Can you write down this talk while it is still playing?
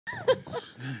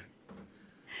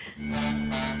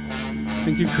I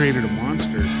think you created a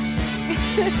monster.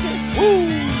 Woo!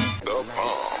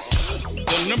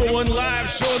 The number one live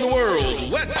show in the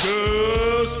world, West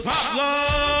Coast Pop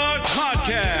Log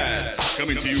Podcast.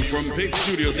 Coming to you from Pig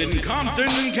Studios in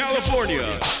Compton,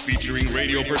 California. Featuring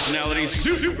radio personality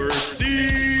Super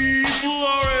Steve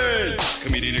Flores.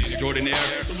 Comedian extraordinaire,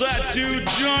 that dude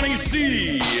Johnny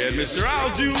C. And Mr.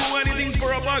 I'll Do Anything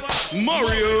for a Buck,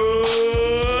 Mario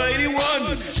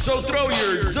 81. So throw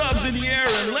your dubs in the air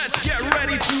and let's get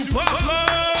ready to pop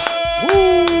log.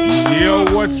 Yo,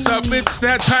 what's up? It's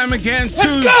that time again. Let's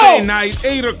Tuesday go! night,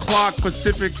 8 o'clock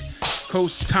Pacific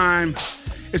Coast time.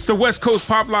 It's the West Coast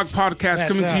Pop Lock Podcast. That's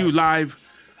coming to you us. live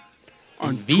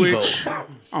on vivo. Twitch,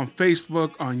 on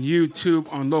Facebook, on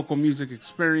YouTube, on Local Music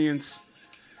Experience.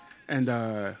 And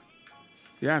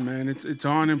yeah, man, it's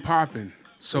on and popping.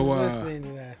 So Who's listening to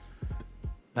that?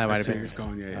 That might that's have it, been. it's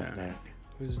going, yeah. Okay.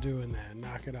 Who's doing that?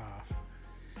 Knock it off.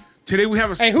 Today we have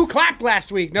a Hey, who clapped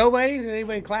last week? Nobody? Did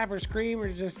anybody clap or scream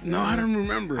or just? No, I don't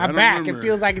remember. I I'm don't back. remember. It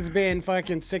feels like it's been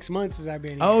fucking 6 months since I've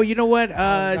been here. Oh, you know what?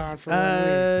 gone for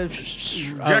one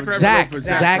Jack Rabbit Zach, Lopez.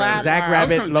 Zach, Clap. Zach All right, I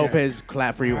was Rabbit gonna Lopez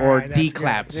clap for you, All or right, that's D good.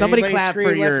 clap. Did Somebody anybody clap for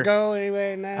scream, your. Let's go.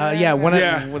 Anybody? Nah, Yeah, one of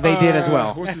Yeah. they did as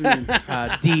well. What's his name?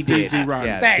 D did. D-Rod.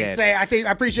 Yeah, Thanks. did.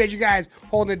 I appreciate you guys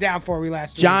holding it down for me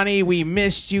last week. Johnny, we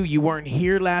missed you. You weren't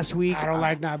here last week. I don't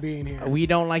like not being here. We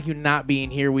don't like you not being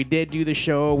here. We did do the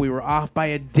show. We were off by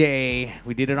a day.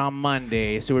 We did it on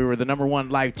Monday, so we were the number one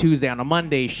live Tuesday on a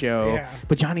Monday show. Yeah.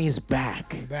 But Johnny is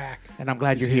back, I'm back. and I'm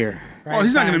glad you're here. Right Oh,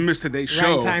 he's not time- going to miss today's Right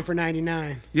show. in time for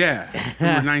 99. Yeah,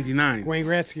 number 99. Wayne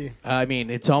Gretzky. I mean,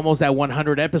 it's almost that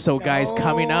 100 episode, guys,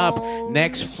 coming up Oh,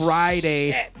 next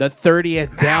Friday, shit. the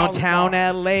 30th, downtown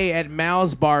Bar. LA at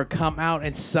Mal's Bar. Come out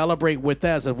and celebrate with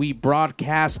us as we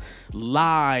broadcast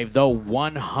live the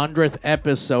 100th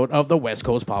episode of the West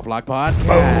Coast Pop Lock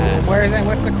Podcast. Where is that?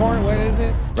 What's the corner? What is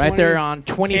it? Right there on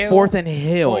 24th and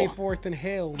Hill. 24th and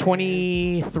Hill. man.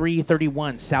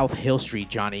 2331 South Hill Street,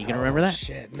 Johnny. You gonna remember that?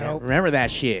 Shit, Yeah, nope. remember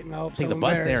that shit. Nope. Take the someone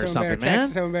bus better- there or someone something, better man.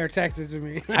 Someone better text it to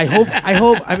me. I hope.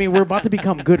 I mean, we're about to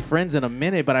become good friends in a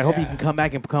minute, but I hope you Yeah. can come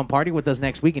back and come party with us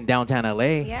next week in downtown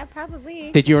LA. Yeah,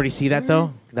 probably. Did you already see that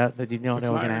though? That did you know that I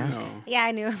was Flyer, gonna ask? no. Yeah,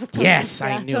 I knew it was coming. Yes, Yeah,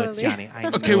 I knew totally. it, Johnny. I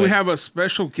Okay, knew we it. have a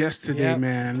special guest today, Yep.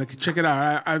 man. Look, check it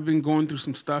out. I've been going through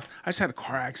some stuff. I just had a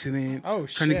car accident. Oh,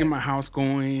 Trying to shit. get my house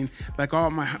going. Like all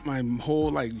my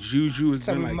whole like juju has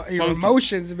been like Your funky.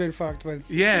 emotions have been fucked with.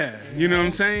 Yeah, you know what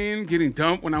I'm saying? Getting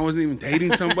dumped when I wasn't even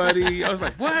dating somebody. I was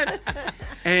like, what?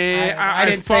 And I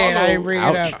didn't say it. I didn't bring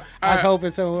Ouch. it up. I was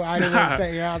hoping so. I didn't want to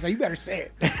say it. I was like, you better say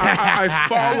it. I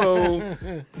follow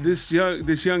this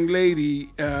young lady,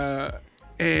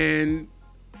 and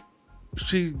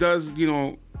she does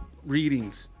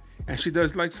readings, and she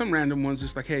does like some random ones,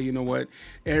 just like, hey, you know what,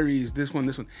 Aries, this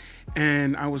one,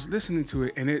 and I was listening to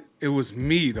it, and it was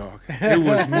me, dog. It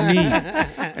was me,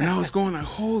 and I was going like,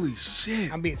 holy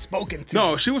shit. I'm being spoken to.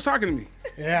 No, she was talking to me.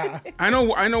 Yeah. I know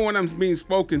when I'm being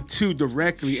spoken to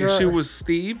directly, and she Sure. was,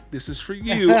 Steve, this is for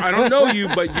you. I don't know you,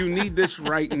 but you need this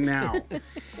right now.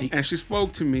 And she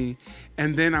spoke to me,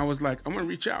 and then I was like, I'm gonna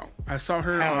reach out. I saw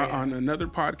her Hell yeah. on another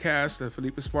podcast, the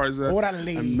Felipe Esparza,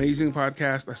 Orale. amazing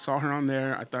podcast. I saw her on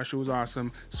there. I thought she was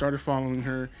awesome. Started following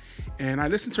her, and I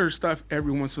listen to her stuff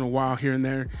every once in a while here and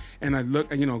there. And I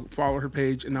look, follow her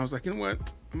page, and I was like, you know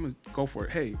what? I'm gonna go for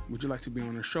it. Hey, would you like to be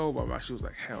on her show? Blah blah. She was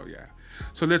like, hell yeah.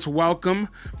 So let's welcome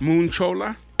Moon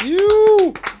Chola.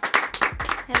 You.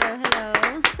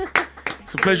 Hello.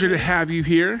 It's a pleasure to have you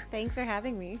here. Thanks for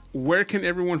having me. Where can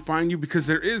everyone find you? Because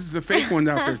there is the fake one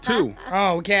out there too.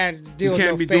 Oh, we can't deal You with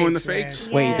can't no be doing the fakes, fakes.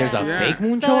 man. Wait, there's a Yeah. fake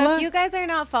Moon So Chola? if you guys are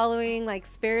not following like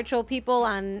spiritual people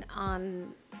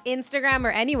on Instagram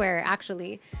or anywhere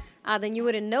actually, then you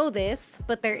wouldn't know this.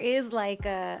 But there is like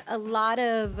a lot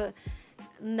of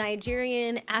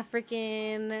Nigerian,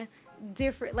 African,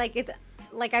 different. Like it's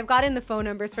like I've gotten the phone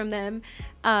numbers from them,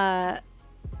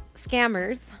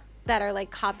 scammers that are like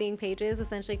copying pages,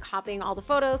 essentially copying all the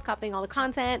photos, copying all the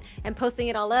content, and posting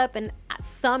it all up, and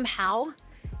somehow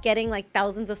getting like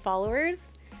thousands of followers.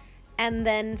 And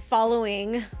then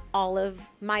following all of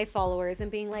my followers and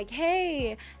being like,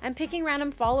 hey, I'm picking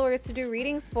random followers to do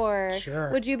readings for. Sure.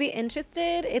 Would you be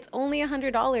interested? It's only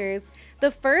 $100.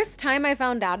 The first time I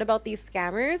found out about these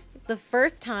scammers,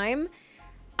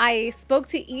 I spoke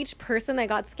to each person that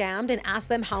got scammed and asked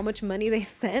them how much money they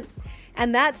sent.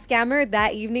 And that scammer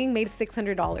that evening made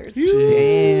 $600.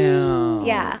 Damn.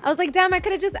 Yeah. I was like, damn, I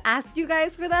could have just asked you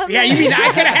guys for that. Yeah, you mean I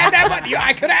could have had that money?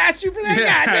 I could have asked you for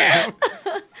that?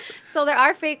 Goddamn. So there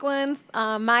are fake ones.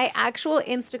 My actual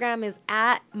Instagram is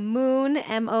at moon,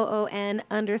 MOON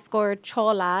 _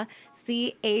 Chola,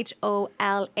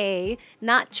 CHOLA,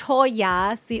 not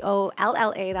Choya,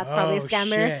 COLLA. That's probably a Oh, scammer.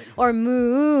 shit. Or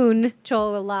Moon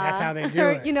Chola. That's how they do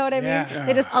it. You know what I mean? Yeah.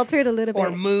 They just alter it a little bit. Or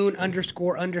moon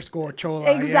 _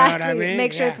 chola. Exactly. You know what I mean?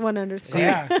 Make sure Yeah. it's one underscore.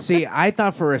 Yeah. See, I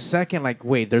thought for a second, like,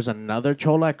 wait, there's another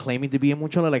chola claiming to be a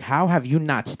muchola. Like, how have you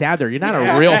not stabbed her? You're not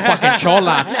a real fucking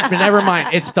chola. But never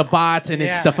mind. It's the bots and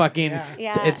it's Yeah. the fucking, Yeah.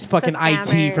 Yeah, it's it's fucking the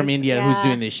IT from scammers. India who's Yeah.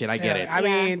 doing this shit. I get it. I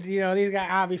Yeah. mean, you know, these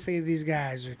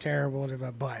guys are terrible,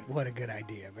 but what a good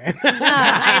idea, man.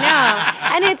 I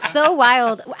know. And it's so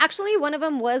wild. Actually, one of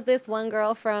them was this one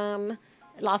girl from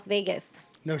Las Vegas.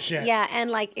 No shit. Yeah, and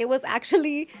like it was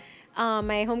actually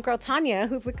my homegirl Tanya,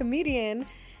 who's a comedian,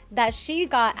 that she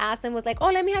got asked and was like, "Oh,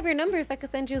 let me have your number so I could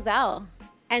send you Zal."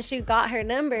 And she got her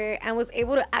number and was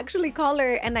able to actually call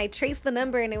her. And I traced the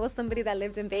number, and it was somebody that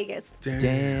lived in Vegas.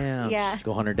 Damn. Yeah.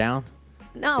 Go hunt her down.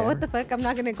 No, Scammer? what the fuck? I'm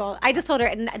not gonna call. I just told her,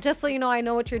 "And just so you know, I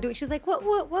know what you're doing." She's like, what?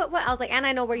 I was like, "And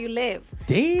I know where you live."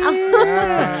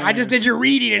 Damn. I just did your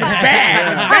reading and it's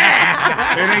bad. It's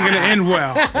bad. It ain't gonna end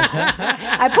well.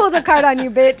 I pulled a card on you,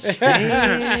 bitch.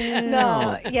 Damn.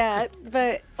 No, yeah,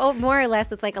 but more or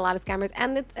less, it's like a lot of scammers,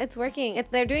 and it's working.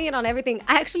 They're doing it on everything.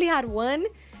 I actually had one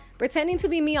pretending to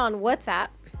be me on WhatsApp.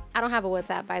 I don't have a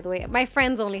WhatsApp, by the way. My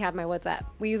friends only have my WhatsApp.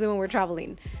 We use it when we're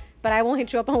traveling, but I won't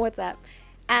hit you up on WhatsApp.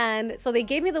 And so they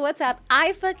gave me the WhatsApp.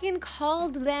 I fucking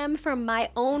called them from my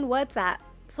own WhatsApp.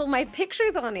 So my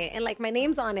picture's on it and like my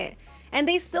name's on it. And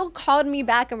they still called me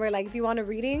back and were like, "Do you want a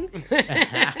reading?"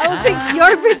 I was like,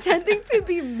 "You're pretending to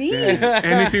be me."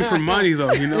 Anything for money,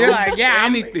 though, you know? You're like, yeah,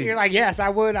 anything. you're like, yes, I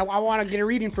would. I want to get a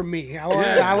reading from me. I would,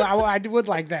 Yeah. I would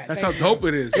like that. That's Thank how you. dope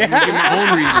it is. I'm gonna get my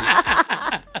own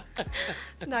reading.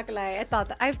 Not gonna lie,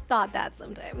 I've thought that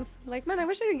sometimes. Like, man, I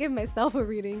wish I could give myself a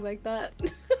reading like that.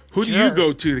 Who do you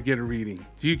go to get a reading?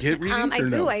 Do you get readings or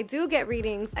no? I do get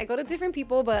readings. I go to different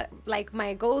people, but like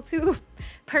my go-to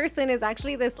person is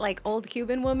actually this like old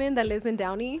Cuban woman that lives in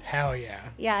Downey. Hell yeah.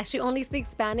 Yeah, she only speaks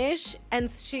Spanish, and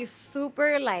she's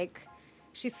super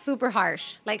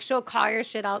harsh. Like, she'll call your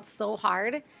shit out so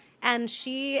hard, and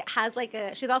she's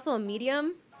also a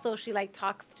medium, so she like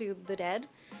talks to the dead.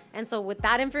 And so with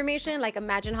that information, like,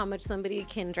 imagine how much somebody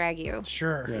can drag you.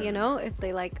 Sure. Yeah. You know, if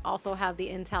they like also have the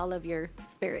intel of your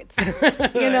spirits.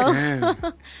 You know? Man.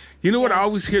 You know what? I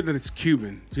always hear that it's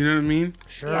Cuban. Do you know what I mean?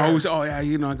 Sure. I always, I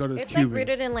go to this It's Cuban. like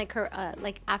rooted in like her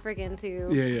like African too.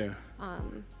 Yeah.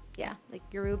 Yeah, like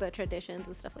Yoruba traditions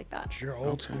and stuff like that. Sure.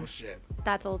 Old school shit.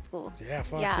 That's old school. Yeah.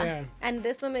 Fuck yeah. And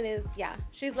this woman is,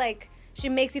 she's like, she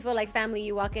makes you feel like family.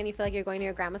 You walk in, you feel like you're going to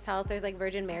your grandma's house. There's like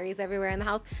Virgin Marys everywhere in the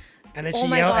house. And then Oh she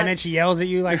my yells. God. And then she yells at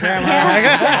you like that.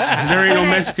 Yeah. And there ain't no When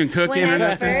I- Mexican cooking or When I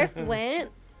nothing. first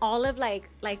went, all of like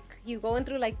you going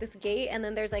through like this gate, and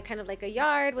then there's like kind of like a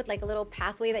yard with like a little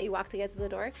pathway that you walk to get to the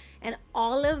door, and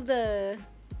all of the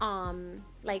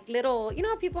like little, you know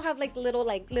how people have like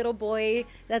little boy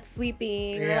that's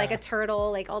sweeping, or like Yeah. a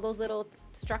turtle, like all those little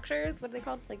structures. What are they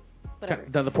called? Like whatever.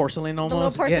 The porcelain little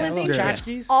almost. porcelain little thing? Yeah.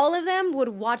 Tchotchkes? All of them would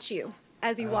watch you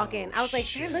as you walk in. I was like,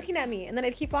 shit. they're looking at me, and then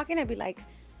I'd keep walking. I'd be like,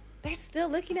 they're still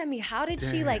looking at me. How did she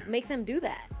Damn. like make them do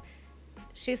that?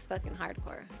 She's fucking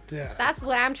hardcore. Yeah. That's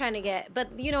what I'm trying to get. But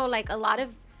you know, like a lot of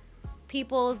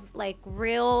people's like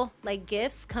real like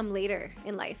gifts come later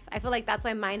in life. I feel like that's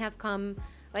why mine have come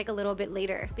like a little bit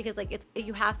later, because like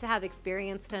you have to have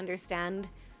experience to understand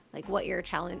like what you're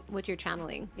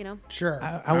channeling, you know? Sure.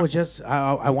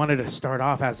 I wanted to start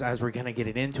off as we're gonna get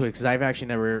it into it, because I've actually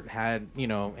never had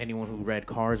anyone who read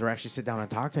cards or actually sit down and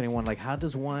talk to anyone. Like, how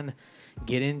does one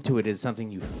get into it? Is it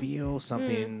something you feel?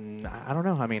 Something I don't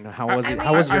know. I mean, how was it?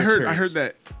 How was your I experience? heard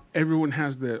that everyone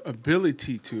has the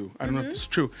ability to. I don't know if it's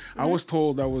true. I was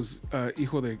told I was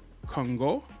hijo de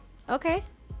Congo, Okay.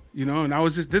 and I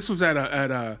was this was at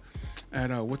a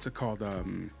what's it called?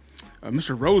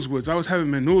 Mr. Rosewoods. I was having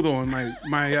menudo, and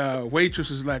my waitress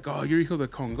was like, "Oh, you're hijo de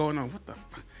Congo." And I'm, what the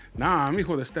fuck? Nah, I'm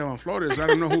hijo de Esteban Flores. I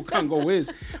don't know who Congo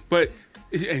is.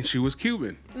 And she was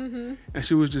Cuban. And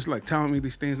she was just like telling me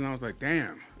these things, and I was like,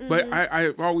 damn. But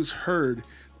I've always heard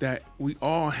that we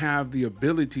all have the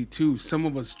ability to. Some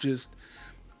of us just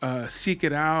seek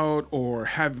it out or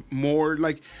have more,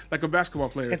 like a basketball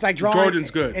player. It's like drawing.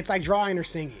 Jordan's good. It's like drawing or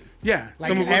singing. Yeah. Like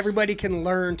some of us, everybody can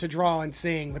learn to draw and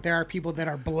sing, but there are people that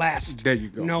are blessed There you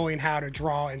go. knowing how to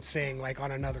draw and sing like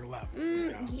on another level.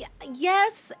 you know? Yeah,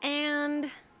 yes,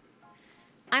 and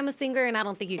I'm a singer, and I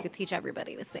don't think you could teach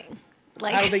everybody to sing.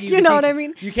 Like, I don't think you can know teach- what I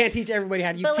mean? You can't teach everybody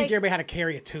how to. You But, teach like- everybody how to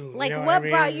carry a tune. Like, you know what I mean?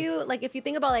 brought you? Like, if you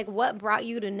think about like what brought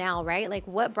you to now, right? Like,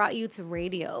 what brought you to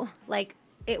radio? Like,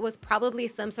 it was probably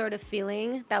some sort of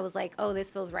feeling that was like, oh,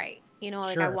 this feels right. Like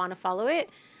I Sure. want to follow it.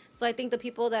 So I think the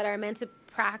people that are meant to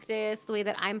practice the way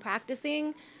that I'm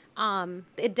practicing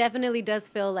it definitely does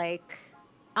feel like,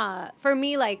 for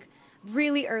me, like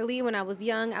really early when I was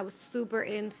young, I was super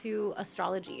into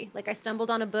astrology. Like I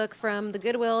stumbled on a book from the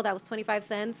Goodwill that was 25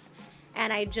 cents,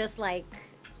 and I just like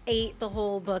ate the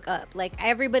whole book up. Like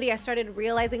everybody, I started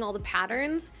realizing all the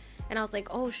patterns, and I was like,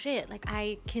 oh shit, like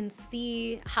I can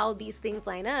see how these things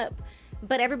line up.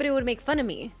 But everybody would make fun of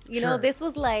me. You know, Sure. this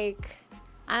was like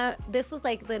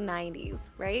the 90s,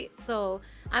 right? So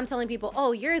I'm telling people,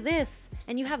 oh, you're this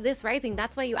and you have this rising.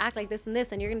 That's why you act like this and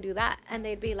this and you're going to do that. And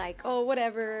they'd be like, oh,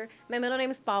 whatever. My middle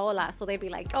name is Paola. So they'd be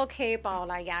like, okay,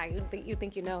 Paola, yeah, you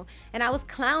think you know. And I was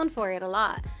clowned for it a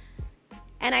lot.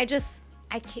 And I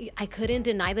couldn't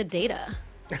deny the data.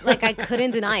 Like I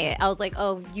couldn't deny it. I was like,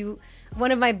 oh,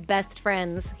 one of my best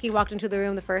friends, he walked into the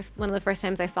room one of the first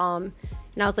times I saw him.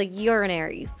 And I was like, you're an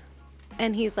Aries.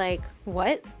 And he's like,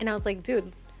 what? And I was like,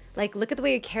 dude, like, look at the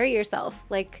way you carry yourself,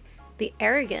 like the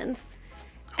arrogance.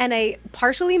 And I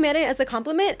partially meant it as a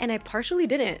compliment and I partially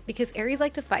didn't, because Aries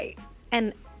like to fight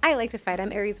and I like to fight.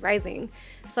 I'm Aries rising.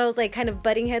 So I was like kind of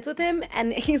butting heads with him.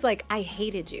 And he's like, I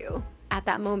hated you at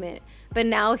that moment. But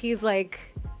now he's like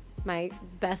my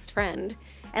best friend.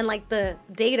 And like the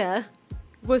data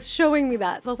was showing me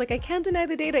that. So I was like, I can't deny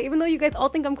the data, even though you guys all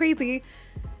think I'm crazy.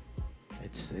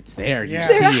 It's there. Yeah. You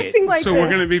They're see acting it. like So this. we're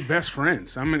gonna be best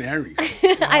friends. I'm an Aries.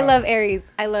 I love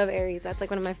Aries. That's like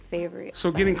one of my favorites.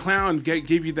 So getting clowned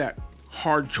gave you that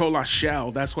hard chola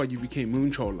shell. That's why you became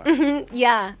Moon Chola.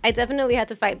 Yeah, I definitely had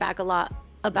to fight back a lot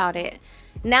about it.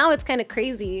 Now it's kind of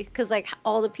crazy because like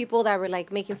all the people that were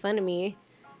like making fun of me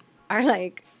are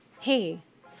like, hey,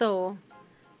 so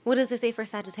what does it say for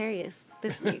Sagittarius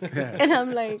this week? And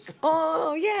I'm like,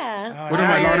 oh yeah. What are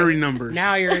my lottery numbers?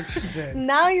 Now you're interested.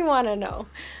 Now you want to know.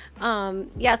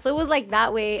 Yeah, so it was like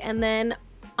that way. And then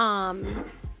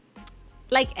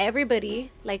like everybody,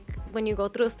 like when you go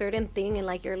through a certain thing in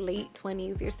like your late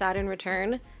 20s, your Saturn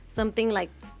return, something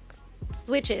like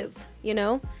switches, you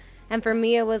know? And for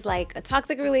me, it was like a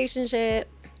toxic relationship,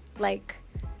 like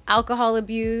alcohol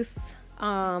abuse.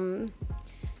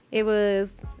 It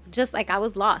was just like I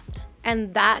was lost.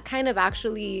 And that kind of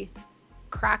actually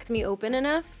cracked me open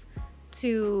enough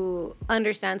to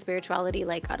understand spirituality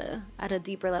like at a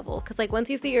deeper level. Because like once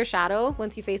you see your shadow,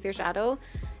 once you face your shadow,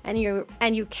 and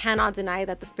you cannot deny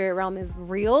that the spirit realm is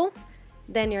real,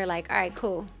 then you're like, all right,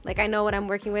 cool. Like I know what I'm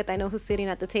working with. I know who's sitting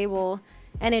at the table.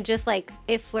 And it just like,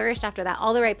 it flourished after that.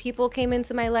 All the right people came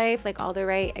into my life, like all the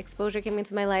right exposure came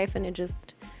into my life, and it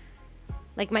just,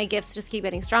 like my gifts just keep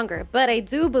getting stronger. But I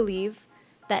do believe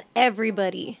that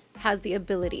everybody has the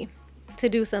ability to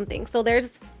do something. So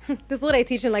there's, this is what I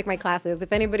teach in like my classes.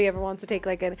 If anybody ever wants to take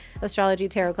like an astrology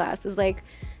tarot class, is like,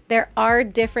 there are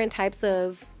different types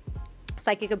of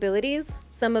psychic abilities.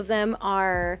 Some of them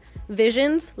are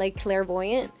visions, like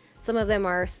clairvoyant. Some of them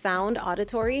are sound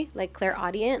auditory, like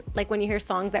clairaudient, like when you hear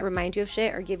songs that remind you of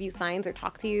shit or give you signs or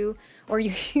talk to you, or you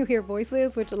hear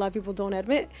voices, which a lot of people don't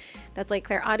admit. That's like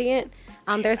clairaudient.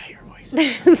 There's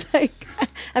like,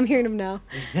 I'm hearing them now.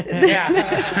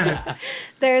 Yeah.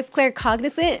 There's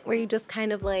claircognizant, where you just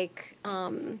kind of like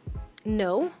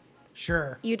know.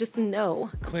 Sure. You just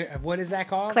know. What is that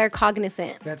called?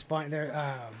 Claircognizant. That's fine.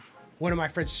 There, one of my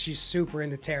friends, she's super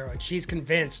into tarot, and she's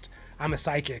convinced I'm a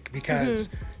psychic because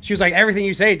she was like, everything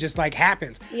you say just like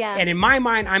happens. Yeah. And in my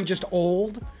mind, I'm just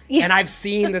old, Yeah. and I've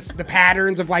seen the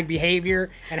patterns of like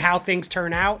behavior and how things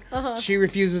turn out. She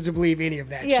refuses to believe any of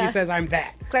that. Yeah. She says I'm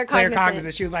that.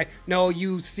 Claircognizant. She was like, no,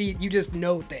 you just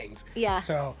know things. Yeah.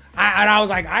 So I was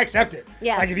like, I accept it.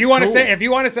 Yeah. Like if you want to Cool.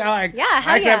 say like, Yeah,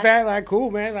 hell I accept yeah. that. Like cool,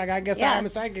 man. Like I guess Yeah. I'm a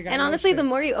psychic. I And know honestly, shit. the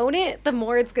more you own it, the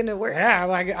more it's gonna work. Yeah,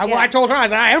 like Yeah. I told her, I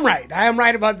said, I am right. I am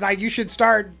right about like you should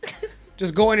start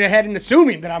just going ahead and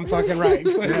assuming that I'm fucking right.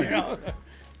 You know?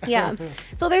 Yeah.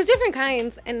 So there's different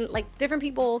kinds, and like different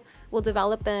people will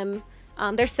develop them.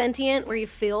 They're sentient, where you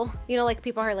feel, you know, like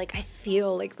people are like, I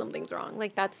feel like something's wrong.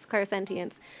 Like that's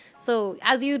clairsentience. So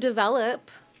as you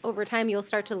develop over time, you'll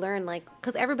start to learn, like,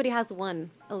 because everybody has one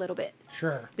a little bit,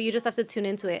 Sure. but you just have to tune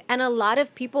into it. And a lot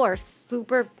of people are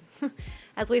super,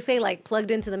 as we say, like plugged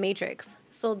into the matrix.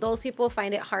 So those people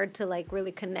find it hard to like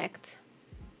really connect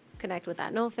with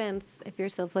that. No offense if you're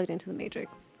still plugged into the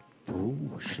matrix.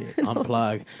 Ooh, shit.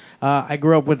 Unplug. I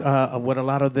grew up with a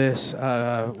lot of this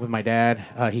with my dad.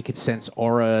 He could sense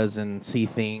auras and see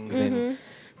things, and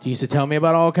he used to tell me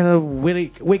about all kind of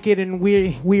wicked and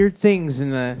weird things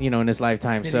in in his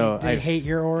lifetime. Did he hate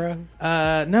your aura?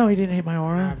 No, he didn't hate my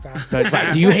aura. Ah,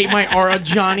 but do you hate my aura,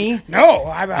 Johnny? No,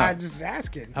 I'm just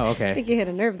asking. Oh, okay. I think you hit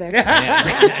a nerve there.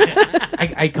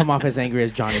 I come off as angry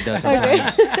as Johnny does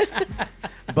sometimes.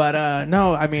 But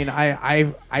no, I mean,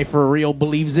 I for real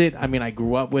believes it. I mean, I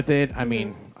grew up with it. I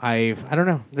mean, I don't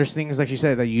know. There's things like you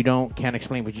said that you can't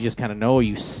explain, but you just kind of know.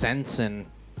 You sense and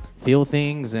feel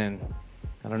things, and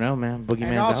I don't know, man. Boogeyman's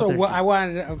And also, out there. what I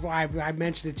wanted, I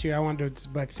mentioned it to you. I wanted to,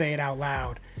 but say it out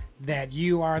loud that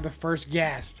you are the first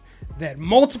guest that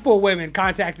multiple women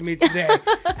contacted me today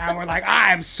and were like,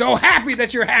 I am so happy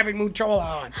that you're having Muchola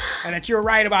on and that you're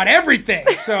right about everything.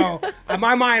 So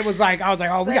my mind was like,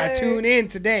 oh, we got to tune in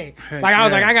today. Like, I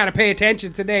was like, I got to pay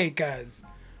attention today because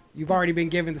you've already been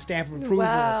given the stamp of approval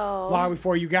Wow. long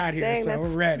before you got here. Dang, so we're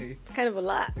that's- ready. It's kind of a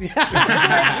lot.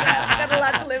 Got a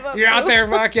lot to live up You're out to. there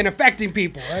fucking affecting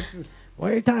people. That's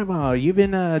What are you talking about? You've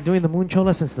been doing the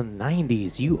Moonchola since the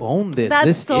 90s. You own this. That's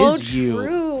This so is you.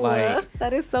 true. Like,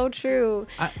 That is so true.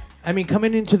 I mean,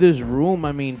 coming into this room,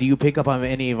 I mean, do you pick up on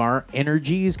any of our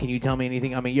energies? Can you tell me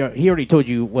anything? I mean, he already told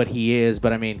you what he is,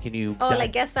 but I mean, can you? Oh,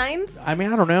 like guest signs? I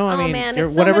mean, I don't know. I mean, man, you're-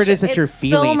 it's so whatever much, it is that you're it's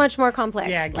feeling. so much more complex.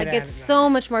 Yeah, get like at it's it. so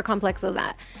much more complex of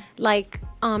that. Like,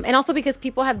 and also because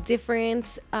people have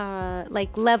different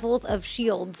like levels of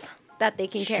shields that they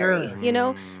can carry. Sure. You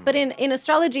know, but in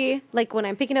astrology, like when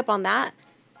I'm picking up on that,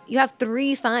 you have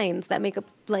 3 signs that make up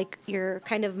like your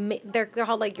kind of they're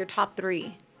called like your top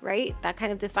 3. Right? That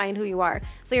kind of define who you are.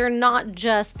 So you're not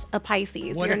just a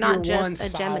Pisces. what You're if not you're one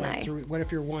just a Gemini. what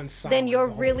if you're one solid? Then you're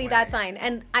the whole really that way? sign.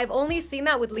 And I've only seen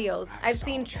that with Leos. I've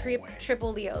seen solid the whole way.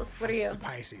 triple Leos. What are you?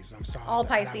 Pisces. I'm solid. All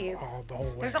and I'm Pisces. all the whole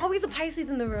way. There's always a Pisces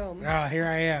in the room. Oh, here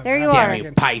I am. There you I'm are. fucking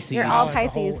Damn you, Pisces. You're all solid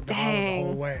Pisces. The whole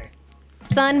Dang. way.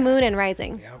 Sun, moon, and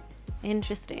rising. Yep.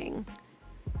 Interesting.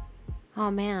 Oh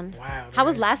man. Wow. How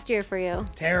was man. last year for you?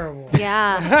 Terrible.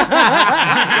 Yeah.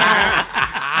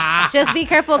 Yeah. Just be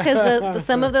careful because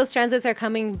some of those transits are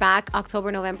coming back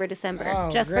October, November, December.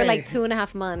 Oh, just for like great.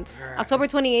 2.5 months. All right. October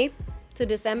 28th to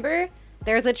December,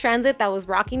 there's a transit that was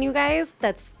rocking you guys.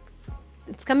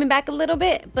 It's coming back a little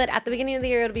bit, but at the beginning of the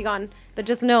year it'll be gone. But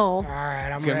just know. All right.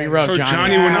 I'm It's gonna ready. be rough, So Johnny.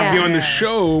 Johnny will not be Yeah. on the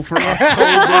show for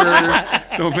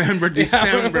October, November,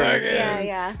 December.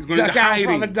 Yeah. He's going to Duck out. I'm hiding.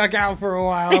 gonna duck out for a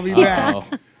while. I'll be back. Uh-oh.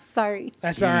 Sorry.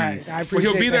 That's all right. Jeez. I Well,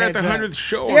 appreciate he'll be there at the heads up. 100th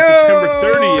show on Yo, September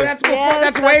 30th. That's before. Yes,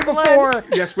 that's way that's the one. before.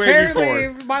 Yes, way Apparently,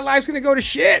 before. my life's gonna go to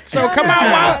shit. So come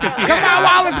out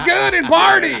while it's good and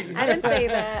party. I didn't say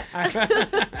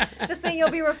that. Just saying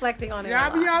you'll be reflecting on it. Yeah,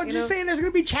 a but, lot, just saying there's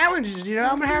gonna be challenges. I'm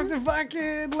gonna have to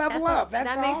fucking level up.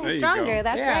 That's that all. makes There you you go. stronger.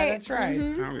 That's yeah, right. that's right.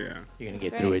 Oh, yeah. You're gonna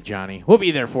get That's through right. it, Johnny. We'll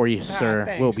be there for you, sir.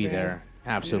 thanks, we'll be man. there.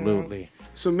 Absolutely.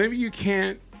 So maybe you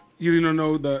don't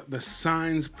know the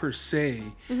signs per se,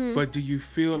 but do you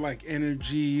feel like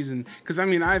energies and because I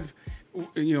mean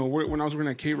when I was working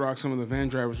at K-Rock, some of the van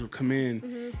drivers would come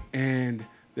in and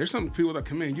there's some people that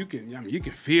come in you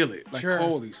can feel it like Sure.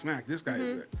 holy smack, this guy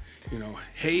is a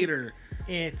hater.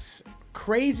 It's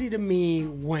crazy to me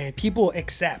when people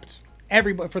accept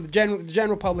everybody for the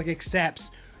general public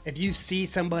accepts if you see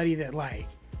somebody that like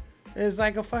is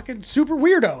like a fucking super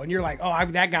weirdo and you're like, oh,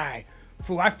 that guy.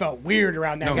 Fool, I felt weird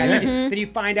around that No, guy. yeah. Then you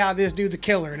find out this dude's a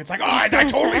killer, and it's like, oh, I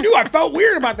totally knew. I felt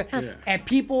weird about that. Yeah. And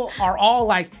people are all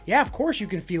like, yeah, of course you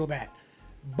can feel that,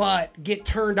 but get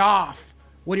turned off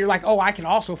when you're like, oh, I can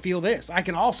also feel this. I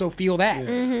can also feel that,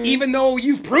 even though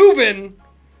you've proven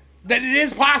that it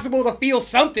is possible to feel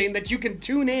something that you can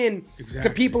tune in to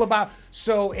Exactly. people about.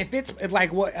 So if it's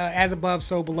like what as above,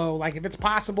 so below. Like if it's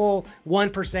possible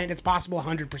 1%, it's possible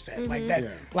 100%. Like that. Yeah.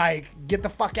 Like get the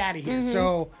fuck out of here.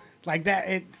 So like that.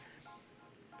 It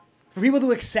for people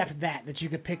to accept that you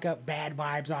could pick up bad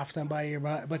vibes off somebody,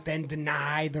 but then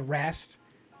deny the rest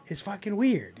is fucking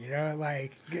weird.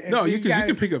 Like No, you gotta-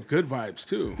 can pick up good vibes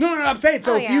too. No, I'm saying.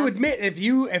 So Oh, if you yeah. admit, if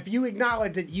you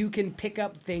acknowledge that you can pick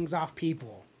up things off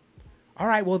people, all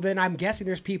right. Well, then I'm guessing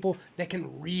there's people that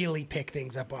can really pick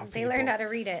things up off They people. learned how to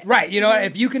read it. Right.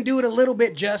 If you can do it a little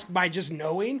bit just by just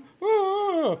knowing,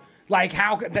 like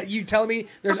how that you telling me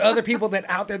there's other people that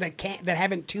out there that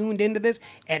haven't tuned into this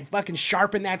and fucking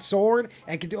sharpen that sword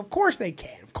and can do. Of course they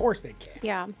can. Of course they can.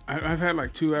 Yeah. I've had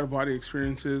like 2 out of body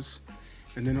experiences,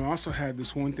 and then I also had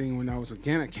this one thing when I was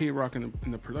again at K-Rock in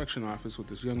the production office with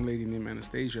this young lady named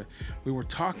Anastasia. We were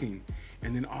talking,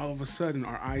 and then all of a sudden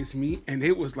our eyes meet, and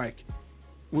it was like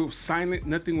we were silent,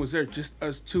 nothing was there, just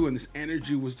us two, and this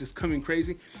energy was just coming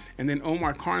crazy. And then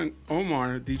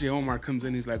DJ Omar comes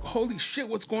in, he's like, "Holy shit,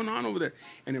 what's going on over there?"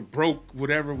 And it broke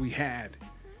whatever we had,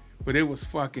 but it was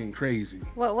fucking crazy.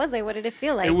 What was it? What did it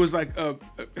feel like? It was like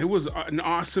it was an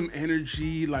awesome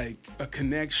energy, like a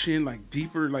connection, like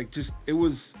deeper, like just it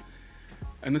was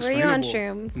unexplainable. on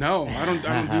shrooms? No, I don't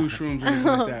do shrooms or anything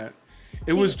like that.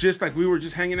 It was just like we were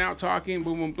just hanging out, talking,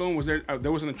 boom, boom, boom. Was there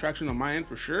was an attraction on my end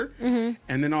for sure, and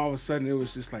then all of a sudden it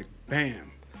was just like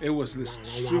bam. It was this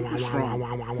super strong.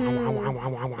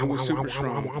 It was super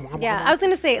strong. Yeah, I was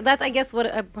gonna say that's I guess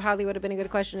what probably would have been a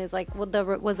good question is like what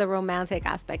was the romantic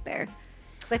aspect there?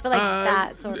 Because I feel like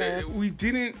that sort of. We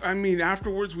didn't. I mean,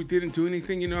 afterwards we didn't do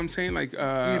anything. You know what I'm saying? Like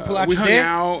pull out we your hung dick?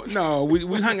 out. No,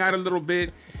 we hung out a little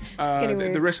bit. getting The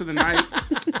weird. rest of the night,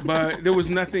 but there was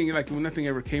nothing like nothing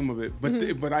ever came of it.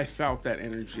 But but I felt that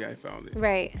energy. I felt it.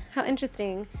 Right. How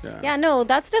interesting. Yeah. Yeah, no,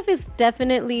 that stuff is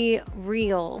definitely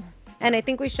real. And I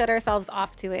think we shut ourselves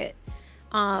off to it.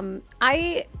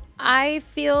 I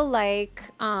feel like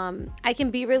I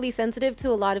can be really sensitive to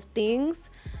a lot of things,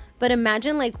 but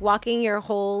imagine like walking your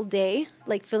whole day,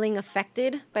 like feeling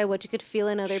affected by what you could feel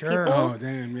in other Sure. people. Oh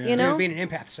damn! Yeah. You know? Dude, being an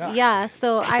empath sucks. Yeah,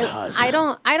 so I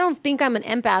don't think I'm an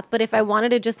empath, but if I wanted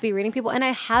to just be reading people, and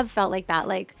I have felt like that,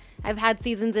 like I've had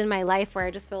seasons in my life where I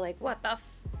just feel like, what the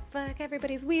fuck,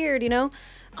 everybody's weird, you know?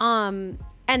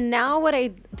 And now what I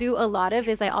do a lot of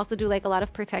is I also do like a lot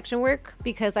of protection work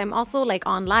because I'm also like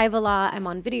on live a lot, I'm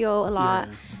on video a lot,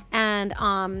 and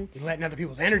You're letting other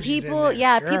people's energies people in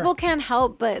there. Sure. people can't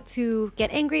help but to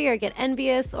get angry or get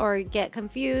envious or get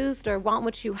confused or want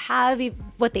what you have,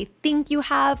 what they think you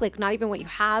have, like not even what you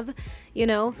have, you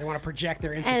know. They want to project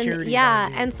their And insecurities. yeah,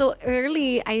 on you. and so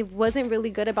early I wasn't really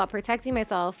good about protecting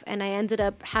myself, and I ended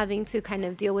up having to kind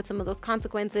of deal with some of those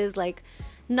consequences, like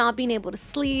not being able to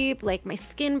sleep, like my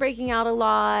skin breaking out a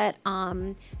lot,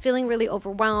 feeling really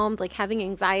overwhelmed, like having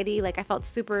anxiety. Like I felt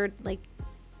super like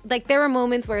there were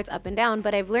moments where it's up and down,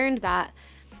 but I've learned that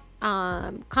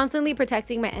constantly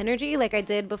protecting my energy like I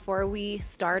did before we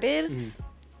started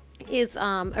is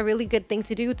a really good thing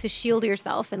to do to shield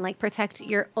yourself and like protect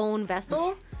your own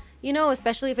vessel, you know,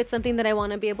 especially if it's something that I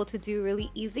want to be able to do really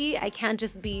easy. I can't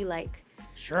just be like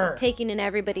sure. taking in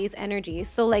everybody's energy.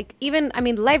 So like even I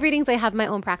mean live readings, I have my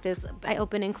own practice. I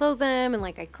open and close them and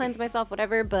like I cleanse myself,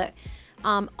 whatever, but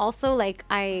also like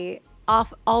I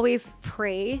always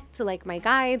pray to like my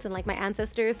guides and like my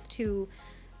ancestors to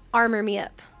armor me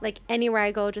up. Like anywhere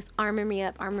I go, just armor me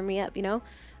up, you know?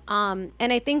 And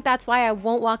I think that's why I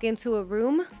won't walk into a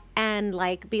room and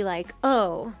like be like,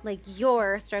 oh, like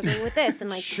you're struggling with this and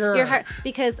like Sure. your heart,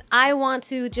 because I want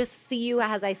to just see you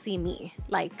as I see me.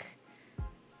 Like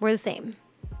we're the same,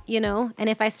 you know? And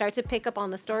if I start to pick up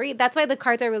on the story, that's why the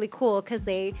cards are really cool, because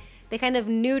they kind of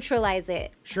neutralize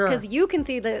it. Sure. Because you can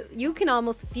see you can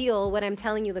almost feel what I'm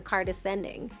telling you the card is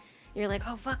sending. You're like,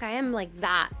 oh fuck, I am like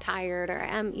that tired, or I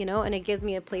am, you know, and it gives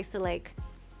me a place to like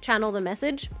channel the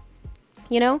message,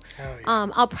 you know? Hell yeah.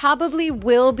 I'll probably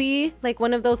will be like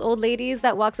one of those old ladies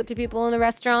that walks up to people in a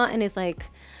restaurant and is like,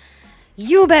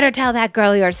 you better tell that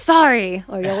girl you're sorry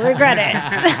or you'll regret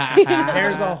it.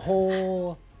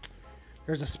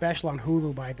 There's a special on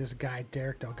Hulu by this guy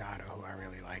Derek Delgado, who I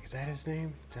really like. Is that his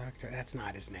name? That's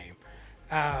not his name.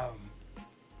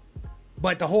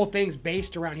 But the whole thing's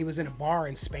based around, he was in a bar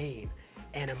in Spain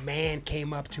and a man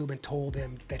came up to him and told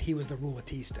him that he was the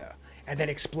Rulatista, and then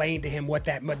explained to him what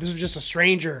that meant. This was just a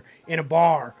stranger in a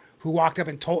bar who walked up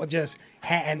and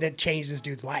and then changed this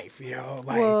dude's life, you know,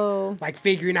 Whoa. like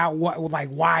figuring out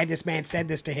why this man said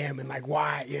this to him and like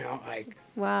why, you know, like.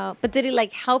 Wow. But did it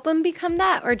like help him become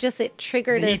that, or just it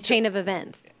triggered a chain of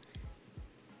events?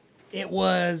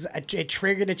 It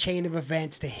triggered a chain of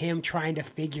events to him trying to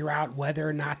figure out whether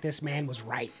or not this man was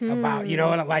right about, you know,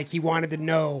 like he wanted to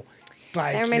know.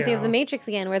 Like, That reminds me of The Matrix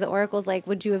again, where the Oracle's like,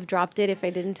 would you have dropped it if I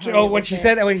didn't tell you? Oh, when she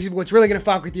said that, what's really gonna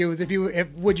fuck with you is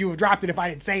would you have dropped it if I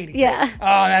didn't say anything? Yeah.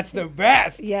 Oh, that's the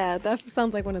best. Yeah, that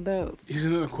sounds like one of those. Here's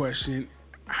another question: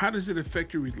 how does it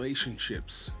affect your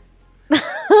relationships?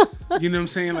 You know what I'm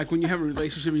saying? Like when you have a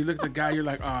relationship, you look at the guy, you're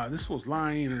like, "Ah, this was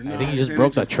lying," or "No." I think you his just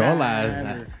broke the energy's troll bad,"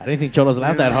 line. or- I didn't think cholos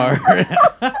laughed that hard.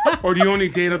 Or do you only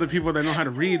date other people that know how to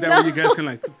read? That way you guys can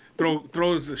like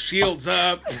throws the shields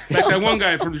up. Like that one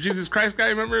guy from the Jesus Christ guy,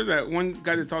 remember? That one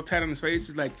guy that's all tatted on his face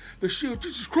is like, the shield,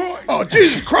 Jesus Christ. Oh,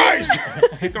 Jesus Christ!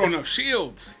 He throwing up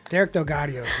shields. Derek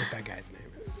Delgado is what that guy's name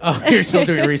is. Oh, you're still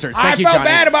doing research. I Thank you, felt Johnny.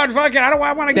 bad about fucking.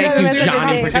 I want to get Thank into you, this.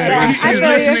 Johnny, for doing Yeah, He's, I he's feel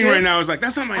you. listening right now. He's like,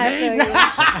 that's not my I name. feel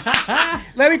you.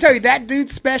 Let me tell you, that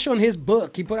dude's special in his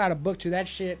book. He put out a book too. That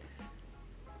shit,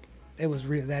 it was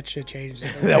real. That shit changed.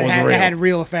 It real. had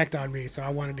real effect on me. So I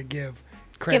wanted to give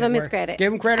credit. Give him his where- credit.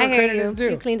 Give him credit I where hear credit you. is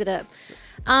due. You cleaned it up.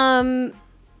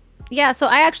 Yeah, so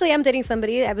I actually am dating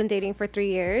somebody. I've been dating for 3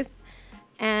 years.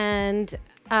 And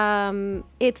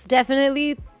it's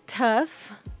definitely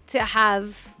tough to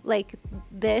have like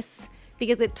this,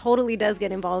 because it totally does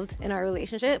get involved in our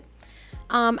relationship.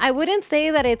 I wouldn't say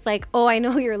that it's like, oh, I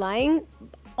know you're lying.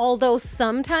 Although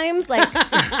sometimes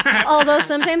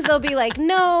they'll be like,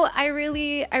 no, I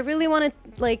really want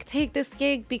to like take this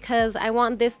gig because I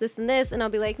want this, and this. And I'll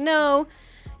be like, no,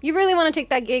 you really want to take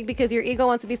that gig because your ego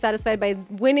wants to be satisfied by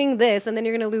winning this, and then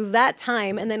you're going to lose that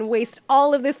time and then waste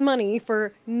all of this money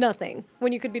for nothing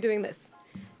when you could be doing this.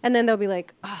 And then they'll be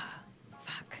like,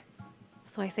 fuck.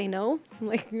 So I say no. I'm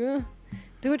like, yeah,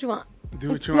 do what you want.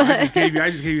 Do what you want. I just gave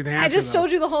you the answer. I just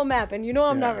showed you the whole map, and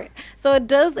I'm not right. So it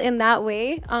does in that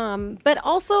way. But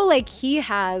also, like, he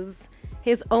has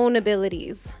his own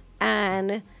abilities,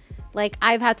 and like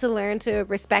I've had to learn to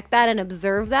respect that and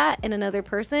observe that in another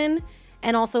person,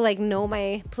 and also like know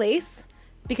my place,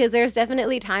 because there's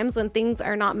definitely times when things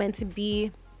are not meant to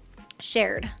be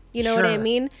shared. You know what I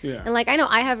mean? Yeah. And like I know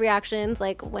I have reactions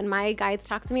like when my guides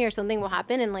talk to me or something will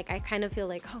happen, and like I kind of feel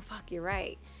like, oh fuck, you're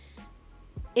right.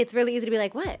 It's really easy to be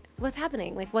like, what's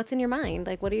happening? Like, what's in your mind?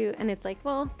 Like, what do you, and it's like,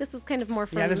 well, this is kind of more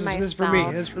for myself. This is for me.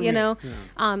 This is for me. You know?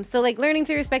 Yeah. So like learning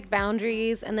to respect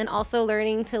boundaries, and then also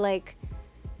learning to like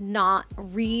not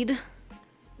read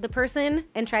the person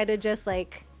and try to just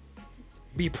like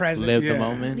be present. Live the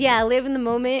moment. Yeah, live in the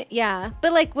moment. Yeah.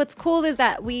 But like what's cool is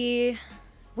that we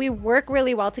work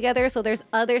really well together. So there's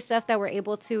other stuff that we're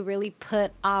able to really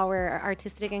put our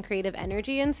artistic and creative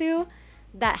energy into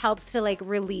that helps to like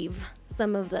relieve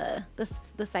some of the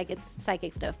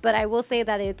psychic stuff. But I will say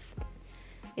that it's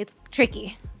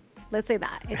tricky. Let's say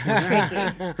that. It's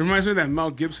tricky. Reminds me of that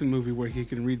Mel Gibson movie where he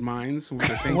can read minds. What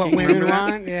they're thinking. What women Remember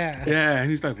that? want? Yeah. Yeah,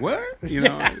 and he's like, what? You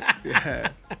know? Yeah.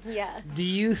 Yeah. Do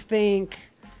you think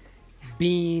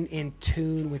being in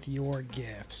tune with your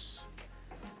gifts,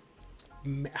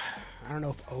 I don't know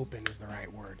if open is the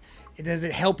right word, does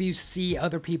it help you see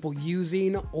other people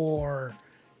using or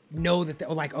know that they're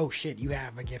like, oh shit, you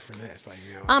have a gift for this? Like,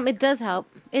 you know. It does help.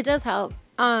 It does help.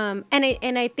 And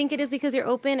I think it is because you're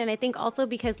open, and I think also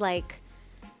because like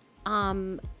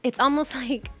it's almost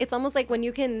like when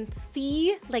you can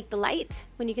see like the light,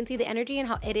 when you can see the energy and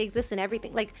how it exists in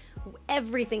everything. Like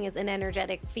everything is an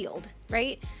energetic field,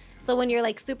 right? So when you're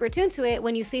like super tuned to it,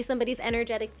 when you see somebody's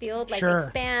energetic field like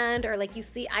expand, or like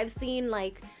I've seen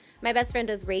like my best friend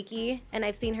does Reiki, and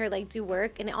I've seen her like do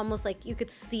work, and it almost like you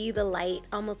could see the light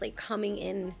almost like coming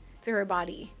in to her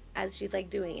body as she's like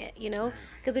doing it, you know,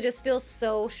 because it just feels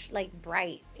so like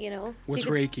bright, you know. What's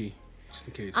Reiki? Just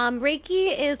in case.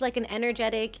 Reiki is like an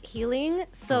energetic healing.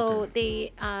 So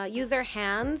they use their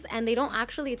hands, and they don't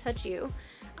actually touch you.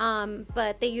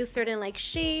 But they use certain like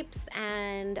shapes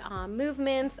and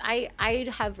movements. I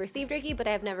have received Reiki, but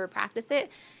I have never practiced it.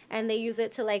 And they use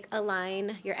it to like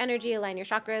align your energy, align your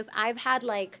chakras. I've had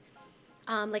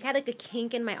had a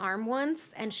kink in my arm once,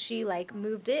 and she like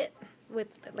moved it with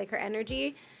like her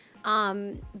energy.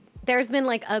 There's been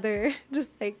like other just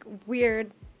like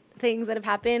weird things that have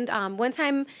happened. One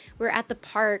time we were at the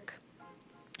park,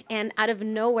 and out of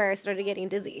nowhere I started getting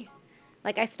dizzy.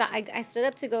 Like I stood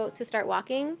up to start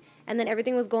walking, and then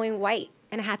everything was going white,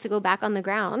 and I had to go back on the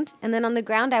ground. And then on the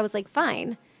ground I was like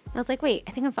fine. And I was like, wait,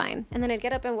 I think I'm fine. And then I'd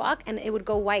get up and walk, and it would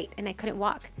go white, and I couldn't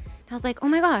walk. And I was like, oh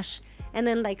my gosh. And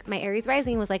then like my Aries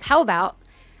rising was like, how about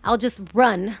I'll just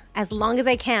run as long as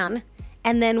I can,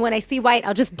 and then when I see white,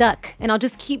 I'll just duck, and I'll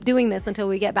just keep doing this until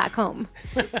we get back home.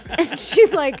 And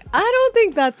she's like, I don't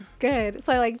think that's good.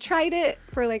 So I like tried it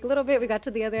for like a little bit. We got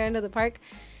to the other end of the park,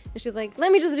 and she's like,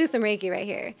 let me just do some Reiki right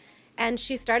here. And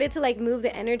she started to like move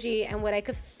the energy, and what I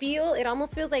could feel, it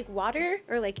almost feels like water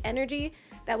or like energy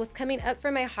that was coming up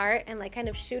from my heart and like kind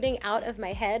of shooting out of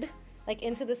my head, like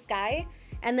into the sky.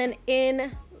 And then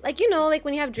in like, you know, like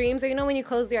when you have dreams, or you know, when you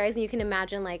close your eyes and you can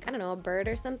imagine like, I don't know, a bird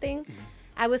or something. Mm-hmm.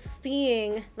 I was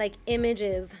seeing like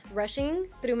images rushing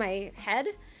through my head.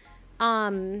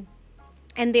 And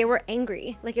they were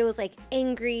angry. Like it was like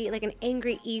angry, like an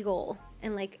angry eagle.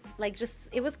 And like just,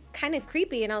 it was kind of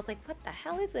creepy. And I was like, what the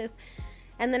hell is this?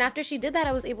 And then after she did that,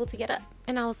 I was able to get up.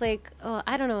 And I was like, oh,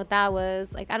 I don't know what that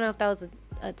was. Like, I don't know if that was an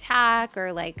attack,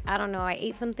 or like, I don't know, I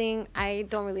ate something. I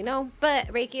don't really know. But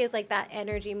Reiki is like that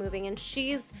energy moving. And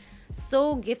she's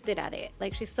so gifted at it.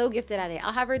 Like, she's so gifted at it.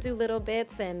 I'll have her do little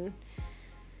bits, and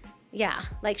yeah,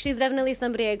 like she's definitely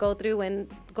somebody I go to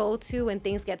when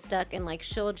things get stuck, and like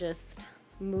she'll just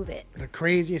move it. The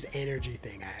craziest energy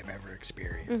thing I have ever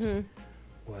experienced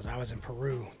was I was in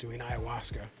Peru doing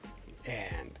ayahuasca,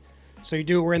 and so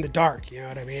we're in the dark, you know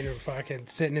what I mean? We're fucking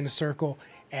sitting in a circle,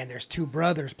 and there's two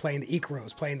brothers playing the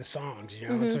Icaros, playing the songs, you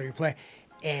know, and so you play,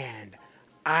 and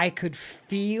I could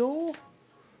feel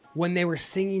when they were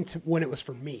singing when it was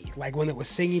for me, like when it was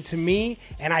singing to me,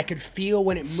 and I could feel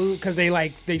when it moved, because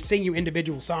they sing you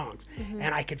individual songs,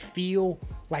 and I could feel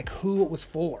like who it was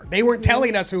for. They weren't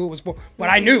telling us who it was for,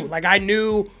 but I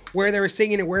knew where they were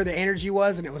singing and where the energy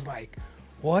was, and it was like,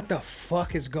 what the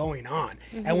fuck is going on?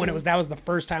 And that was the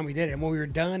first time we did it, and when we were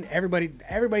done,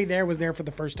 everybody there was there for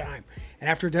the first time, and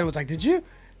after we're done, it was like, did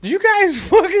did you guys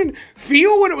fucking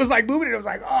feel when it was like moving? And it was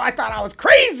like, oh, I thought I was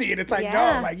crazy. And it's like,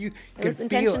 Yeah. no, like you can was feel.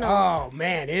 intentional. Oh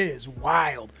man, it is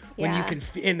wild when you Yeah.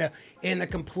 can in the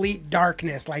complete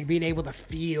darkness, like being able to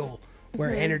feel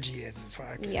where energy is. It's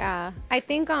fucking. Yeah. I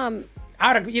think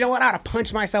You know what? I'd have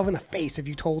punched myself in the face if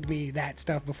you told me that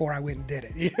stuff before I went and did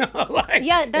it. You know, like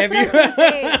yeah, that's if what I was you-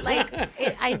 gonna say.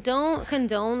 Like, I don't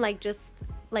condone like just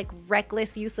like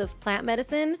reckless use of plant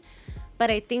medicine, but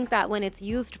I think that when it's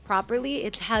used properly,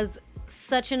 it has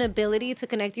such an ability to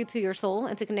connect you to your soul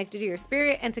and to connect you to your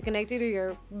spirit and to connect you to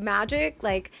your magic.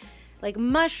 Like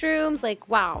mushrooms. Like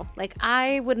wow. Like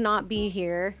I would not be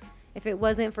here if it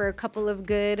wasn't for a couple of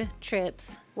good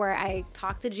trips where I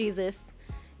talked to Jesus.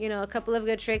 You know, a couple of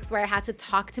good tricks where I had to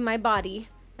talk to my body,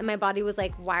 and my body was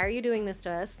like, why are you doing this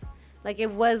to us? Like, it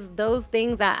was those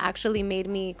things that actually made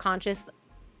me conscious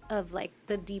of like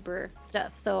the deeper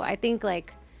stuff. So I think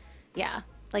like, yeah,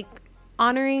 like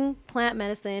honoring plant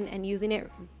medicine and using it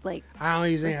like I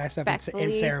only use any of that stuff in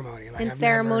respectfully. ceremony. Like, in I've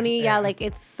ceremony, never, yeah, like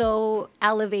it's so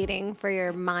elevating for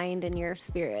your mind and your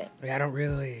spirit. like, I don't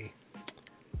really.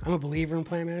 I'm a believer in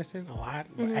plant medicine a lot,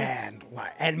 Mm-hmm.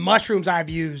 and mushrooms I've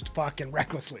used fucking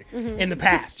recklessly in the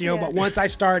past, you know. Yeah. But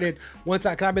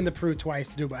cause I've been to Peru twice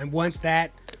to do it, and once that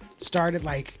started,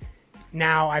 like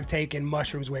now I've taken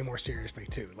mushrooms way more seriously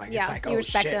too. Like Yeah, it's like you oh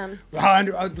respect shit, them.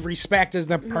 The respect is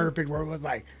the perfect word. It was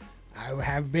like I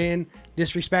have been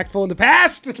disrespectful in the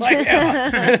past. It's like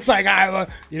it's like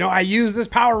I use this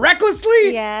power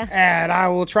recklessly, Yeah. and I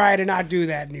will try to not do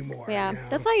that anymore. Yeah, you know?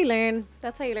 that's how you learn.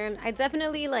 That's how you learn. I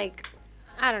definitely like,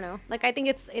 I don't know. Like, I think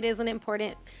it is an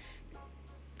important,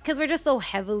 because we're just so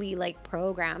heavily like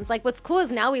programmed. Like, what's cool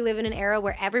is now we live in an era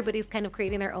where everybody's kind of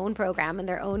creating their own program and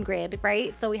their own grid,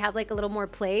 right? So we have like a little more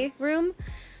play room.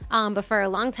 But for a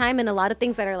long time, and a lot of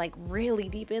things that are like really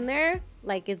deep in there,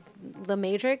 like is the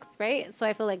Matrix, right? So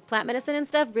I feel like plant medicine and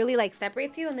stuff really like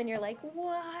separates you, and then you're like,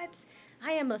 what?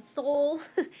 I am a soul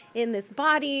in this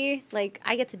body. Like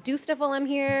I get to do stuff while I'm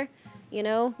here. You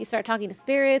know, you start talking to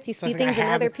spirits, you see it's like things I in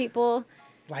have other it- people.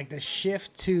 Like the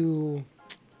shift to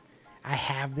I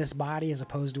have this body as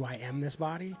opposed to I am this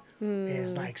body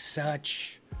is like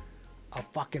such a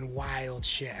fucking wild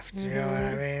shift. You know what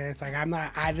I mean? It's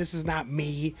like this is not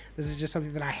me. This is just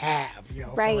something that I have, you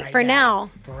know. Right, for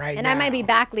now. For right And now. I might be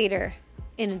back later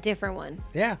in a different one.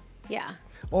 Yeah. Yeah.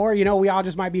 Or, you know, we all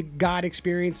just might be God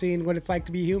experiencing what it's like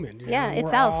to be human. You Yeah, know?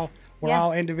 itself. We're Yeah.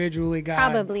 all individually God.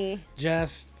 Probably.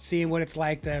 Just seeing what it's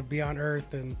like to be on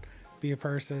earth and be a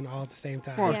person all at the same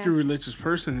time. Well, Yeah. if you're a religious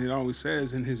person, it always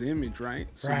says in His image, right?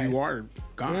 So Right. you are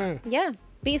God. Yeah. Yeah.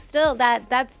 Be still.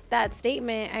 That's that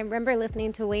statement. I remember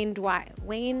listening to Wayne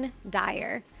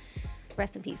Dyer.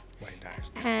 Rest in peace. Wayne Dyer.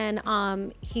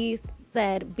 And he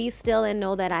said, "Be still and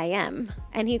know that I am."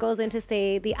 And he goes in to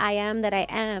say, "The I am that I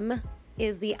am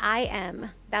is the I am."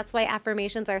 That's why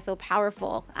affirmations are so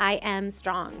powerful. I am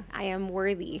strong. I am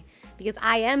worthy, because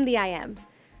I am the I am.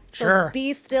 So Sure.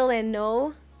 be still and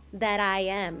know that I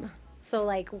am. So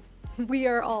like, we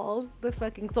are all the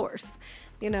fucking source,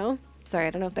 you know? Sorry, I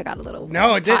don't know if that got a little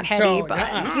No, it didn't. hot-heady, So, but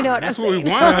nuh-uh. you know what That's I'm what saying. we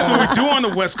want. That's what we do on the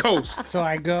West Coast. So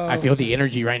I go. I feel the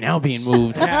energy right now being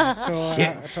moved. Yeah,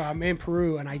 Shit. so I'm in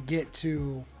Peru and I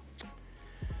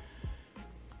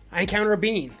encounter a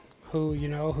being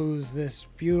who's this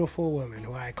beautiful woman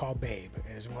who I call Babe,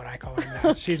 is what I call her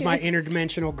now. She's my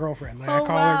interdimensional girlfriend. Like, I Oh,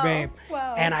 call wow. her Babe.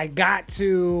 Wow. And I got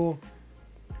to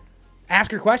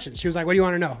ask her questions. She was like, "What do you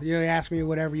want to know? You know, ask me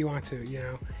whatever you want to, you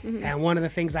know." Mm-hmm. And one of the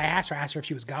things I asked her if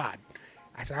she was God.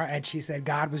 I said, all right, and she said,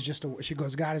 God's just a word.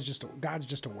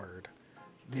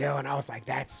 You know, and I was like,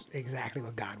 that's exactly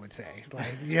what God would say. Like,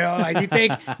 you know, like, you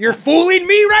think you're fooling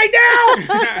me right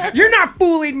now? You're not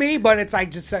fooling me, but it's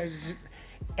like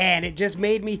and it just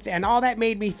made me, and all that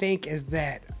made me think is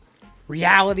that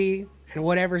reality and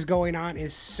whatever's going on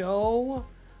is so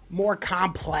more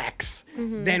complex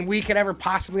than we could ever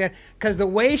possibly, because the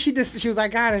way she was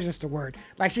like, God is just a word.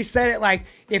 Like, she said it like,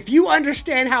 if you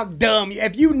understand how dumb,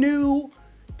 if you knew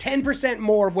 10%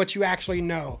 more of what you actually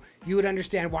know, you would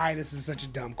understand why this is such a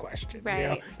dumb question. You know,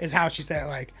 Right. is how she said it.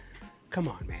 Like, come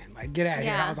on, man. Like, get out of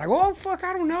here. Yeah. I was like, well, fuck,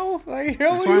 I don't know. Like,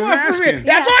 That's what why do you I'm want from me? asking.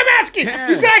 That's why I'm asking. Yeah.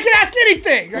 You said I could ask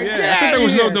anything. Like, get Yeah, I thought outta there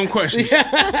was no here. dumb questions.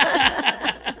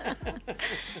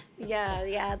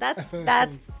 Yeah, that's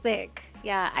sick.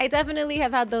 Yeah, I definitely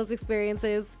have had those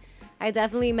experiences. I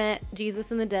definitely met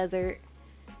Jesus in the desert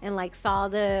and like saw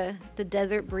the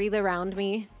desert breathe around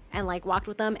me and like walked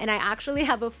with them. And I actually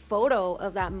have a photo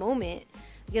of that moment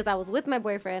because I was with my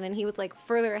boyfriend and he was like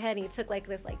further ahead and he took like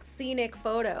this like scenic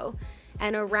photo,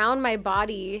 and around my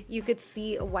body you could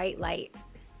see a white light.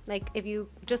 Like if you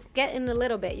just get in a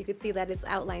little bit, you could see that it's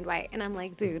outlined white. And I'm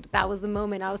like, dude, that was the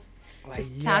moment I was Like,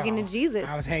 just talking to yo, Jesus.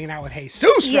 I was hanging out with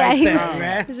Jesus yeah, right he there, was,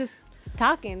 man. he was just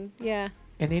talking. Yeah.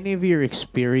 In any of your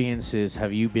experiences,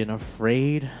 have you been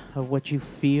afraid of what you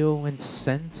feel and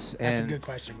sense? That's a And- good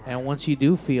question, Mark. And once you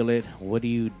do feel it, what do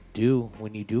you do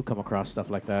when you do come across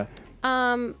stuff like that?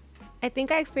 I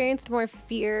think I experienced more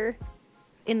fear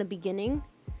in the beginning,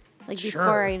 like Sure.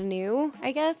 before I knew,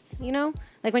 I guess, you know,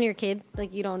 like when you're a kid,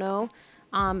 like you don't know.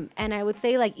 And I would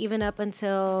say like even up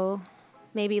until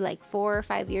maybe like 4 or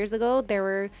 5 years ago, there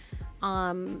were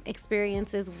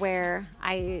experiences where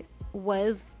I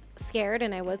was scared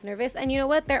and I was nervous. And you know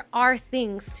what? There are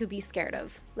things to be scared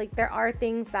of. Like there are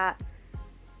things that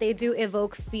they do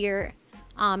evoke fear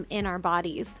in our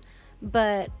bodies.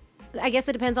 But I guess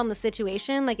it depends on the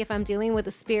situation. Like if I'm dealing with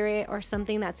a spirit or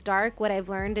something that's dark, what I've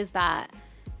learned is that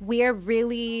we're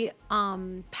really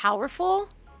powerful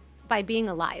by being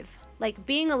alive. Like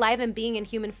being alive and being in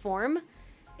human form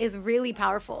is really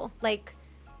powerful. Like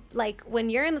when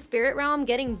you're in the spirit realm,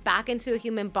 getting back into a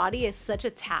human body is such a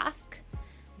task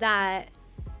that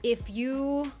if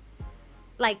you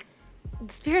like,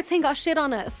 the spirits ain't got shit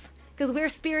on us because we're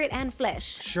spirit and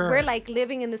flesh. Sure. We're like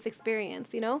living in this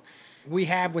experience, you know? We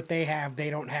have what they have. They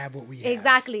don't have what we have.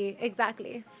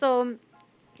 Exactly. So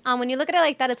when you look at it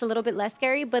like that, it's a little bit less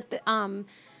scary. But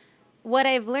what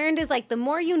I've learned is like the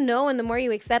more you know and the more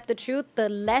you accept the truth, the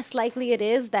less likely it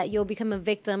is that you'll become a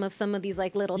victim of some of these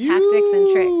like little tactics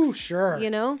and tricks. Sure. You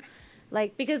know?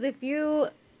 Like because if you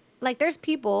like there's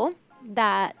people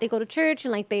that they go to church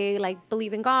and like they like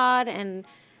believe in God and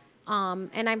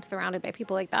I'm surrounded by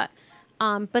people like that.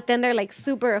 But then they're like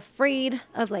super afraid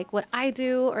of like what I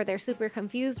do, or they're super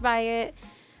confused by it.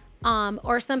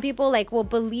 Or some people like will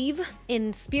believe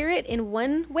in spirit in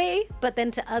one way, but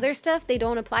then to other stuff, they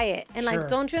don't apply it. And Sure. like,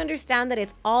 don't you understand that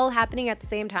it's all happening at the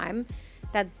same time,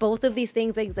 that both of these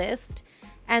things exist?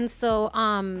 And so,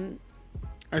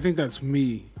 I think that's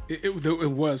me. It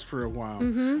was for a while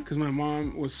because my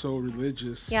mom was so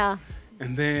religious. yeah.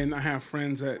 And then I have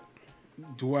friends that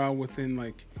dwell within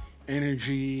like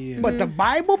energy. And But the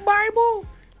Bible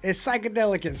is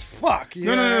psychedelic as fuck. You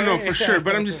know what I No, mean? for sure.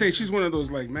 But I'm just saying she's one of those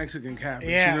like Mexican Catholics.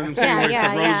 Yeah. You know what I'm saying? Where's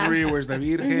Yeah, the yeah. rosary, where's the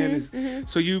Virgen.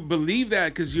 So you believe that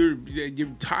because you're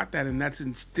taught that and that's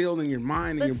instilled in your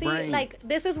mind and But your see, brain. like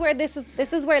this is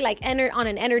where like on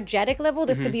an energetic level,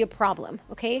 this could be a problem.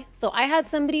 Okay, so I had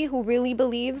somebody who really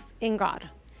believes in God,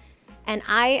 and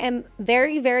I am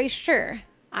very, very sure.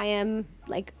 I am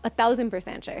like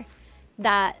 1,000% sure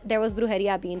that there was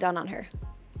brujeria being done on her.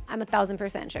 I'm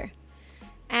 1,000% sure,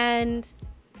 and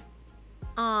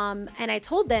I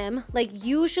told them, like,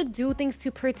 you should do things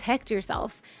to protect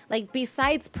yourself. Like,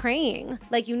 besides praying,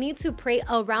 like, you need to pray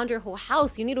around your whole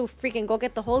house. You need to freaking go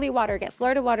get the holy water, get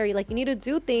Florida water. Like, you need to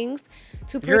do things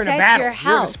to You're in a protect battle. your You're in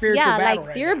a house. spiritual Yeah, battle like,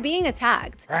 right you're now. being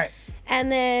attacked. Right.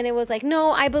 And then it was like,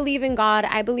 no, I believe in God.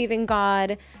 I believe in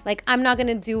God. Like, I'm not going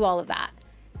to do all of that.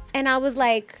 And I was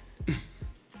like,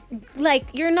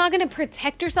 you're not going to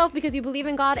protect yourself because you believe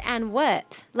in God and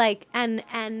what? Like,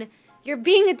 and you're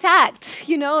being attacked,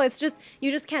 you know? It's just,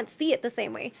 you just can't see it the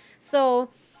same way. So,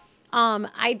 And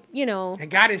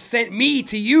God has sent me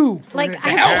to you. For like, to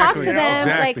I've help, talked you to know? them,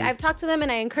 Exactly. like, I've talked to them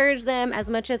and I encourage them as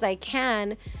much as I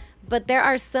can. But there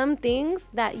are some things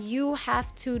that you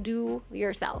have to do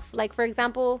yourself. Like, for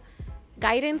example,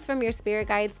 guidance from your spirit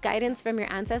guides, guidance from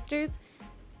your ancestors.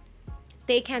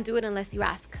 They can't do it unless you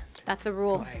ask. That's a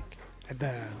rule. Like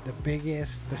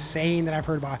the saying that I've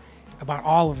heard about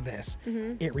all of this,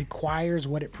 it requires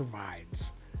what it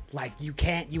provides. Like you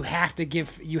have to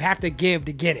give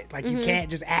to get it. Like you can't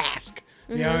just ask.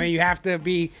 You know what I mean? You have to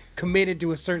be committed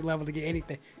to a certain level to get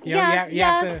anything. You know, you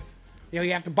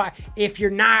have to buy. If you're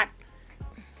not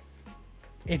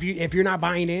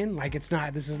buying in, like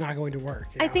this is not going to work.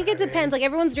 You I know think what it depends. Like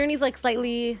everyone's journey is like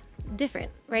slightly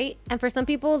different, right? And for some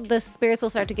people, the spirits will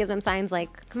start to give them signs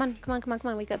like, come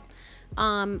on, wake up.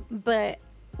 But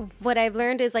what I've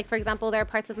learned is like, for example, there are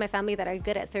parts of my family that are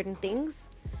good at certain things.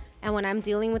 And when I'm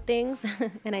dealing with things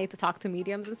and I have to talk to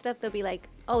mediums and stuff, they'll be like,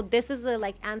 oh, this is the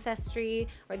like ancestry,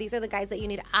 or these are the guides that you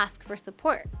need to ask for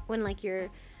support when you're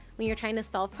trying to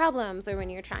solve problems, or when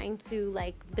you're trying to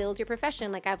like build your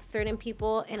profession. Like I have certain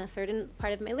people in a certain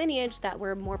part of my lineage that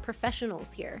were more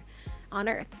professionals here on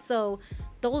earth. So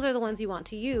those are the ones you want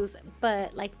to use.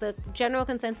 But like the general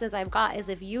consensus I've got is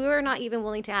if you are not even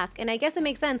willing to ask, and I guess it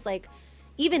makes sense, like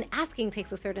even asking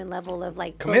takes a certain level of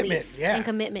like Commitment, belief yeah. and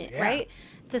commitment, Yeah. right?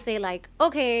 To say like,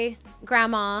 okay,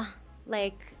 grandma,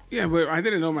 like Yeah, but I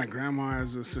didn't know my grandma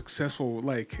as a successful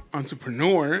like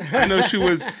entrepreneur. I know she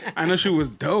was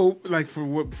dope, like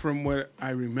from what I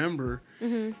remember.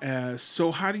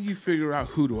 So how do you figure out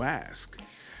who to ask?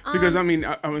 Because I mean,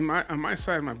 on my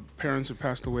side, my parents have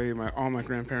passed away. All my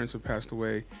grandparents have passed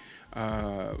away.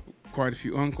 Quite a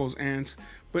few uncles, aunts.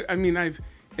 But I mean,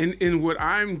 in what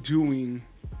I'm doing,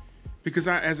 because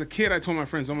as a kid, I told my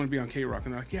friends I'm going to be on K-Rock,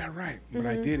 and they're like, yeah, right. But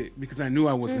I did it because I knew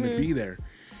I was going to be there.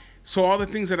 So all the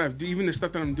things that I've even the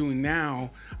stuff that I'm doing now,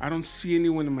 I don't see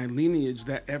anyone in my lineage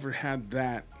that ever had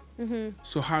that.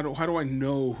 So how do I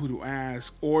know who to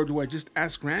ask, or do I just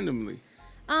ask randomly?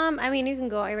 I mean, you can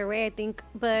go either way, I think.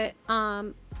 But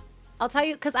I'll tell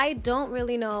you, because I don't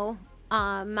really know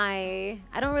my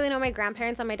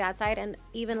grandparents on my dad's side, and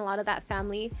even a lot of that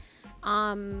family,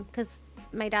 because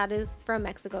my dad is from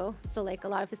Mexico, so like a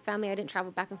lot of his family, I didn't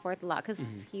travel back and forth a lot because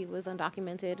he was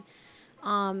undocumented.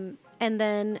 And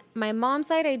then my mom's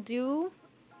side, I do,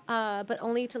 but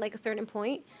only to like a certain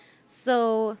point.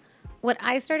 So what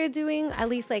I started doing, at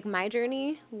least like my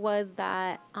journey, was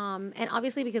that, and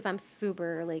obviously because I'm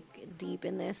super like deep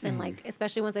in this, and like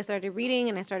especially once I started reading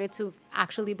and I started to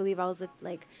actually believe, I was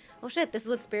like, oh shit, this is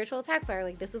what spiritual attacks are.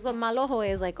 Like this is what mal ojo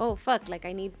is. Like, oh fuck, like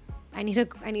I need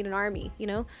an army, you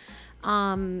know.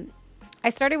 I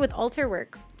started with altar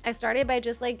work. I started by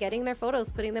just like getting their photos,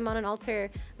 putting them on an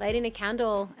altar, lighting a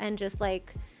candle, and just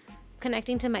like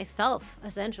connecting to myself,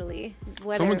 essentially.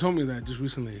 Someone told me that just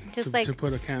recently, just to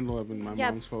put a candle up in my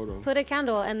mom's photo. Put a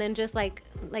candle and then just like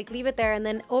leave it there. And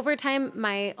then over time,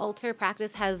 my altar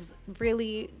practice has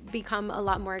really become a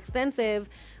lot more extensive,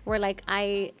 where like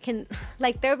I can,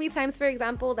 like there'll be times, for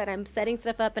example, that I'm setting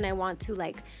stuff up and I want to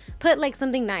like put like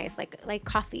something nice, like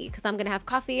coffee, because I'm gonna have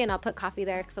coffee and I'll put coffee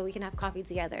there so we can have coffee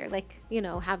together, like, you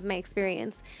know, have my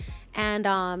experience. And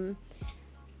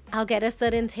I'll get a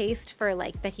sudden taste for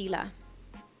like tequila,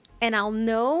 and I'll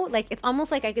know, like, it's almost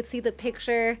like I could see the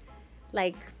picture,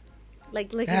 like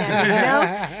looking at me, you know?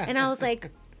 And I was like,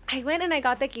 I went and I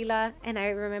got tequila, and I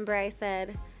remember I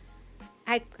said,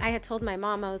 I had told my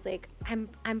mom, I was like,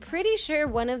 I'm pretty sure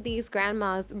one of these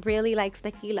grandmas really likes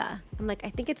tequila. I'm like, I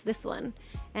think it's this one.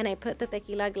 And I put the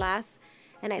tequila glass,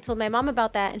 and I told my mom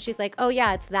about that, and she's like, oh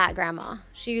yeah, it's that grandma.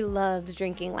 She loved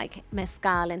drinking like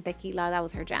mezcal and tequila. That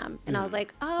was her jam. And I was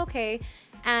like, oh, okay.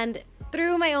 And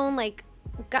through my own like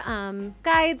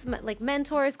guides, like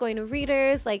mentors, going to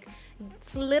readers, like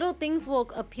little things will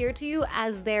appear to you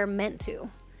as they're meant to.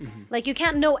 Like you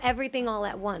can't know everything all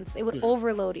at once. It would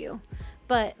overload you.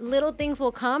 But little things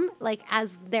will come like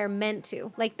as they're meant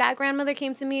to. Like that grandmother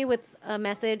came to me with a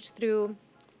message through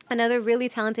another really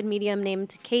talented medium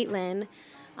named Caitlin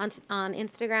on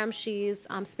Instagram. She's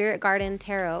Spirit Garden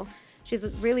Tarot. She's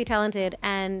really talented,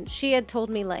 and she had told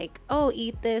me like, oh,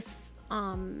 eat this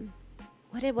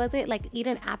what was it? Like eat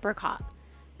an apricot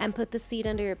and put the seed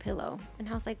under your pillow. And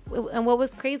I was like, and what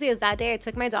was crazy is that day I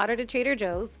took my daughter to Trader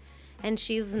Joe's, and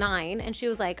she's 9, and she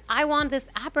was like, I want this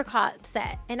apricot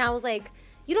set. And I was like,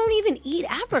 you don't even eat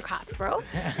apricots, bro.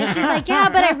 And she's like, yeah,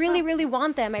 but I really, really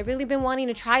want them. I've really been wanting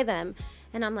to try them.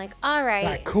 And I'm like, all right.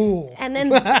 Like, cool. And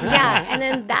then, yeah. And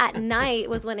then that night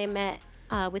was when I met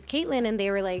with Caitlin, and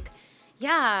they were like,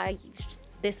 yeah,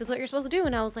 this is what you're supposed to do.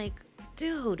 And I was like,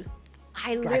 dude,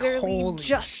 I literally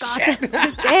just got them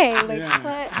today. Like, Yeah.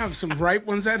 what? I have some ripe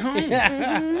ones at home.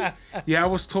 Yeah, I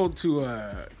was told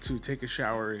to take a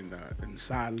shower in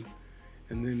sal,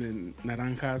 and then in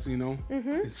naranjas, you know,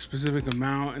 a specific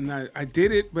amount. And I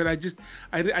did it, but I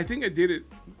think I did it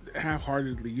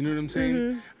half-heartedly. You know what I'm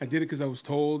saying? I did it because I was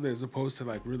told, as opposed to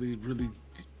like really, really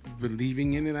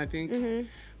believing in it. I think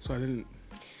so. I didn't.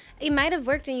 It might have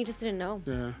worked and you just didn't know.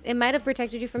 Yeah. It might have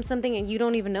protected you from something and you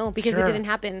don't even know because Sure. it didn't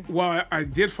happen. Well, I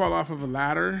did fall off of a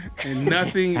ladder and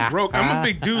nothing broke. I'm a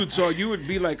big dude, so you would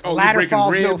be like, "Oh, Ladder you're breaking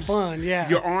fall's no ribs, fun, yeah.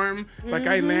 your arm." Like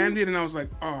I landed and I was like,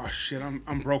 "Oh shit,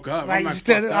 I'm broke up." Like I'm you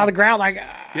stood fucked on the up. ground, like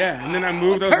Yeah, and then I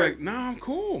moved. I it's was hurt. like, "No, I'm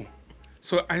cool."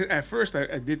 So at first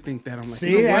I did think that. I'm like, See,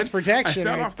 you know that's what? protection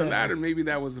I fell right off the there. ladder. Maybe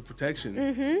that was the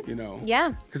protection. You know.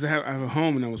 Yeah. Because I have a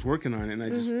home and I was working on it, and I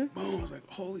just boom. I was like,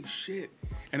 "Holy shit!"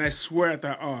 And I swear I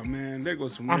thought, "Oh man, there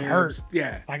goes some I'm ribs." hurt.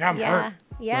 Yeah. like I'm Yeah. hurt.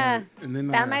 Yeah. Right. And then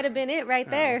That might have been it right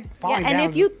there. Yeah. falling And down.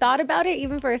 if you thought about it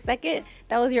even for a second,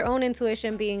 that was your own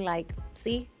intuition being like,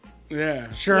 see?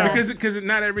 Yeah, Sure. Yeah. Because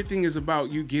not everything is about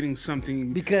you getting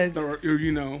something. Because or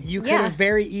you know. You could Yeah. have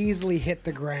very easily hit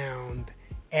the ground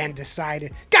and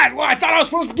decided, God, well, I thought I was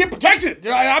supposed to get protection.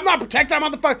 I'm not protected, I'm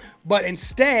motherfucker. But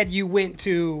instead, you went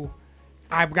to,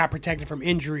 I got protected from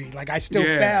injury. Like I still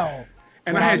Yeah. fell.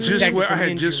 And when I had was just protected I from had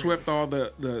injury. just swept all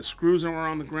the screws that were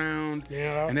on the ground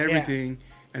Yeah, and yeah. everything.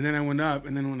 And then I went up,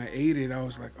 and then when I ate it, I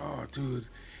was like, oh, dude,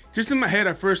 just in my head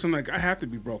at first, I'm like, I have to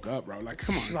be broke up, bro. Like,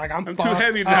 come on. Like I'm too fucked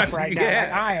heavy up not to. right now. Yeah.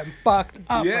 Like, I am fucked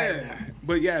up Yeah, right now.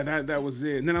 but yeah, that was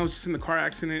it. And then I was just in the car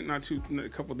accident a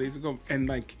couple of days ago, and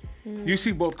like, you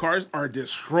see both cars are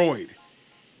destroyed,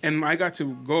 and I got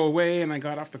to go away, and I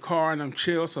got off the car, and I'm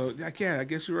chill. So like, yeah, I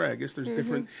guess you're right. I guess there's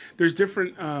different,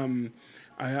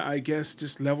 I guess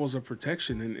just levels of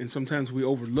protection, and sometimes we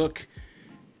overlook.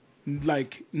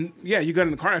 Like, yeah, you got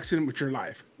in a car accident, but you're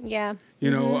alive. Yeah.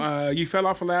 You know, you fell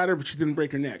off a ladder, but you didn't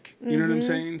break your neck. You know what I'm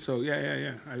saying? So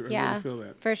yeah. I really feel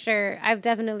that. For sure. I've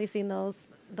definitely seen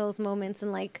those moments,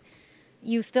 and like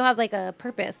you still have like a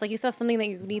purpose. Like you still have something that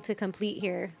you need to complete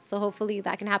here. So hopefully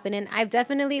that can happen. And I've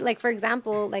definitely, like, for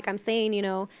example, like I'm saying, you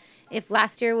know, if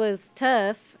last year was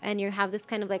tough and you have this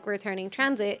kind of like returning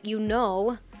transit, you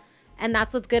know, and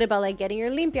that's what's good about like getting your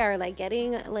limpia or like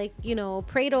getting like, you know,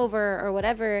 prayed over or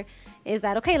whatever, is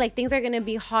that, okay, like things are going to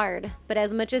be hard, but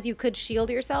as much as you could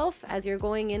shield yourself as you're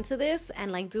going into this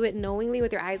and like do it knowingly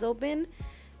with your eyes open,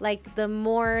 like the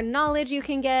more knowledge you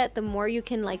can get, the more you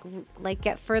can like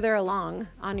get further along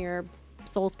on your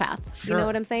soul's path. Sure. You know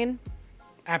what I'm saying?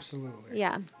 Absolutely.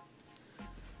 Yeah.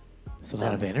 It's a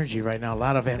lot of energy right now, a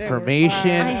lot of we're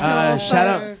information. I know,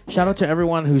 Shout out to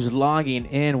everyone who's logging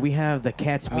in. We have the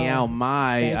Cat's Meow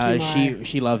Mai. thank you, Mai.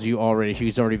 She loves you already.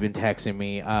 She's already been texting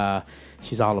me.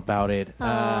 She's all about it.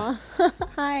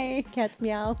 Hi, Cat's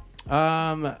Meow.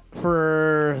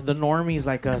 For the normies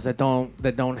like us that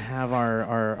don't have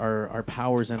our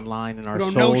powers in line and our We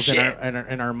don't know souls shit.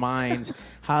 and our minds,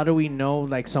 how do we know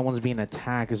like someone's being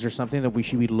attacked? Is there something that we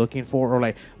should be looking for, or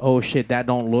like, oh shit, that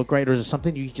don't look right, or is it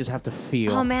something you just have to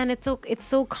feel? Oh man, it's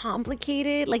so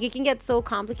complicated. Like it can get so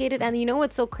complicated, and you know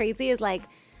what's so crazy is like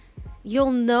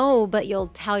you'll know, but you'll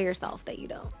tell yourself that you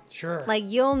don't. Sure. Like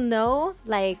you'll know,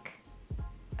 like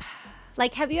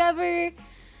have you ever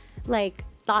like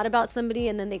thought about somebody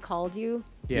and then they called you?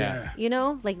 Yeah. You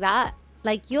know, like that.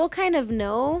 Like you'll kind of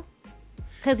know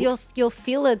because you'll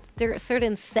feel a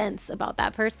certain sense about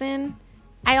that person.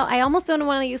 I almost don't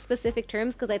want to use specific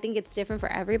terms because I think it's different for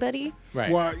everybody.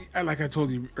 Right. Well, like I told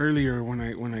you earlier, when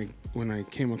I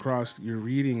came across your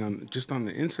reading on the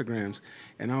Instagrams,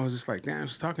 and I was just like, damn,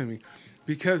 she's talking to me,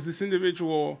 because this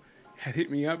individual had hit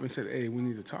me up and said, hey, we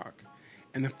need to talk.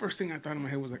 And the first thing I thought in my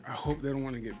head was like, I hope they don't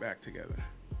want to get back together.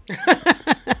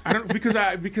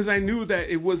 because I knew that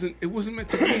it wasn't meant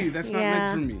to be. That's not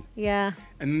meant for me. Yeah.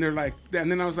 And then they're like,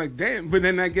 and then I was like, damn. But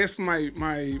then I guess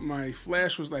my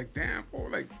flash was like, damn, boy,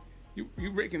 like you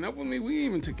breaking up with me? We ain't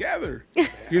even together.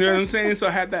 You know what I'm saying? So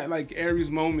I had that like Aries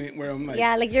moment where I'm like,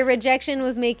 Yeah, like your rejection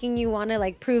was making you want to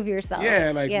like prove yourself.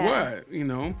 yeah, like what, you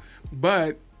know?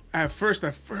 But at first,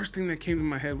 the first thing that came to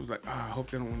my head was like, I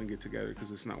hope they don't want to get together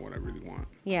because it's not what I really want.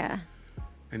 Yeah.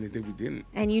 And we didn't.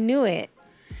 And you knew it.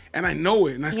 And I know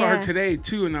it. And I saw Yeah. her today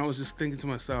too, and I was just thinking to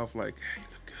myself, like, hey, you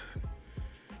look good,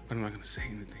 but I'm not gonna say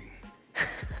anything.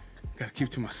 Gotta keep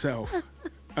to myself.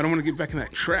 I don't want to get back in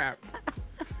that trap.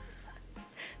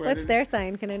 But What's their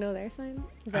sign? Can I know their sign?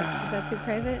 Is that too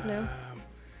private? No.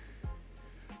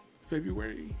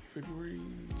 February.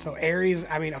 So Aries,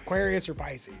 I mean Aquarius or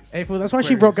Pisces. Hey, fool, that's why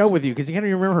she broke up with you, because you can't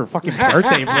even remember her fucking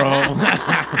birthday, bro.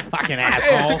 Fucking Hey, I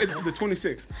asshole. took it the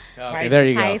 26th. Okay, there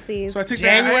you go. Pisces. So I take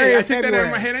January that. or I take that out February?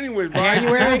 of my head anyways, bro.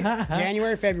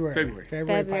 January, February.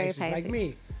 February. Pisces, Pisces. like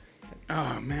me.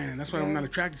 Oh man, that's why I'm not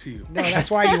attracted to you. No, that's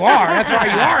why you are. That's why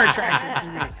you are attracted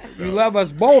to me. You love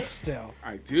us both still.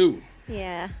 I do.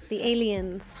 Yeah, the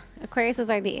aliens. Aquariuses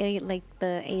are the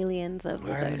aliens of the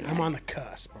zodiac. I'm on the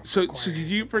cusp. So did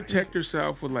you protect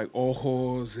yourself with like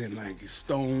ojos and like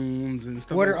stones and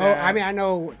stuff What like are? that? Oh, I mean, I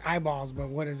know eyeballs, but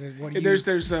what is it? What do you?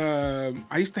 There's I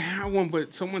used to have one,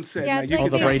 but someone said Yeah, like, it's you like,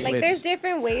 could the tell- bracelets. like there's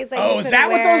different ways that Oh, you is could that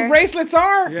what wear. those bracelets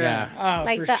are? Yeah. Oh,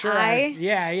 Like for the sure. eye?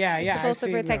 Yeah. It's supposed to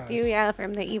protect you, yeah,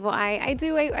 from the evil eye. I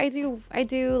do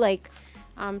like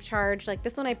charge like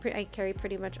this one. I carry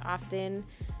pretty much often.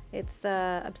 It's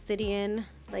obsidian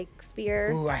like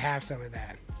spear. Ooh, I have some of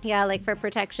that. Yeah, like for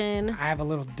protection. I have a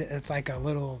little. It's like a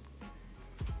little.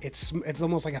 It's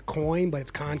almost like a coin, but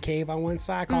it's concave on one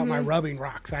side. I call it my rubbing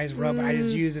rock. So I just rub. I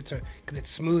just use it because it's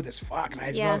smooth as fuck, and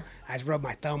I just rub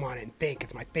my thumb on it and think.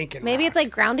 It's my thinking. Maybe rock. it's like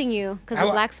grounding you because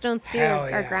the black stones too Hell are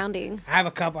yeah. grounding. I have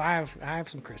a couple. I have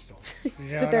some crystals. You know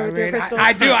Sit what there I with your mean? crystals.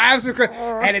 I do. I have some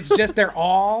crystals, and it's just they're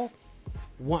all.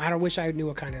 One, I don't wish I knew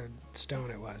what kind of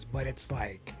stone it was, but it's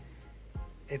like,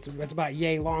 it's about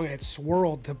yay long and it's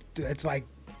swirled to it's like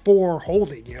for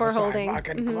holding. You know, For so holding. I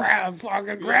fucking grab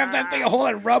that thing, hold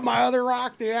it, rub my other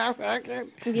rock. Dude, I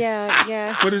fucking.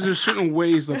 Yeah. But is there certain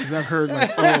ways though? Because I've heard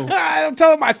like, I'm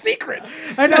telling my secrets.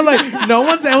 I know, like, no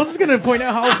one else is gonna point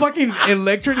out how fucking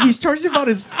electric he's charged about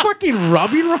his fucking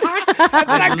rubbing rock.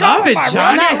 I love it,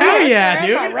 Johnny. Hell yeah,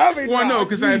 dude. well, no,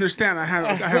 because I understand. I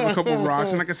have a couple of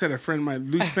rocks, and like I said, a friend of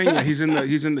mine, Luis Peña, he's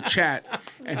in the chat,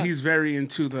 and he's very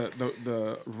into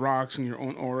the rocks and your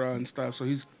own aura and stuff. So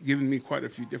he's given me quite a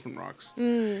few different rocks.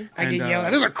 I get yelled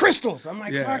at. Those are crystals. I'm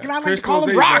like, yeah, fucking, I like to crystals, call them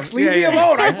there you go. rocks. Leave me Yeah.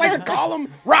 alone. I just like to call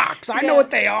them rocks. I know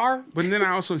what they are. But then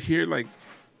I also hear like,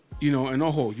 you know, an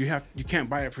ojo, you can't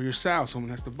buy it for yourself. Someone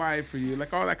has to buy it for you,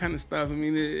 like all that kind of stuff. I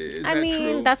mean, is that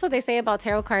true? That's what they say about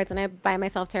tarot cards, and I buy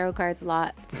myself tarot cards a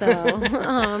lot. So,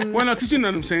 Well, no, because you know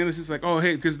what I'm saying. It's just like, oh,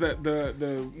 hey, because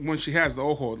the one she has, the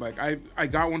ojo, like I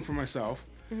got one for myself,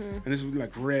 and this was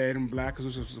like red and black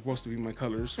because those are supposed to be my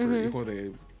colors for Hijo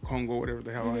de Congo, whatever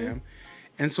the hell I am.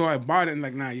 And so I bought it and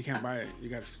like, nah, you can't buy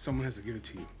it. Someone has to give it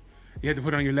to you. You have to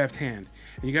put it on your left hand,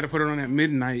 and you got to put it on at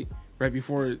midnight, right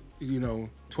before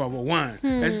 12:01.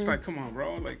 It's just like, come on,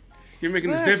 bro, like you're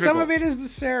making this difficult. Some of it is the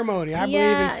ceremony. I believe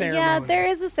in ceremony. Yeah, there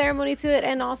is a ceremony to it,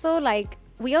 and also like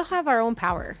we all have our own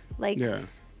power. Like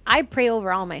I pray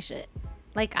over all my shit.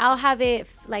 Like I'll have it.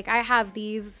 Like I have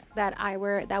these that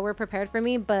were prepared for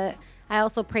me, but I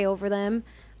also pray over them.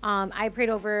 I prayed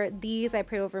over these. I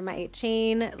prayed over my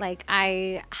chain. Like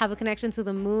I have a connection to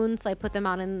the moon, so I put them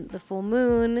out in the full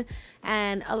moon.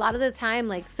 And a lot of the time,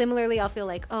 like similarly, I'll feel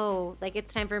like, oh, like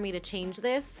it's time for me to change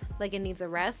this. Like it needs a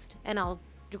rest, and I'll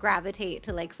gravitate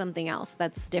to like something else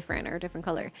that's different or a different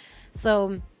color.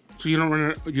 So you don't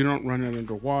run it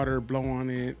underwater, blow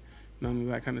on it, none of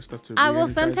that kind of stuff. I will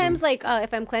sometimes like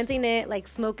if I'm cleansing it, like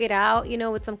smoke it out,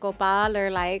 with some copal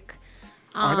or like.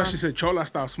 I thought she said Chola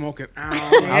style smoking. I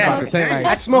was about to say, like,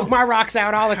 I smoke my rocks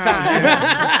out all the time.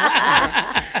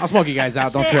 I'll smoke you guys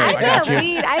out. Don't Shit, trip. I got you.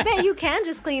 Weed. I bet you can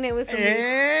just clean it with some weed.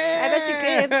 I bet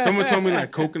you could. Someone told me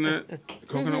like coconut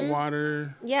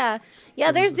water. Yeah.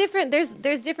 There's different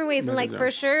ways, and like for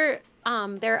sure,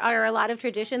 there are a lot of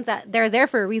traditions that they're there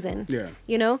for a reason. Yeah.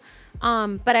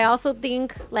 But I also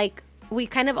think like we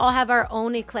kind of all have our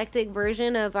own eclectic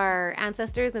version of our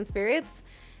ancestors and spirits.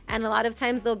 And a lot of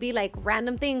times there'll be like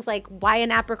random things like why an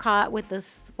apricot with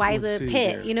this, why the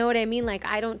pit, yeah. You know what I mean? Like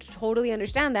I don't totally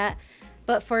understand that.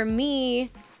 But for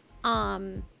me,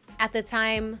 at the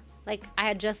time, like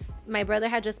my brother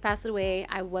had just passed away.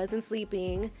 I wasn't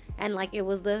sleeping, and like it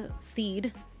was the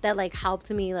seed that like helped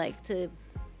me like to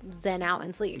zen out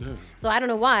and sleep. Yeah. So I don't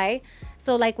know why.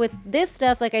 So like with this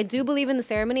stuff, like I do believe in the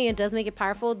ceremony. It does make it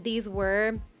powerful. These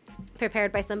were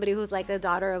prepared by somebody who's like the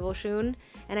daughter of Oshun,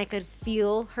 and I could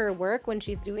feel her work when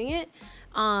she's doing it.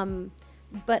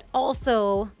 But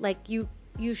also like you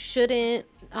shouldn't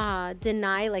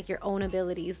deny like your own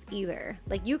abilities either.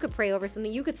 Like you could pray over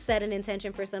something, you could set an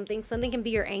intention for something can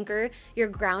be your anchor, your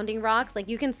grounding rocks. Like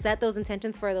you can set those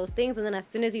intentions for those things, and then as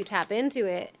soon as you tap into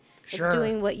it, it's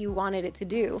doing what you wanted it to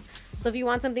do. So if you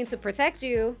want something to protect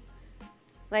you,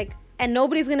 like, and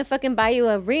nobody's gonna fucking buy you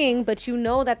a ring, but you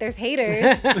know that there's haters.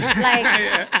 Like,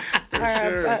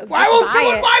 why won't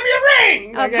someone buy me a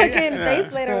ring? A fucking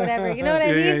bracelet or whatever. You know what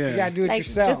I mean? You gotta do it like,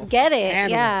 yourself. Just get it.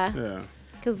 Handle Yeah.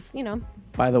 Because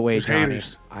By the way, Johnny,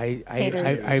 haters.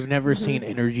 I've never seen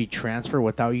energy transfer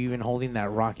without you even holding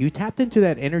that rock. You tapped into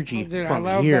that energy Dude, from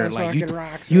I love here. those Like fucking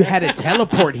rocks, you man. had a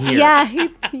teleport here. he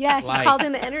Like- called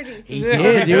in the energy. He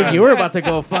did, dude. You were about to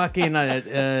go fucking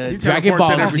Dragon Ball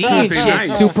teleports Z every and Tuesday shit. night.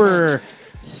 Super.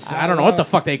 I don't know what the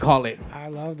fuck they call it. I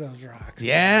love those rocks.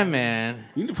 Yeah, man.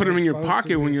 You need to put them in your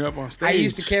pocket when you're up on stage. I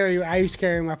used to carry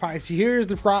in my pocket. See, here's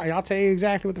the problem. I'll tell you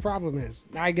exactly what the problem is.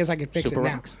 I guess I can fix Super it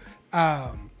now. rocks.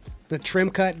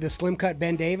 The slim cut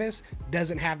Ben Davis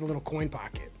doesn't have the little coin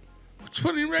pocket. Just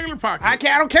put it in your regular pocket. I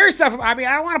don't carry stuff. I mean,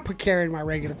 I don't want to carry it in my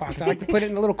regular pocket. I like to put it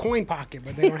in the little coin pocket,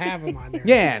 but they don't have them on there.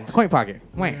 Yeah, coin pocket.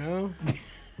 Wait. You know?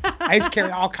 I used to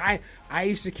carry all kind. I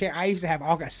used to have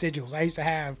all kinds of sigils. I used to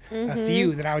have a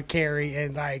few that I would carry,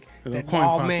 and like that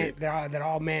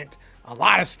all meant a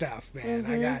lot of stuff, man.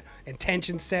 I got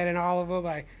intentions set in all of them.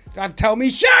 Like, God, tell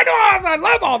me, shut off! I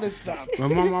love all this stuff. My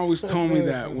mom always told me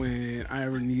that when I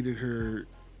ever needed her,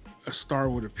 a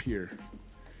star would appear.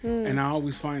 And I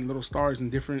always find little stars in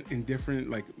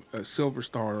different like a silver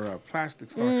star or a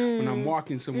plastic star when I'm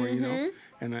walking somewhere, you know.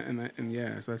 And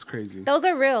yeah, so that's crazy. Those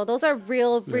are real. Those are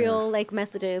real like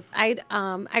messages.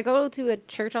 I go to a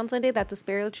church on Sunday that's a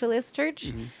spiritualist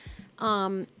church,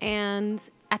 and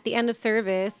at the end of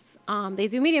service, they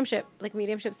do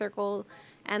mediumship circle,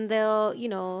 and they'll, you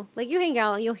know, like you hang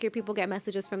out and you'll hear people get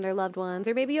messages from their loved ones,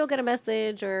 or maybe you'll get a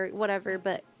message or whatever,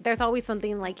 but there's always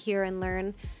something like hear and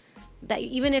learn that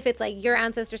even if it's like your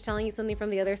ancestors telling you something from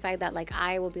the other side, that like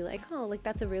I will be like, oh, like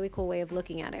that's a really cool way of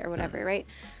looking at it or whatever, right?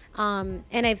 And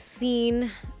I've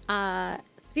seen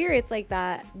spirits like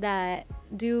that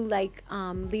do like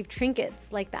leave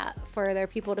trinkets like that for their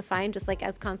people to find, just like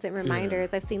as constant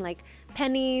reminders. I've seen like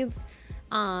pennies.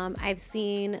 I've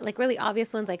seen like really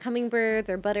obvious ones like hummingbirds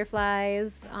or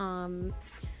butterflies.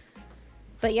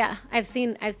 But yeah, I've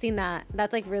seen that.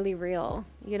 That's like really real,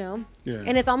 you know? Yeah.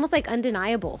 And it's almost like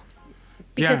undeniable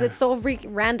because Yeah. it's so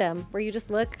random where you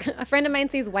just look. A friend of mine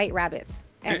sees white rabbits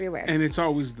everywhere. And it's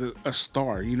always a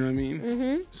star, you know what I mean?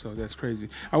 Mm-hmm. So that's crazy.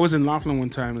 I was in Laughlin one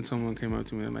time and someone came up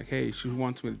to me and like, hey, she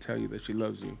wants me to tell you that she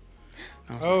loves you.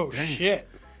 I was Oh like, "Dang." shit!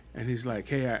 And he's like,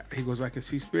 hey, he goes, I can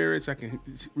see spirits, I can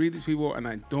read these people, and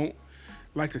I don't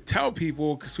like to tell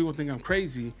people because people think I'm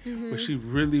crazy, but she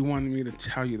really wanted me to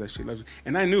tell you that she loves you.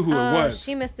 And I knew who it was.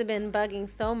 She must have been bugging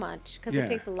so much because Yeah. it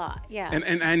takes a lot. Yeah.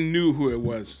 And I knew who it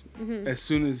was as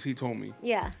soon as he told me,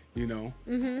 yeah. you know?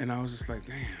 And I was just like,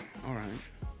 damn, all right,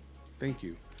 thank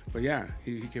you. But yeah,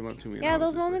 he came up to me. And I Yeah, was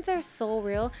those just moments are so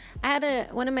real. I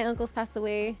had one of my uncles passed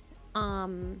away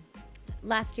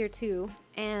last year too,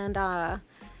 and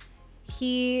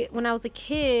when I was a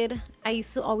kid, I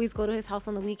used to always go to his house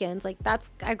on the weekends. Like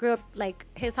I grew up like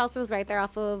his house was right there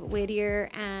off of Whittier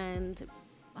and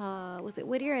was it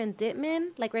Whittier and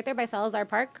Dittman, like right there by Salazar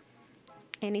Park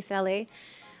in East LA.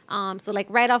 So like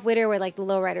right off Whittier where like the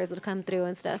lowriders would come through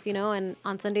and stuff, you know. And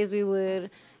on Sundays we would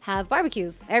have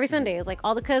barbecues every Sunday. It's like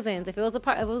all the cousins. If it was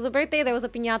a birthday, there was a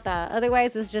piñata.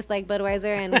 Otherwise, it's just like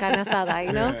Budweiser and carne asada,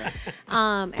 you know.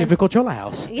 And Typical Chola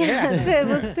house. yeah, it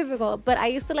was typical. But I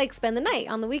used to like spend the night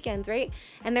on the weekends, right?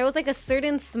 And there was like a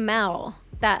certain smell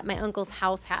that my uncle's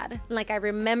house had. Like I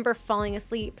remember falling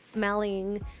asleep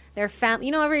smelling their family.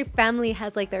 You know, every family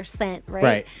has like their scent, right?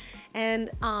 Right.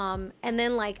 And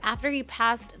then like after he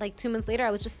passed, like 2 months later, I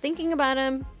was just thinking about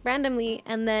him randomly,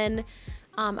 and then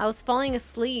I was falling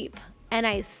asleep and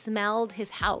I smelled his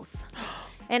house,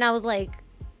 and I was like,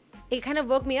 it kind of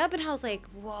woke me up, and I was like,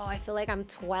 whoa, I feel like I'm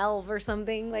 12 or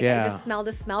something. Like Yeah. I just smelled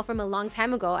a smell from a long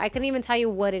time ago. I couldn't even tell you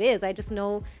what it is. I just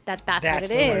know that that's what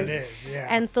it is. What it is. Yeah.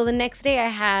 And so the next day I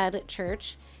had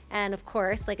church, and of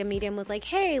course, like a medium was like,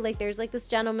 hey, like there's like this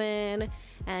gentleman,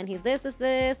 and he's this,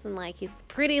 and like he's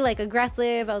pretty like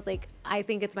aggressive. I was like, I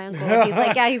think it's my uncle. He's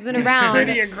like, yeah, he's been around.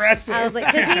 Pretty aggressive. I was like,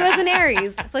 because he was an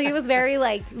Aries, so he was very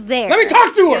like there. Let me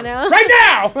talk to her you know? right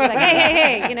now. Like,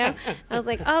 hey, you know. I was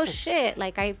like, oh shit,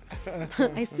 like I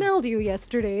smelled you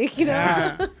yesterday, you know.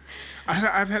 Yeah.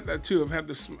 I've had that too. I've had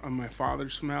my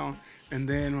father's smell, and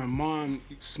then my mom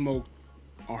smoked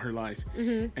all her life,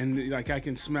 and like I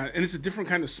can smell it. And it's a different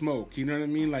kind of smoke. You know what I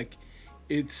mean? Like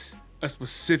it's a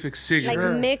specific Like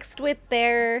cigarette. mixed with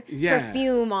their Yeah.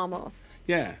 perfume almost.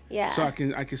 Yeah. Yeah. So I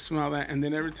can smell that, and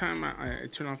then every time I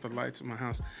turn off the lights in my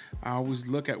house, I always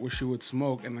look at where she would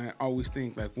smoke, and I always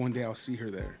think like one day I'll see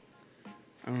her there.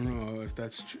 I don't know if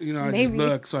that's true. You know, I just Maybe.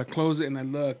 look. So I close it and I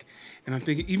look, and I'm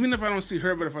thinking even if I don't see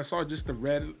her, but if I saw just the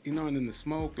red, you know, and then the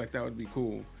smoke, like that would be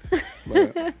cool.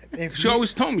 But If she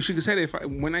always told me, she said,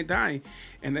 when I die,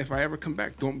 and if I ever come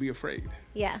back, don't be afraid.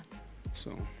 Yeah.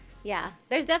 So Yeah,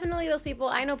 there's definitely those people.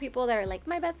 I know people that are like,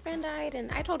 my best friend died,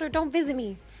 and I told her don't visit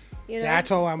me. You know? Yeah, I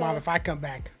told my mom, So- if I come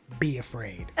back, be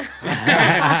afraid.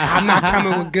 I'm not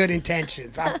coming with good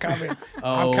intentions. I'm coming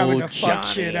to fuck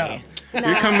shit up.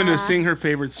 you're coming to sing her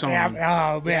favorite song.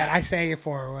 Yeah, oh man, I sang it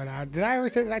for her when I did. Did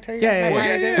I tell you? Yeah, that? yeah, I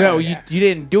yeah. did? Well, you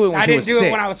didn't do it when I she didn't was do sick.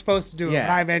 it when I was supposed to do it, Yeah.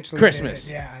 but I eventually Christmas.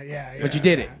 did it. Yeah. But you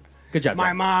did it. Good job. My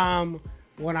Jack. mom,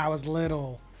 when I was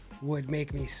little, would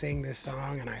make me sing this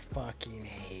song, and I fucking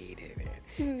hated it.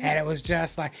 And it was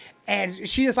just like, and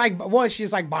she just like, she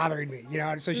just like bothering me, you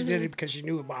know. So she did it because she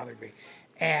knew it bothered me,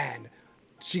 and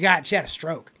she had a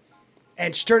stroke,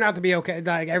 and she turned out to be okay.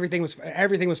 Like everything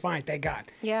was fine, thank God.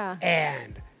 Yeah.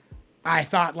 And I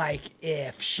thought like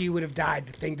if she would have died,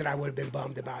 the thing that I would have been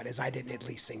bummed about is I didn't at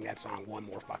least sing that song one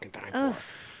more fucking time for her.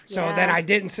 So yeah. then I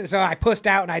didn't. So I pussed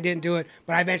out and I didn't do it.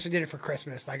 But I eventually did it for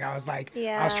Christmas. Like I was like,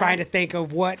 I was Yeah. trying to think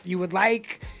of what you would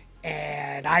like,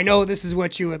 and I know this is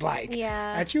what you would like.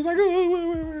 Yeah. And she was like,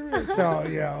 oh. So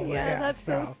you know. Yeah, that's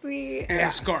so sweet. And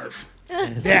a scarf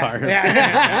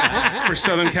Yeah. for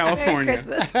Southern California.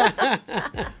 Christmas.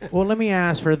 Well, let me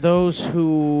ask for those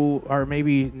who are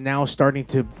maybe now starting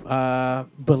to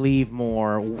believe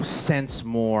more, sense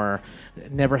more,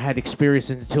 never had experience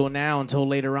until now, until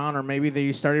later on, or maybe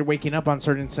they started waking up on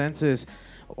certain senses.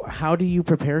 how do you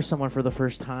prepare someone for the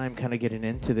first time kind of getting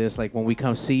into this? Like when we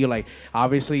come see you, like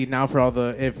obviously now for all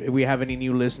the, if we have any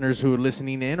new listeners who are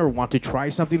listening in or want to try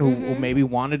something, who maybe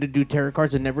wanted to do tarot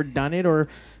cards and never done it, or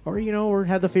you know, or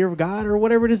had the fear of God or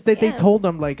whatever it is that they told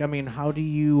them, like, I mean, how do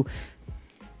you,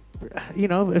 you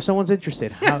know, if someone's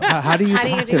interested, how do you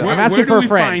talk to them? I'm asking for a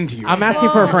friend. I'm asking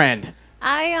for a friend.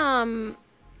 I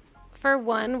for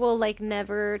one will like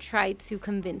never try to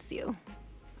convince you,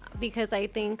 because I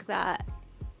think that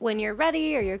when you're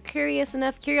ready or you're curious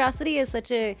enough, curiosity is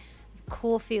such a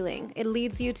cool feeling. It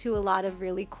leads you to a lot of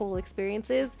really cool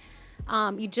experiences.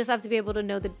 You just have to be able to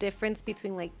know the difference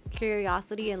between like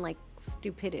curiosity and like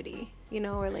stupidity, you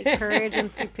know, or like courage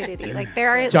and stupidity. Like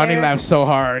Johnny laughs so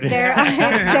hard. There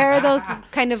are those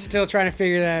kind of still trying to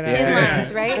figure that out. in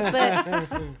lines, right?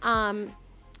 But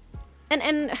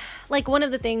and like one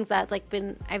of the things that's like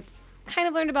I've kind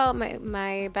of learned about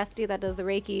my bestie that does the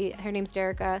Reiki, her name's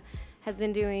Derica, has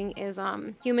been doing is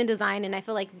human design, and I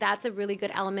feel like that's a really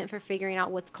good element for figuring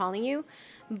out what's calling you.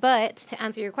 But to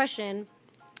answer your question,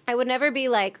 I would never be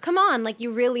like, come on, like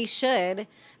you really should,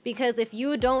 because if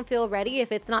you don't feel ready,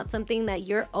 if it's not something that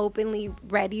you're openly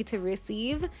ready to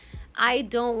receive, I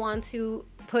don't want to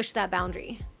push that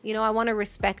boundary. You know, I want to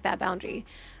respect that boundary.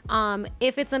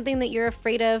 If it's something that you're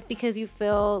afraid of because you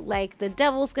feel like the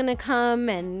devil's gonna come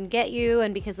and get you,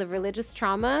 and because of religious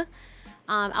trauma,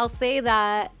 I'll say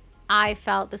that I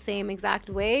felt the same exact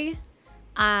way.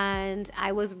 And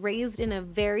I was raised in a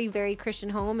very, very Christian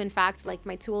home. In fact, like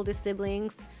my two oldest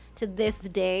siblings to this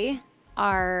day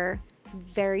are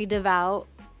very devout,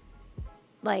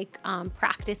 like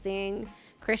practicing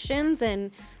Christians,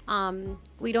 and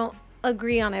we don't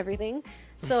agree on everything.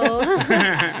 So,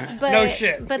 but, no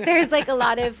shit. But there's like a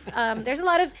lot of,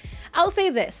 I'll say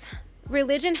this,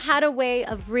 religion had a way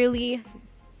of really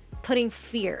putting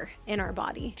fear in our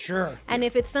body. Sure. And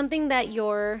if it's something that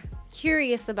you're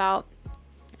curious about,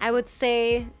 I would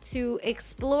say to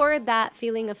explore that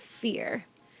feeling of fear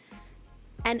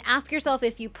and ask yourself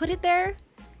if you put it there,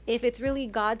 if it's really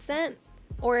God sent,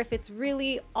 or if it's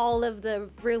really all of the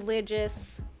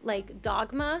religious like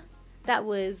dogma that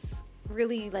was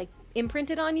really like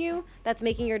imprinted on you that's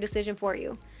making your decision for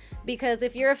you. Because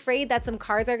if you're afraid that some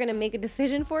cards are going to make a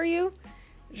decision for you,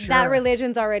 that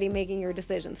religion's already making your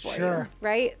decisions for you,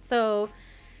 right? So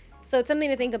it's something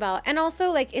to think about. And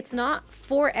also, like, it's not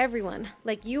for everyone.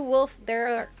 Like, there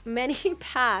are many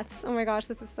paths. Oh my gosh,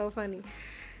 this is so funny.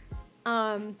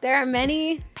 There are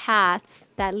many paths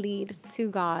that lead to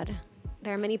God.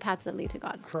 There are many paths that lead to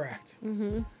God. Correct.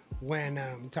 Mm-hmm. When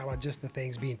talk about just the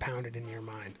things being pounded in your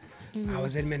mind. I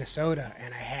was in Minnesota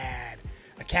and I had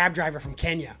a cab driver from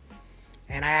Kenya,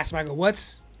 and I asked him, I go,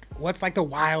 what's like the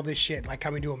wildest shit like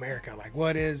coming to America? Like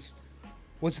what's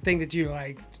the thing that you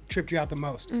like tripped you out the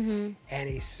most? Mm-hmm. And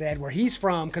he said where he's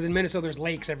from, because in Minnesota there's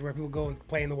lakes everywhere, people go and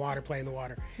play in the water.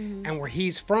 Mm-hmm. And where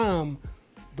he's from,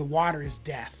 the water is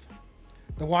death.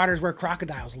 The water is where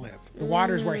crocodiles live. The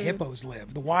water is where hippos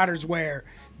live. The water is where,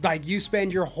 like, you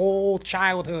spend your whole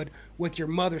childhood with your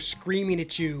mother screaming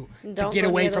at you to get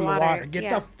away from the water. Get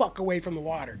the fuck away from the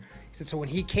water. He said, so when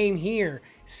he came here,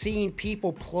 seeing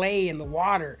people play in the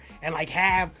water and, like,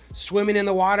 have swimming in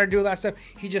the water, do all that stuff,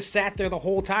 he just sat there the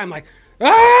whole time, like,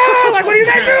 like, what are you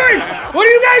guys doing? What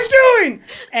are you guys doing?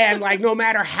 And, like, no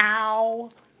matter how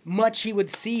much he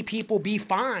would see people be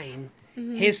fine,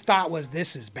 his thought was,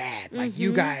 this is bad. Like,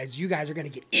 you guys are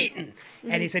going to get eaten.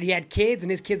 And he said he had kids,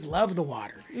 and his kids love the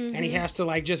water. And he has to,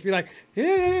 like, just be like,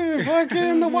 yeah,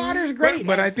 fucking the water's great.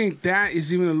 But I think that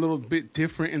is even a little bit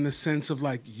different in the sense of,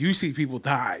 like, you see people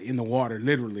die in the water,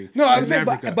 literally. No, I would say,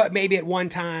 but maybe at one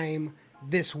time,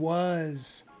 this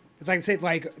was... It's like I said,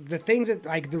 like the things that,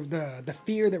 like the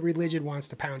fear that religion wants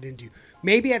to pound into.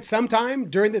 Maybe at some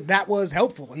time during that was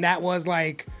helpful, and that was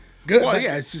like... good. Well,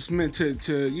 yeah, it's just meant to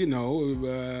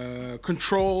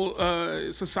control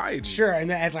society. Sure,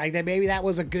 and that maybe that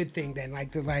was a good thing then,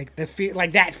 like the fear,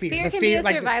 like that fear. Fear the can fear, be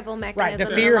a survival mechanism. Right,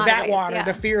 the fear of that ways, water. yeah.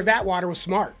 The fear of that water was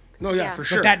smart. No, yeah, for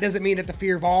sure. But that doesn't mean that the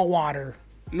fear of all water,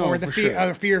 or the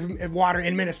fear of water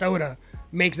in Minnesota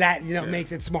makes that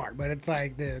makes it smart. But it's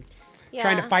like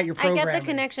trying to fight your programming. I get the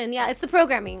connection. Yeah, it's the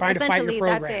programming. Trying to fight your Essentially,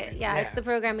 programming. that's it. Yeah, it's the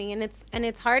programming, and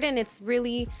it's hard, and it's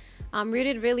really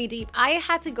rooted really deep. I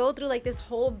had to go through like this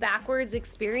whole backwards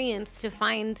experience to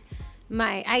find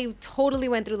I totally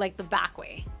went through like the back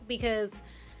way, because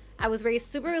I was raised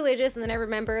super religious, and then I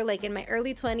remember like in my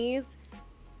early 20s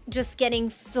just getting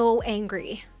so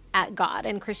angry at God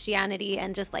and Christianity,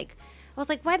 and just like I was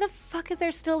like, why the fuck is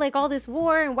there still like all this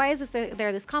war, and why is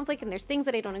there this conflict, and there's things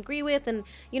that I don't agree with, and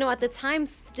at the time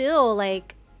still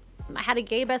like I had a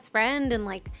gay best friend, and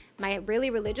like my really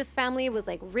religious family was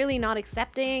like really not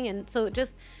accepting, and so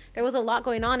there was a lot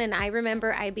going on. And I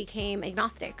remember I became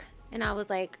agnostic, and I was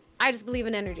like, I just believe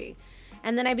in energy.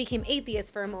 And then I became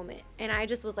atheist for a moment, and I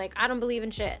just was like, I don't believe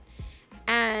in shit.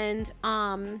 And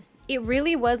it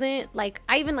really wasn't like,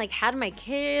 I even like had my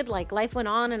kid, like life went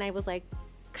on, and I was like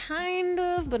kind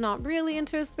of but not really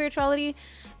into spirituality.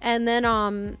 And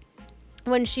then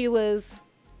when she was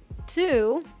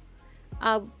 2,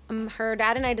 her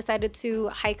dad and I decided to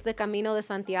hike the Camino de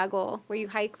Santiago, where you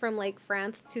hike from like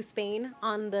France to Spain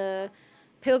on the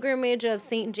pilgrimage of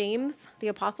Saint James the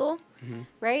Apostle,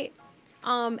 right?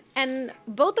 And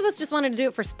both of us just wanted to do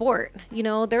it for sport. You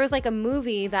know, there was like a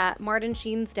movie that Martin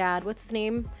Sheen's dad, what's his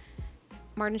name?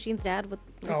 Martin Sheen's dad?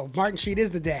 Martin Sheen is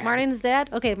the dad. Martin's dad?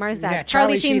 Okay, Martin's dad. Yeah,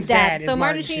 Charlie Sheen's dad. So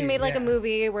Martin Sheen Sheen made like a yeah.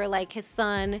 movie where like his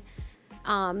son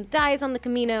dies on the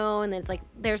Camino, and it's like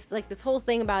there's like this whole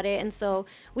thing about it. And so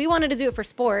we wanted to do it for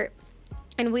sport,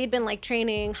 and we'd been like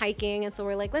training, hiking, and so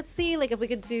we're like, let's see like if we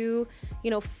could do,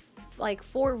 you know, like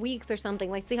 4 weeks or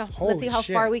something, like let's see how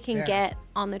far we can get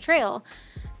on the trail.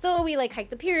 So we like hiked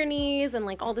the Pyrenees, and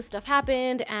like all this stuff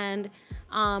happened. And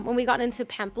when we got into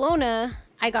Pamplona,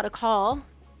 I got a call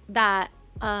that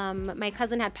my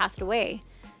cousin had passed away,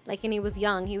 like, and he was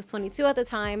young. He was 22 at the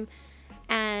time.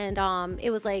 And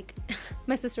it was like,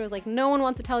 my sister was like, no one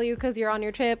wants to tell you because you're on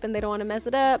your trip and they don't want to mess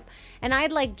it up. And I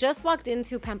had like just walked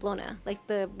into Pamplona, like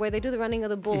where they do the running of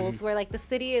the bulls, where like the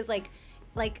city is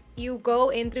like you go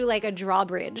in through like a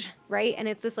drawbridge, right? And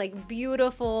it's this like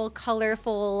beautiful,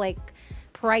 colorful, like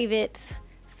private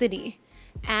city.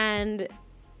 And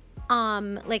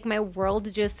like my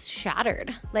world just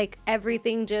shattered. Like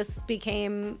everything just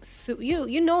became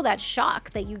you know that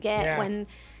shock that you get when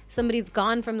somebody's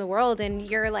gone from the world, and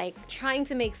you're like trying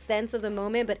to make sense of the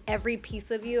moment, but every piece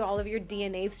of you, all of your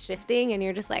DNA's shifting, and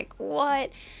you're just like, what?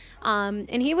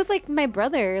 And he was like my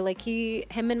brother. Like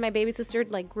him and my baby sister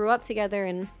like grew up together,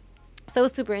 and so it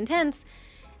was super intense.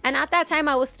 And at that time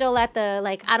I was still at the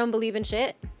like I don't believe in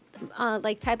shit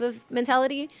like type of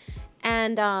mentality.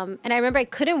 And I remember I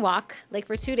couldn't walk. Like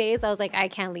for 2 days I was like, I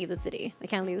can't leave the city.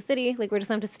 Like we're just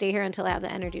going to stay here until I have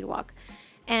the energy to walk.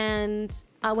 And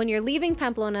when you're leaving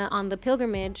Pamplona on the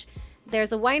pilgrimage,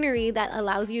 there's a winery that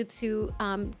allows you to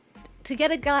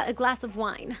get a glass of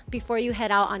wine before you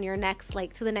head out on your next,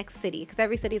 like to the next city, because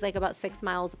every city is like about 6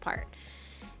 miles apart.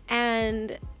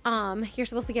 And you're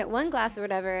supposed to get one glass or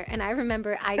whatever. And I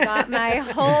remember I got my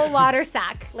whole water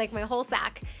sack, like my whole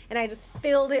sack, and I just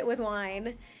filled it with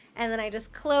wine. And then I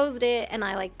just closed it and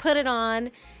I like put it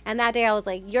on. And that day I was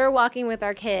like, you're walking with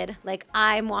our kid. Like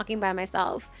I'm walking by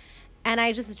myself. And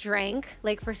I just drank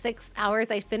like for 6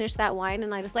 hours. I finished that wine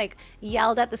and I just like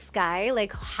yelled at the sky,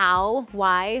 like how,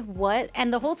 why, what.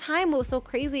 And the whole time what was so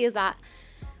crazy is that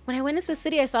when I went into a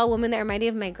city, I saw a woman that reminded me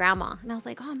of my grandma. And I was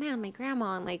like, oh man, my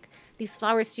grandma. And like these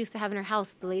flowers she used to have in her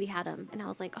house, the lady had them. And I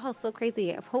was like, oh, so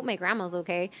crazy. I hope my grandma's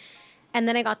okay. And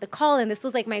then I got the call, and this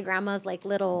was like my grandma's like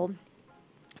little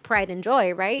pride and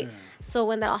joy, right? Yeah. So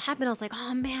when that all happened, I was like,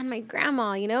 oh man, my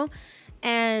grandma, you know?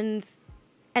 And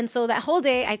so that whole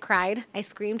day I cried, I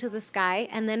screamed to the sky.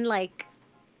 And then like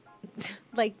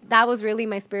that was really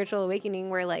my spiritual awakening,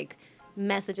 where like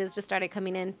messages just started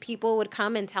coming in. People would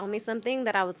come and tell me something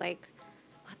that I was like,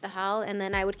 what the hell? And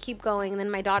then I would keep going. And then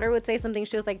my daughter would say something.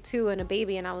 She was like 2 and a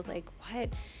baby. And I was like, what?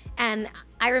 And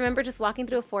I remember just walking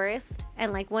through a forest,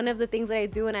 and like one of the things that I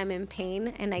do when I'm in pain,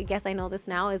 and I guess I know this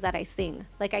now, is that I sing.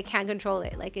 Like I can't control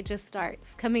it. Like it just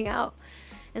starts coming out.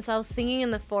 And so I was singing in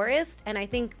the forest, and I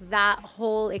think that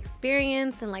whole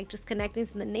experience and like just connecting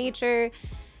to the nature,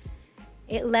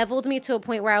 it leveled me to a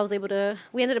point where I was able to,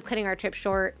 we ended up cutting our trip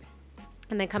short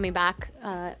and then coming back,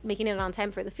 making it on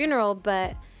time for the funeral,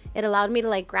 but it allowed me to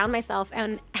like ground myself.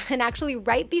 And actually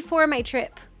right before my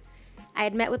trip, I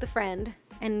had met with a friend,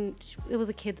 and it was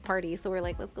a kid's party. So we're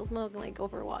like, let's go smoke and like go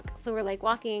for a walk. So we're like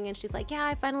walking, and she's like, yeah,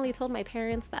 I finally told my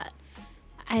parents that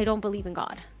I don't believe in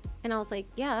God. And I was like,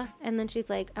 yeah. And then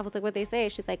she's like, I was like, what'd they say?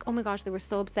 She's like, oh my gosh, they were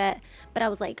so upset. But I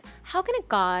was like, how can a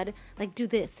God like do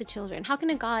this to children? How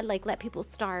can a God like let people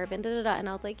starve and da-da-da? And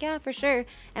I was like, yeah, for sure.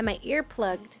 And my ear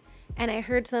plugged, and I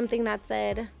heard something that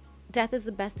said, death is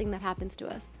the best thing that happens to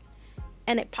us.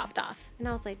 And it popped off. And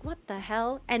I was like, what the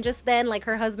hell? And just then, like,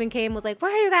 her husband came, was like,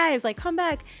 where are you guys? Like, come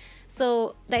back.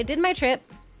 So I did my trip.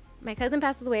 My cousin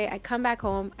passes away. I come back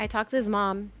home. I talked to his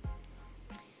mom.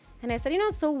 And I said, you know,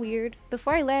 it's so weird.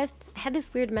 Before I left, I had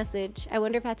this weird message. I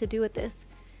wonder if it had to do with this.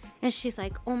 And she's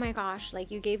like, oh my gosh, like,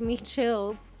 you gave me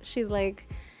chills. She's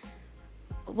like,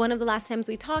 one of the last times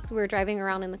we talked, we were driving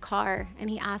around in the car. And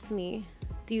he asked me,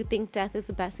 do you think death is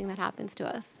the best thing that happens to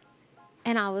us?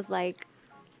 And I was like,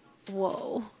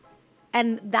 whoa.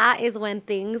 And that is when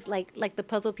things like the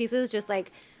puzzle pieces, just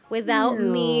like without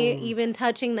me even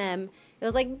touching them, it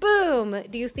was like, boom.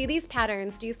 Do you see these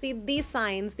patterns? Do you see these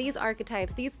signs, these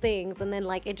archetypes, these things? And then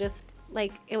like it just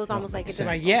like it was almost like it just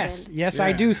Like, yes, I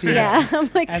Yeah. do see yeah. that.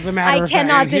 I'm like, As a matter I of fact.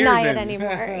 cannot And here deny it then-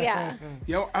 anymore. Yeah.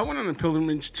 Yeah, I went on a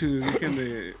pilgrimage to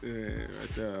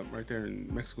right there in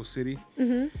Mexico City.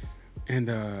 Mm-hmm. And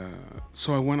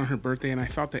so I went on her birthday, and I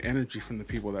felt the energy from the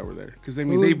people that were there. Because, I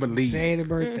mean, they believe. Say the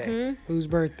birthday. Mm-hmm. Whose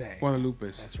birthday?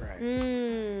 Guadalupe's. That's right.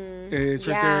 It's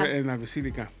right Yeah. there in La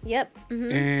Basilica. Yep.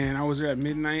 Mm-hmm. And I was there at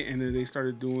midnight, and then they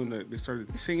started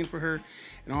singing for her,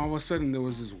 and all of a sudden there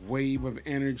was this wave of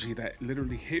energy that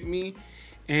literally hit me,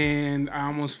 and I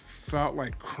almost felt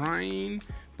like crying,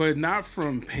 but not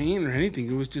from pain or anything.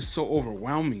 It was just so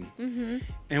overwhelming. Mm-hmm.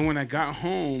 And when I got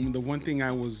home, the one thing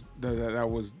I was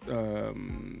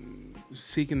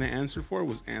seeking the answer for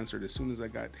was answered as soon as I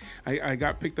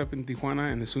got picked up in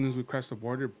Tijuana, and as soon as we crossed the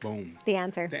border, boom, The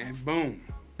answer. boom.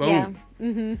 Yeah.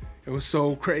 Mm-hmm. It was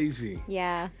so crazy.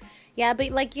 Yeah. Yeah, but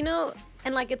like, you know,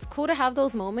 and like it's cool to have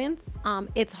those moments.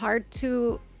 It's hard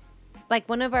to like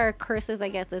one of our curses, I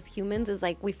guess, as humans is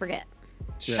like we forget.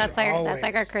 Yeah. That's like our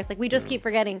Always. curse. Like we just keep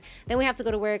forgetting. Then we have to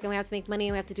go to work and we have to make money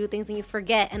and we have to do things and you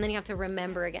forget and then you have to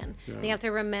remember again. Then you have to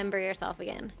remember yourself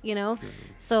again, you know?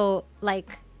 So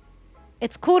like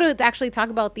it's cool to actually talk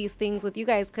about these things with you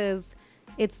guys because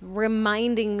it's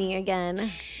reminding me again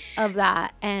of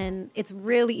that, and it's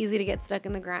really easy to get stuck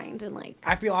in the grind and like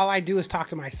I feel all I do is talk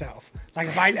to myself. Like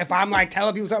if I'm like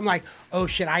telling people something, like, oh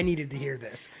shit, I needed to hear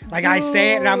this. Like I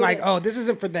say it and I'm like, oh, this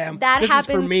isn't for them. that this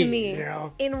happens is for me, to me. You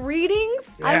know? In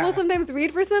readings, I Yeah. will sometimes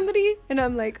read for somebody, and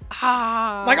I'm like,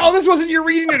 Like, oh, this wasn't your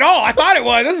reading at all. I thought it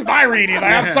was. This is my reading. Like,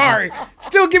 I'm sorry.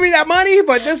 Still give me that money,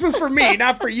 but this was for me,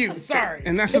 not for you. Sorry.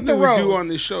 And that's Hit the something we road. do on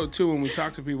this show too. When we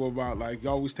talk to people about like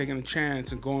always taking a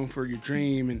chance and going for your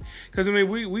dream, and because I mean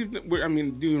we're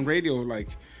doing radio, like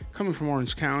coming from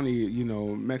Orange County, you know,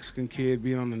 Mexican kid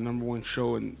being on the #1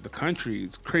 show in the country,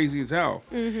 it's crazy as hell.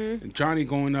 Mm-hmm. And Johnny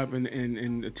going up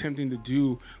and attempting to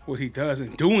do what he does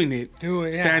and doing it,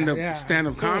 stand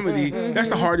up comedy. That's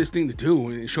the hardest thing to do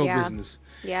in show Yeah. business.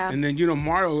 yeah, And then, you know,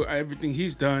 Mario, everything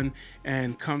he's done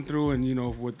and come through and, you know,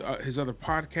 with his other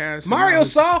podcasts. and Mario all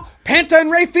his- saw Penta and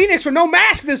Ray Phoenix with no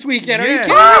mask this weekend. Are you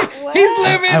Yeah. kidding me? What? He's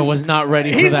living. I was not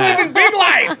ready for He's that. living big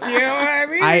life. You know what I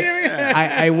mean?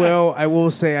 I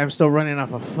will say I'm still running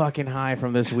off a fucking high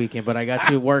from this weekend, but I got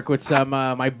to work with some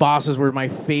my bosses were my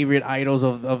favorite idols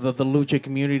of the lucha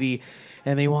community,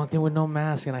 and they walked in with no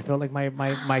mask, and I felt like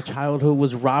my childhood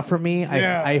was robbed from me.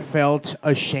 Yeah. I felt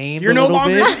ashamed. You're a no little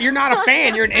longer. bit. You're not a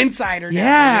fan. You're an insider. now,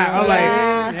 Yeah, you know?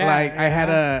 like I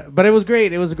had but it was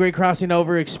great. It was a great crossing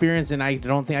over experience, and I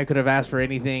don't think I could have asked for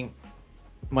anything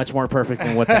much more perfect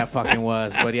than what that fucking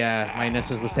was. But yeah, my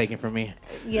innocence was taken from me.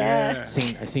 yeah, I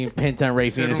seen Penta and Ray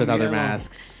Phoenix with other Cero miedo.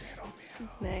 masks.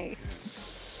 nice.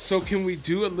 So can we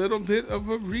do a little bit of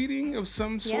a reading of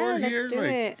some Yeah, sort let's here? do Like,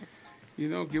 it. you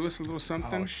know, give us a little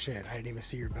something. Oh shit! I didn't even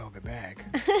see your velvet bag.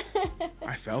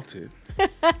 I felt it.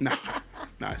 Nah,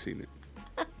 I seen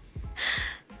it.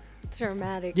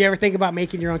 Dramatic. Do you ever think about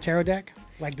making your own tarot deck?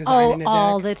 Like Oh, designing a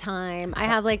all deck? the time. I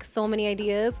have like so many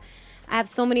ideas. I have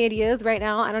so many ideas right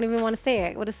now. I don't even want to say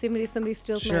it. What if somebody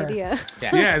steals Sure. my idea?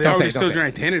 Yeah, they Don't already say it, don't stole say your it.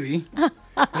 identity Yeah,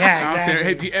 out there. exactly.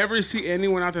 Hey, if you ever see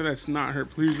anyone out there that's not her,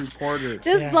 please report her.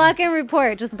 Just Yeah. block and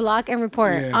report. Just block and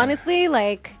report. Yeah. Honestly,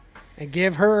 like And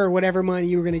give her whatever money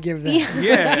you were going to give them. Yeah,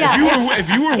 Yeah. if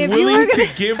you were If you willing were to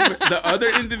gonna- give the other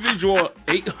individual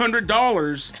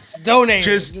 $800, Donate.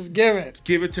 Just- Just give it.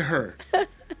 give it to her.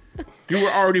 You were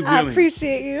already I willing.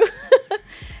 appreciate you. All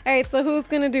right, so who's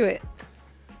gonna do it?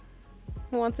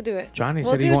 Who wants to do it? Johnny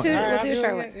We'll said he do want- two. All right, We'll I'll do a do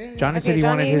short it. one. Yeah, yeah. Johnny Okay, said he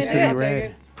Johnny, wanted you his gonna to do be it?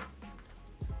 read.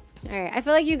 All right, I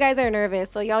feel like you guys are nervous,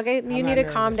 so y'all you not need to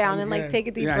calm nervous. down I'm and like good. take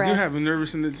a deep Yeah, I breath. do have a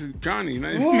nervous and it's Johnny,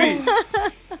 not me.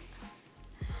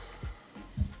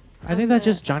 I think that's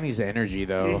just Johnny's energy,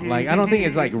 though. Like, I don't think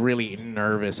it's like really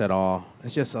nervous at all.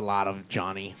 It's just a lot of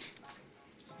Johnny.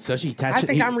 So she I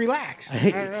think I'm relaxed.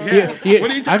 Yeah. Yeah,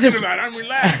 What are you I'm talking just- about? I'm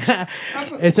relaxed.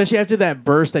 Especially after that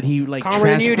burst that he like Calmer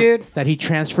than you, dude. that he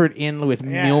transferred in with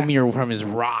Yeah. Mjolnir from his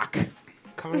rock.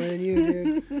 Calmer than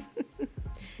you, dude.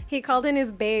 He called in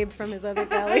his babe from his other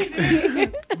galaxy.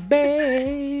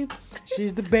 Babe,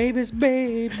 she's the baby's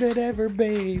babe that ever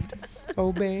babed.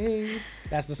 Oh, babe.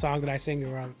 That's the song that I sing to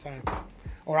her all the time.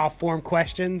 Or I'll form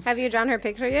questions. Have you drawn her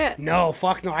picture yet? No,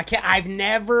 fuck no. I can't. I've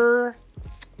never.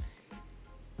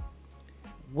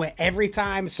 Every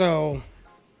time, so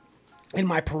in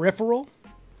my peripheral,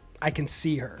 I can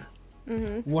see her.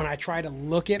 When I try to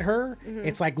look at her,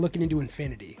 it's like looking into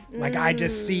infinity. Like I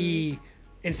just see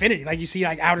infinity. Like you see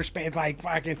like outer space, like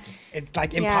fucking, it's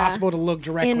like Yeah. impossible to look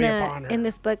directly upon her. In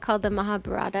this book called the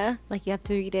Mahabharata, like you have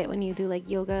to read it when you do like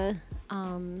yoga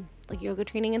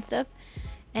training and stuff.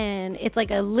 And it's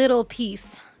like a little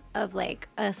piece of like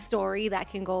a story that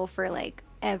can go for like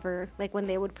ever. Like when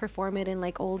they would perform it in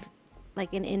like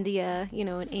like in India, you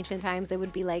know, in ancient times, it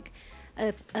would be like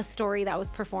a story that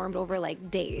was performed over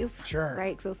like days. Sure.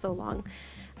 Right? Because it was so long.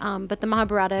 But the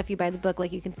Mahabharata, if you buy the book,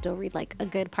 like you can still read like a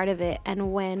good part of it.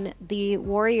 And when the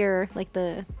warrior, like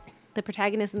the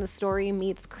protagonist in the story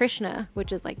meets Krishna,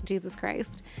 which is like Jesus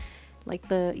Christ, like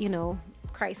the, you know,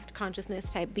 Christ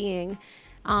consciousness type being,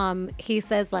 he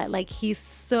says that like he's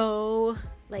so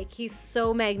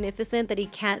magnificent that he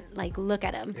can't like look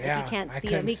at him. Yeah, like, he can't I see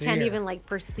him. couldn't He see can't her. even like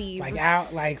perceive. Like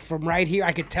out, like from right here,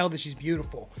 I could tell that she's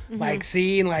beautiful. Like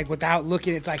seeing, like without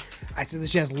looking, it's like I said,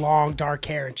 she has long dark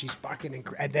hair and she's fucking.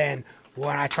 And then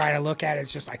when I try to look at it,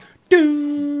 it's just like,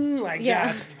 doo, like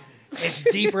Yeah. just, it's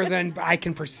deeper than I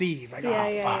can perceive. Like, Yeah, oh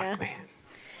yeah, fuck, yeah. man.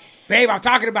 Babe, I'm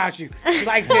talking about you. She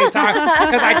likes me to talk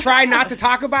because I try not to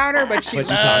talk about her, but she But you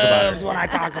talk about her. loves when I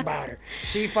talk about her.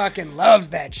 She fucking loves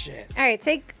that shit. All right,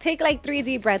 take like 3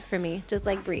 deep breaths for me. Just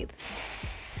like breathe.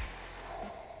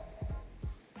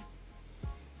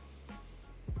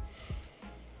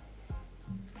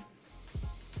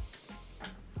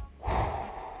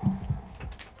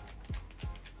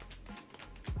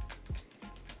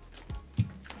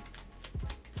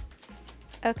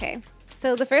 Okay.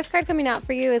 So the first card coming out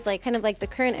for you is like kind of like the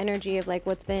current energy of like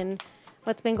what's been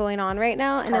going on right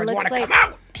now, and Cards it looks wanna like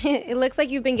come out. it looks like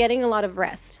you've been getting a lot of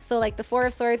rest. So like the 4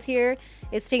 of Swords here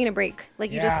is taking a break.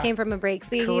 Like you Yeah. just came from a break.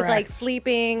 See, he's like Correct.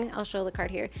 sleeping. I'll show the card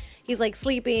here. He's like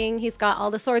sleeping. He's got all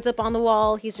the swords up on the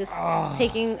wall. He's just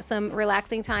taking some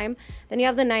relaxing time. Then you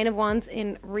have the 9 of Wands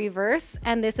in reverse,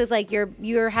 and this is like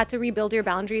you had to rebuild your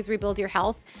boundaries, rebuild your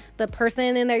health. The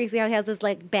person in there, you see how he has this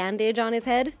like bandage on his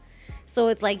head. So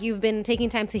it's like you've been taking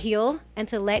time to heal and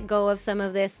to let go of some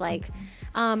of this like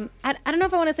I don't know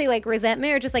if I want to say like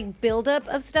resentment or just like buildup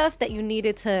of stuff that you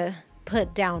needed to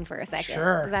put down for a second.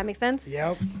 Sure. Does that make sense?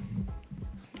 Yep.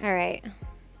 All right.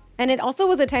 And it also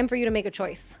was a time for you to make a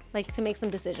choice, like to make some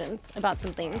decisions about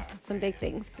some things, some big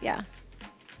things. Yeah.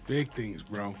 Big things,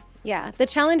 bro. Yeah. The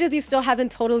challenge is you still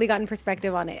haven't totally gotten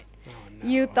perspective on it.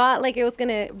 You thought like it was going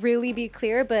to really be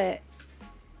clear, but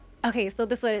okay, so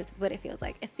this is what it feels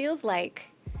like. It feels like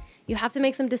you have to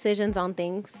make some decisions on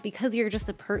things because you're just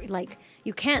like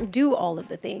you can't do all of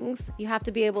the things. You have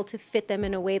to be able to fit them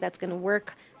in a way that's going to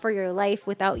work for your life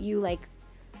without you like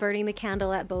burning the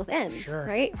candle at both ends, Sure.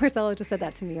 right? Marcelo just said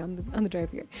that to me on the drive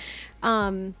here.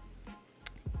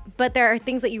 But there are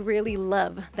things that you really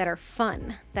love that are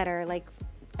fun, that are like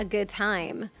a good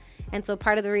time. And so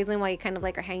part of the reason why you kind of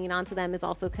like are hanging on to them is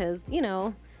also because, you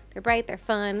know, they're bright, they're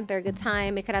fun, they're a good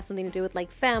time. It could have something to do with like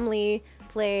family,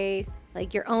 play,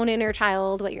 like your own inner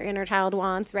child, what your inner child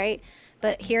wants, right?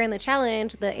 But here in the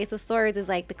challenge, the Ace of Swords is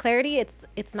like the clarity,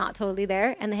 it's not totally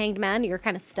there. And the Hanged Man, you're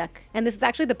kind of stuck. And this is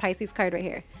actually the Pisces card right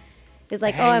here. It's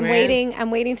like, The oh, I'm Hanged Man?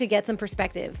 waiting to get some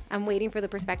perspective. I'm waiting for the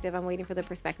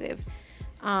perspective.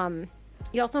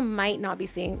 You also might not be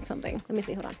seeing something. Let me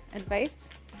see, hold on. Advice?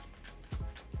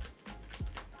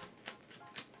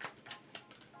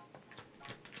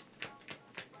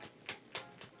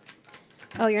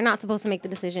 Oh, you're not supposed to make the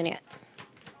decision yet.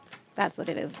 That's what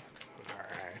it is.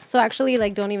 So actually,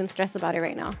 like, don't even stress about it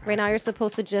right now. Right now, you're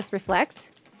supposed to just reflect,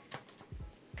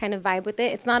 kind of vibe with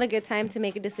it. It's not a good time to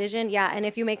make a decision. Yeah, and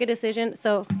if you make a decision,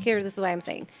 so here, this is what I'm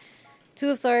saying.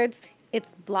 2 of Swords,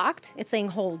 it's blocked. It's saying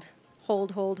hold,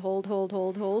 hold, hold, hold, hold,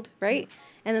 hold, hold, right?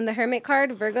 And then the Hermit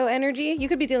card, Virgo energy. You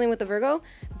could be dealing with the Virgo,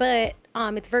 but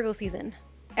it's Virgo season.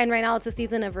 And right now, it's a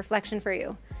season of reflection for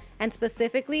you. And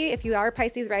specifically, if you are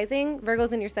Pisces rising,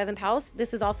 Virgo's in your 7th house.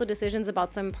 This is also decisions about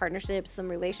some partnerships, some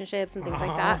relationships, and things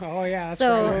like that. Oh yeah. That's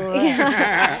So right.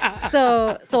 yeah.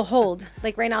 so hold.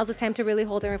 Like right now is the time to really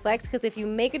hold and reflect. Because if you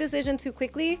make a decision too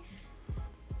quickly,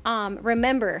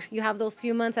 remember you have those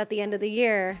few months at the end of the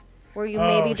year where you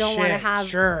maybe don't want to shit. have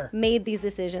Sure. made these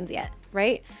decisions yet,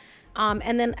 right?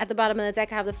 And then at the bottom of the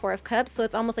deck, I have the 4 of Cups. So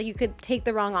it's almost like you could take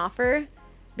the wrong offer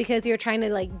because you're trying to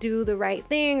like do the right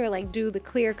thing or like do the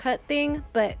clear cut thing,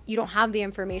 but you don't have the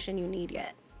information you need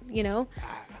yet, you know?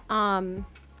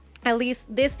 At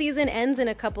least this season ends in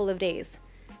a couple of days.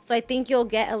 So I think you'll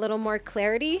get a little more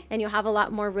clarity and you'll have a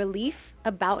lot more relief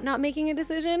about not making a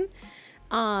decision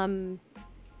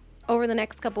over the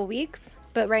next couple weeks.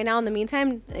 But right now, in the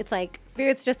meantime, it's like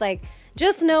Spirit's just like,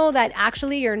 just know that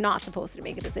actually you're not supposed to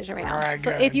make a decision right now. All right,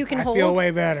 So good. if you can I hold, feel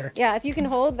way better. yeah, if you can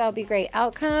hold, that would be great.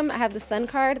 Outcome, I have the Sun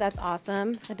card. That's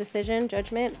awesome. A decision,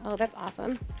 judgment. Oh, that's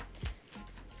awesome.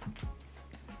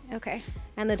 Okay,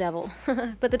 and the devil.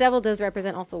 But the devil does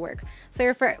represent also work.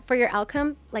 So for your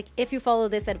outcome, like if you follow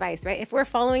this advice, right? If we're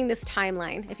following this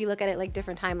timeline, if you look at it like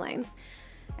different timelines,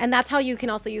 and that's how you can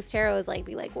also use tarot is like,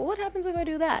 be like, well, what happens if I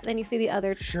do that? Then you see the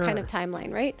other kind of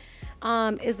timeline, right?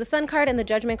 Is the sun card and the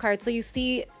judgment card. So you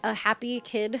see a happy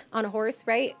kid on a horse,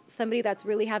 right? Somebody that's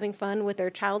really having fun with their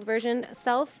child version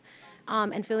self.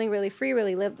 And feeling really free,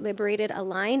 really liberated,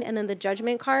 aligned. And then the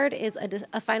judgment card is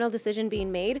a final decision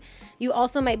being made. You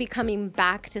also might be coming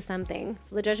back to something.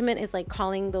 So the judgment is like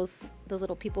calling those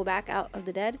little people back out of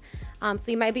the dead. So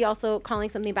you might be also calling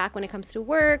something back when it comes to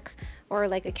work or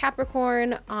like a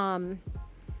Capricorn,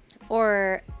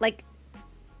 or like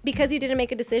because you didn't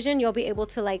make a decision, you'll be able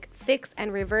to like fix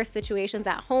and reverse situations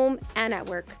at home and at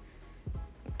work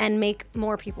and make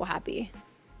more people happy.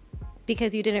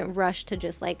 Because you didn't rush to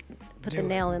just like put the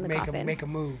nail in the coffin. Make a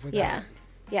move. Yeah.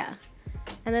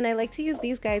 And then I like to use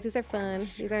these guys. These are fun.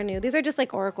 These are new. These are just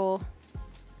like Oracle.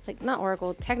 Like not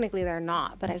Oracle. Technically they're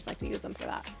not, but I just like to use them for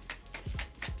that.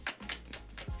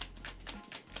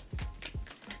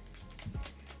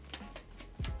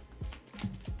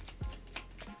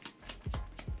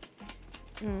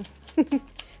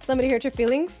 Somebody hurt your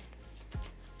feelings?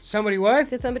 Somebody what?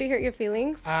 Did somebody hurt your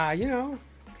feelings? You know.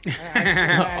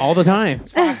 All the time.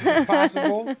 It's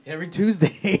possible. Every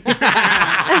Tuesday.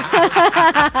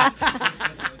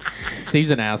 Steve's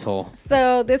an asshole.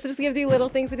 So this just gives you little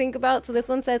things to think about. So this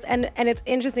one says, and it's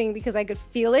interesting because I could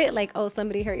feel it, like, oh,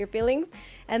 somebody hurt your feelings.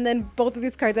 And then both of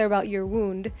these cards are about your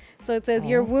wound. So it says,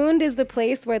 your wound is the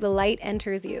place where the light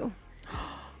enters you.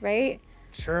 Right?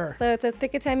 Sure. So it says,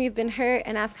 pick a time you've been hurt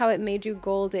and ask how it made you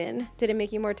golden. Did it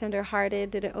make you more tender-hearted?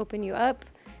 Did it open you up?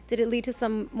 Did it lead to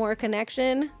some more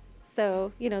connection?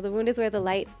 So, you know, the wound is where the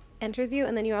light enters you.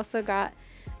 And then you also got,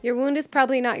 your wound is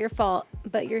probably not your fault,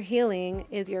 but your healing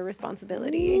is your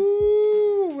responsibility.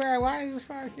 Ooh, why is this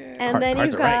fucking... And then you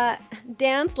cards are right. got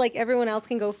dance like everyone else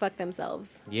can go fuck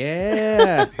themselves.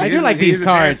 Yeah. I do like these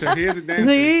cards. He is a dancer.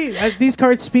 See, these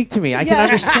cards speak to me. I can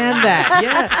understand that.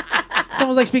 Yeah. It's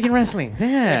almost like speaking wrestling.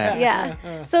 Yeah.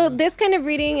 Yeah. So this kind of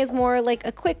reading is more like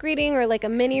a quick reading or like a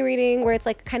mini reading where it's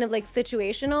like kind of like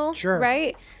situational. Sure.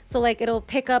 Right? So like it'll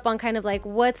pick up on kind of like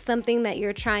what's something that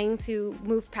you're trying to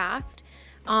move past.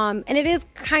 And it is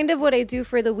kind of what I do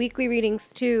for the weekly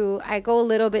readings too. I go a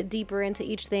little bit deeper into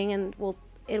each thing and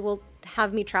it will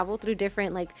have me travel through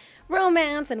different like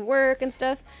romance and work and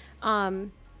stuff.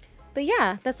 But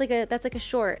yeah, that's like a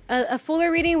short. A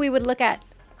fuller reading we would look at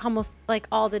almost like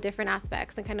all the different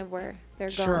aspects and kind of where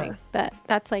they're going. But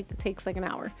that's like, it takes like an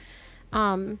hour.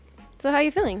 So how are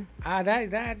you feeling?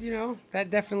 That you know,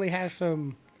 that definitely has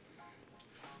some...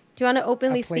 Do you want to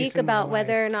openly A place speak in my about life.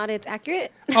 whether or not it's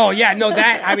accurate? Oh yeah, no,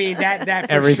 that I mean that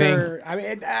for Everything. sure. I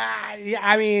mean, yeah,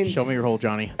 I mean, Show me your hole,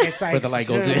 Johnny. it's like Where the light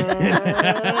goes in. Whoa,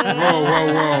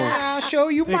 whoa, whoa. I'll show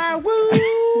you my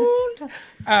wound.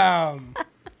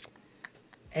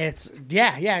 It's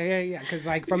yeah. Because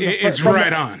like from the It's from right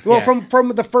the- on. Well, Yeah. from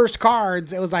the first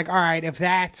cards, it was like, all right, if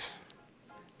that's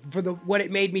for the what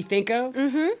it made me think of,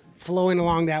 flowing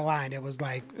along that line, it was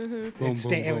like Boom, it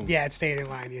stayed. boom, boom. It stayed in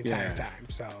line the entire Yeah. time.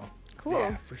 So Cool.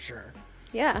 yeah, for sure,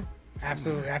 Yeah.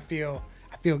 absolutely. I feel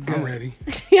good. I'm ready.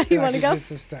 Yeah, Feel you want to I go? can get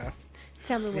some stuff.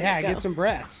 Tell me where Yeah, to go. get some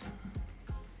breaths.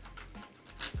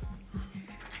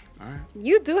 All right.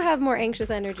 You do have more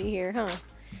anxious energy here, huh?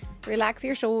 Relax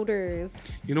your shoulders.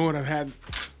 You know what? I've had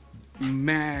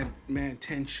mad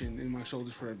tension in my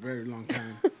shoulders for a very long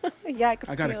time. Yeah,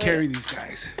 I gotta feel carry it. these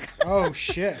guys. Oh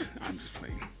shit. I'm just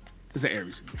playing. It's the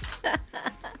Aries.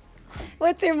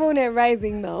 What's your moon and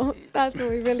rising though? That's what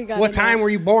we really got. What time were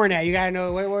you born at? You gotta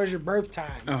know what was your birth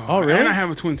time. Oh, really? And I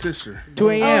have a twin sister. 2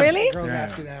 a.m. Oh, really? Girls Yeah.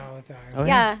 ask me that all the time. Oh,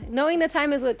 Yeah, knowing the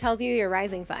time is what tells you your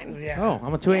rising sign. Yeah. Oh,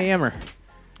 I'm a 2 a.m.er.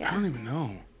 I don't even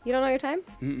know. You don't know your time?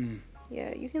 Mm-mm.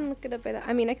 Yeah, you can look it up.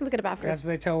 I mean, I can look it up after. That's what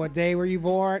they tell. What day were you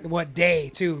born? What day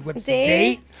too? What's the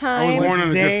Day, date? time, I was born What's on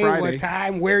the a Good day? Friday. What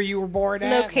time? Where you were born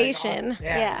at? location. Like,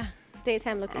 Yeah.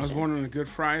 Daytime location. I was born on a Good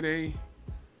Friday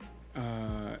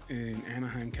in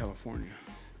Anaheim, California.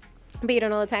 But you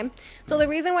don't know the time. So the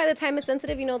reason why the time is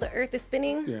sensitive, you know, the Earth is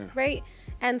spinning, Yeah. right?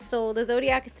 And so the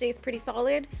zodiac stays pretty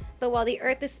solid. But while the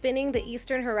Earth is spinning, the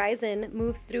eastern horizon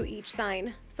moves through each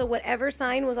sign. So whatever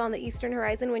sign was on the eastern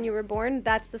horizon when you were born,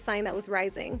 that's the sign that was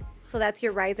rising. So that's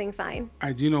your rising sign.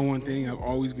 I do know one thing. I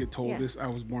always get told Yeah. this. I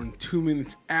was born 2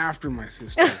 minutes after my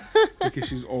sister because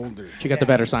she's older. She got the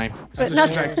better sign. But So not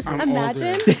she's like, I'm imagine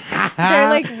older. they're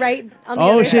like right on the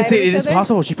Oh other shit! side See, of each it is other.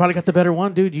 possible. She probably got the better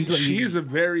one, dude. She is a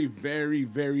very, very,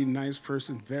 very nice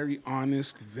person. Very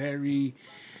honest. Very.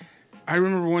 I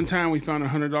remember one time we found a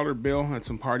 $100 bill at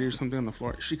some party or something on the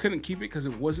floor. She couldn't keep it because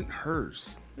it wasn't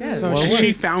hers. Yeah, So well,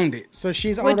 She found it. So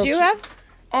she's Would Arnold. you have?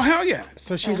 Oh hell yeah!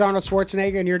 So she's Arnold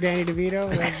Schwarzenegger and you're Danny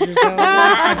DeVito. That's what you're telling me?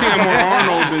 I think I'm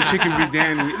more Arnold than she can be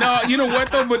Danny. No, you know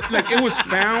what though? But like it was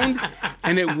found,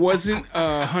 and it wasn't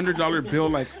a $100 bill.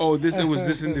 Like it was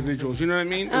this individual's. You know what I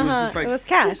mean? It was just like It was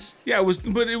cash. yeah, it was.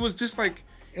 But it was just like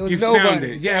It was you found it.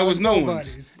 nobody's. Yeah, it was no one's.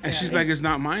 nobody's. And Yeah. she's like, it's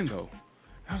not mine though.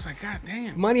 I was like, God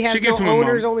damn. Money has She gave no it to my mom.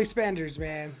 owners, only spenders,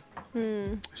 man.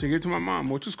 She gave it to my mom,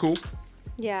 which is cool.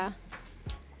 Yeah.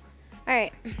 All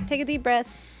right. Take a deep breath.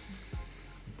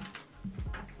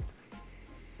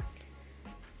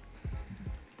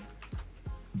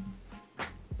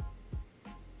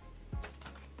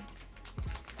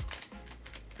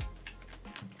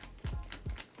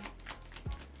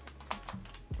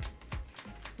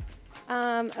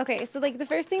 Okay, so like the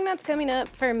first thing that's coming up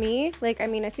for me, like I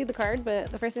mean I see the card,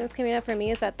 but the first thing that's coming up for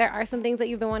me is that there are some things that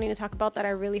you've been wanting to talk about that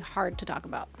are really hard to talk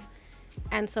about.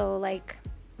 And so like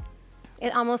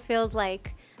it almost feels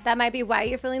like that might be why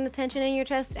you're feeling the tension in your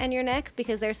chest and your neck,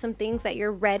 because there's some things that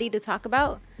you're ready to talk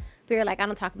about, but you're like, I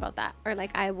don't talk about that, or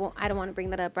like I don't want to bring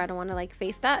that up, or I don't want to like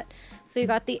face that. So you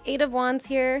got the 8 of Wands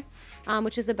here,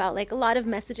 which is about like a lot of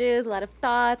messages, a lot of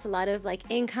thoughts, a lot of like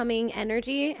incoming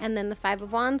energy, and then the 5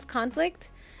 of Wands,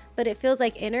 conflict. But it feels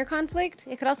like inner conflict.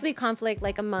 It could also be conflict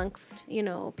like amongst, you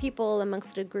know, people,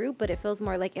 amongst a group, but it feels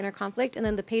more like inner conflict. And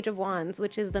then the Page of Wands,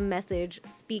 which is the message,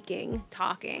 speaking,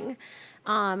 talking.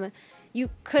 You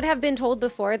could have been told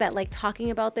before that like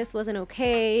talking about this wasn't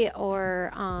okay,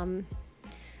 or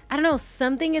I don't know,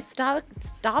 something is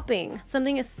stopping.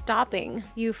 Something is stopping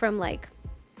you from like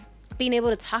being able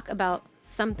to talk about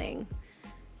something.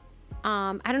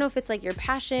 I don't know if it's like your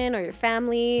passion or your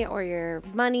family or your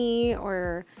money,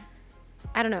 or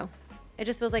I don't know. It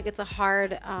just feels like it's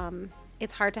hard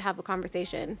to have a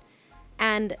conversation,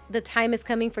 and the time is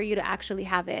coming for you to actually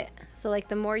have it. So like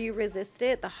the more you resist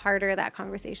it, the harder that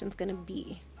conversation's gonna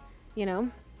be, you know?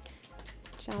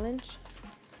 Challenge.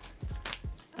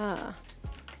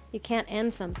 You can't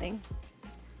end something,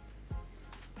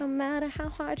 no matter how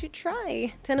hard you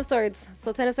try. 10 of Swords.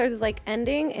 So 10 of Swords is like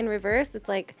ending in reverse. It's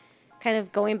like kind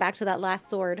of going back to that last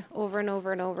sword over and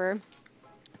over and over.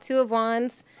 2 of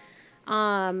Wands.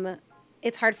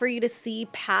 It's hard for you to see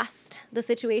past the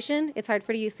situation. It's hard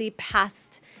for you to see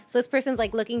past. So this person's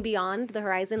like looking beyond the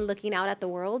horizon, looking out at the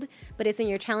world, but it's in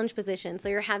your challenge position. So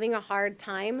you're having a hard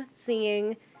time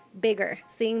seeing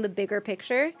the bigger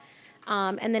picture.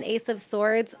 And then Ace of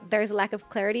Swords, there's a lack of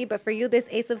clarity, but for you, this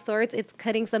Ace of Swords, it's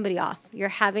cutting somebody off. You're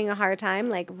having a hard time,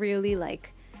 like really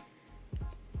like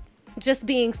just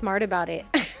being smart about it.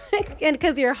 And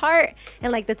because your heart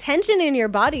and like the tension in your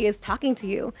body is talking to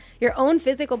you, your own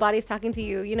physical body is talking to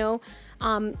you, you know.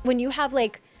 When you have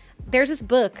like, there's this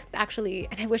book actually,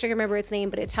 and I wish I could remember its name,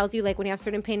 but it tells you like when you have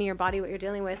certain pain in your body, what you're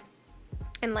dealing with.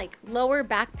 And like lower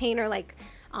back pain or like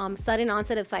sudden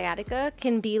onset of sciatica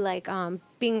can be like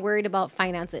being worried about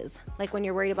finances. Like when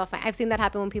you're worried about I've seen that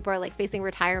happen when people are like facing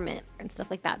retirement and stuff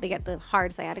like that. They get the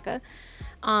hard sciatica.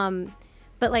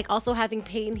 But like also having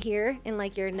pain here in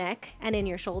like your neck and in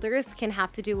your shoulders can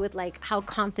have to do with like how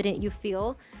confident you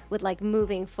feel with like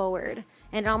moving forward.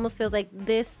 And it almost feels like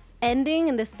this ending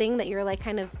and this thing that you're like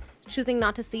kind of choosing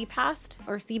not to see past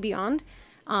or see beyond,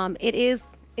 it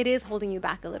is holding you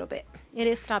back a little bit. It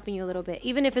is stopping you a little bit,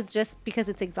 even if it's just because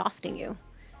it's exhausting you,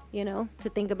 you know, to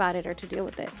think about it or to deal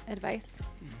with it. Advice?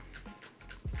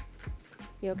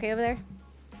 You okay over there?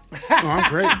 Oh, I'm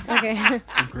great. Okay.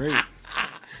 I'm great.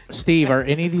 Steve, are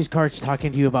any of these cards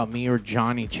talking to you about me or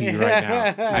Johnny to you right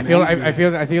now? I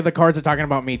feel the cards are talking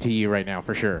about me to you right now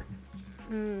for sure.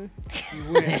 You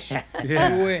wish.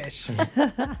 Yeah. You wish.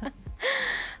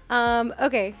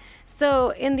 Okay. So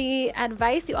in the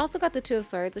advice, you also got the 2 of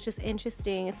Swords, which is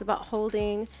interesting. It's about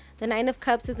holding. The 9 of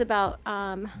Cups is about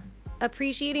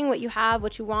appreciating what you have,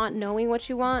 what you want, knowing what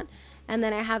you want. And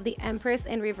then I have the Empress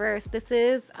in reverse. This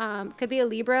is could be a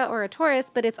Libra or a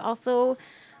Taurus, but it's also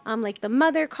like the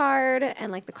Mother card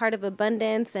and like the card of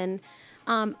abundance. And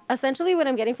essentially what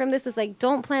I'm getting from this is like,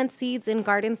 don't plant seeds in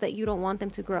gardens that you don't want them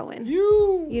to grow in.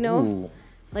 You know? Ooh.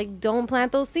 Like, don't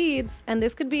plant those seeds. And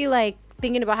this could be like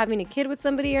thinking about having a kid with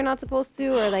somebody you're not supposed to,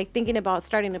 or like thinking about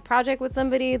starting a project with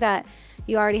somebody that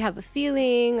you already have a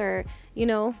feeling, or, you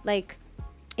know, like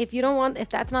if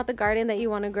that's not the garden that you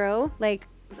want to grow, like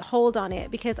hold on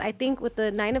it. Because I think with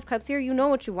the 9 of Cups here, you know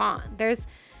what you want. There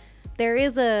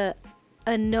is a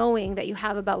knowing that you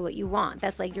have about what you want.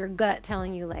 That's like your gut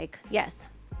telling you like, yes,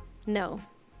 no,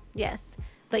 yes.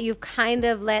 But you've kind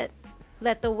of let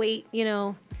the weight, you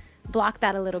know, block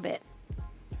that a little bit.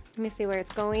 Let me see where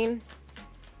it's going.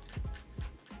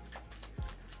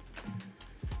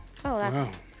 Oh, that's Wow.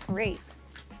 great.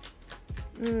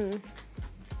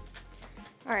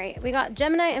 All right, we got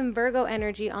Gemini and Virgo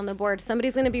energy on the board.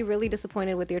 Somebody's going to be really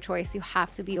disappointed with your choice. You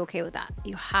have to be okay with that.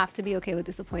 You have to be okay with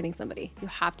disappointing somebody. You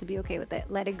have to be okay with it.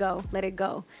 Let it go. Let it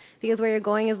go. Because where you're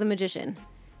going is the magician.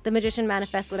 The magician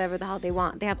manifests whatever the hell they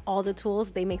want. They have all the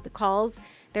tools. They make the calls.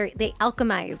 They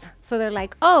alchemize. So they're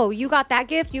like, oh, you got that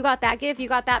gift. You got that gift. You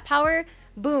got that power.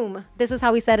 Boom. This is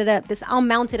how we set it up. I'll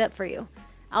mount it up for you.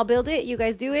 I'll build it. You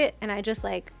guys do it. And I just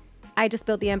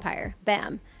built the empire.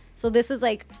 Bam. So this is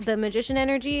like the magician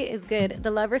energy is good. The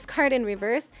Lover's card in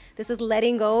reverse, this is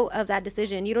letting go of that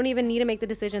decision. You don't even need to make the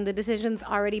decision. The decision's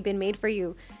already been made for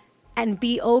you. And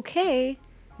be okay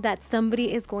that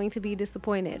somebody is going to be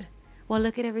disappointed. Well,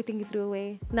 look at everything you threw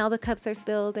away. Now the cups are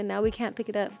spilled and now we can't pick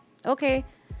it up. Okay.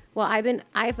 Well,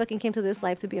 I fucking came to this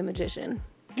life to be a magician.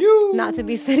 Not to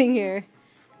be sitting here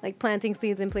like planting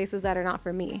seeds in places that are not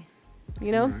for me.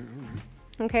 You know?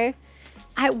 Okay.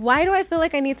 Why do I feel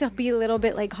like I need to be a little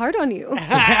bit like hard on you?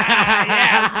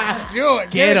 Yeah, do it.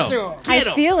 Get Get 'em. to 'em.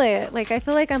 I feel it. Like I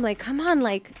feel like I'm like, come on,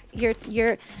 like your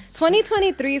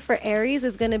 2023 for Aries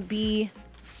is gonna be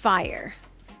fire.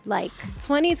 Like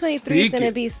 2023 is Speak gonna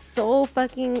it. be so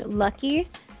fucking lucky.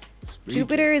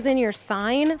 Jupiter is in your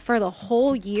sign for the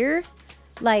whole year.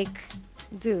 Like,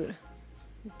 dude,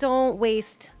 don't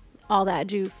waste all that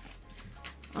juice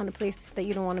on a place that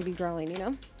you don't want to be growing, you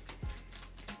know?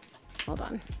 Hold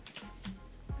on.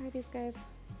 Where are these guys?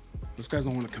 Those guys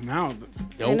don't want to come out.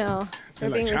 I know. They're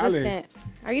like, being "Chale." resistant.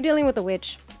 Are you dealing with a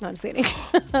witch? No, I'm just kidding.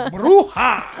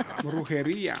 Bruja.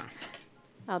 Brujeria.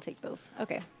 I'll take those.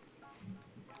 Okay.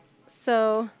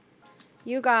 So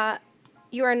you are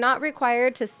not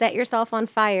required to set yourself on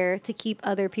fire to keep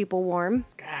other people warm.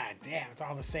 God damn, it's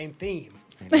all the same theme.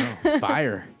 I know.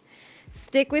 Fire.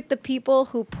 Stick with the people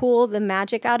who pull the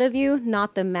magic out of you,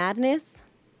 not the madness.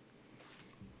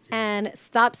 And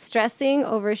stop stressing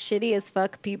over shitty as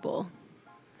fuck people.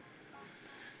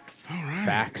 All right.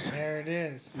 Facts. There it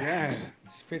is. Yes.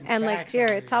 Spitting And like facts here,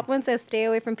 on you. top one says stay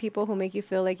away from people who make you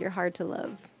feel like you're hard to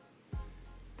love.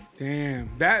 Damn.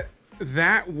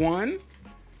 That one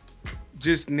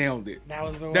just nailed it. That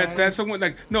was the one. That's someone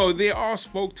like no, they all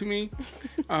spoke to me.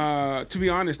 To be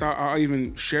honest, I'll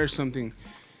even share something.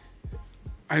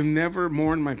 I've never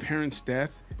mourned my parents'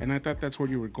 death, and I thought that's where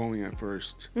you were going at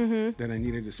 1st. That I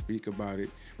needed to speak about it,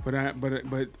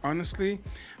 but honestly,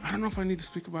 I don't know if I need to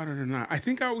speak about it or not. I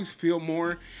think I always feel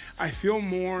more. I feel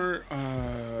more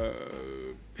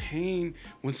pain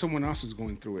when someone else is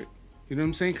going through it. You know what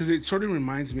I'm saying? Because it sort of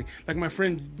reminds me, like my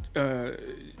friend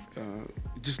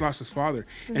just lost his father,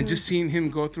 and just seeing him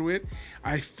go through it,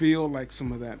 I feel like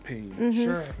some of that pain.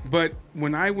 Sure. But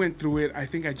when I went through it, I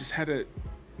think I just had to.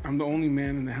 I'm the only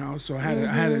man in the house, so I had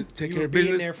to take You care were of being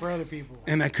business, there for other people.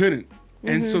 and I couldn't.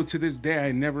 And so to this day,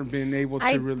 I never been able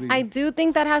to really. I do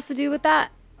think that has to do with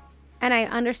that. And I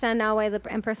understand now why the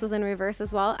Empress was in reverse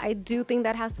as well. I do think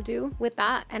that has to do with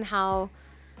that and how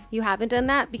you haven't done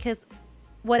that, because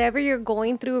whatever you're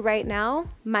going through right now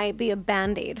might be a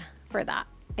Band-Aid for that.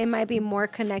 It might be more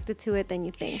connected to it than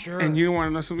you think. Sure. And you want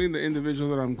to know something? The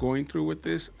individual that I'm going through with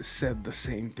this said the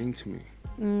same thing to me.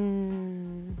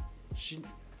 She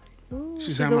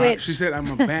She's She a witch. she said I'm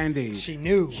a Band-Aid. she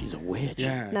knew. She's a witch.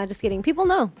 Yeah. Not just kidding. People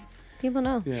know. People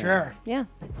know. Yeah. Sure. Yeah.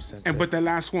 People sense And it. but the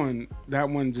last one, that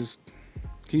one just.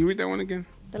 Can you read that one again?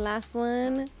 The last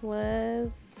one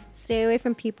was stay away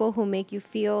from people who make you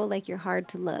feel like you're hard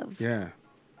to love. Yeah.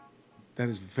 That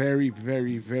is very,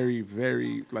 very, very,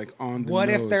 very like on the What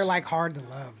nose. if they're like hard to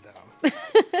love though?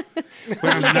 But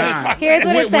I'm not. Here's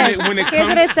what it says. When it Here's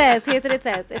what comes- it says. Here's what it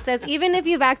says. It says even if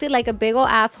you've acted like a big ol'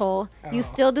 asshole, you Oh.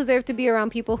 still deserve to be around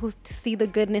people who see the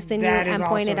goodness in That you is and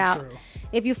point it also out. true.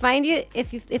 If they find you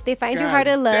God hard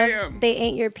to love, damn. they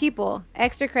ain't your people.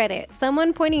 Extra credit.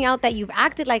 Someone pointing out that you've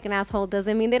acted like an asshole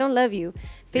doesn't mean they don't love you.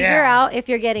 Figure Yeah. out if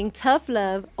you're getting tough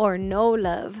love or no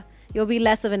love. You'll be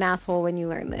less of an asshole when you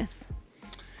learn this.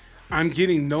 I'm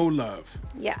getting no love.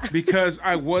 Yeah. Because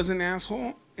I was an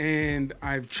asshole and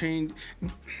I've changed.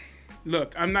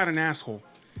 Look, I'm not an asshole.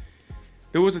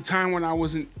 There was a time when I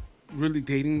wasn't really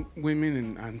dating women,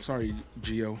 and I'm sorry,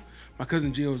 Gio. My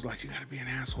cousin Gio was like, you gotta be an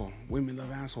asshole. Women love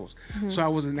assholes. So I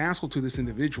was an asshole to this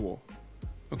individual.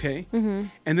 Okay? And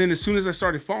then as soon as I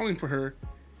started falling for her,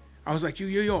 I was like,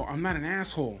 yo, I'm not an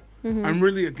asshole. I'm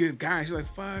really a good guy. She's like,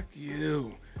 fuck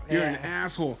you. You're an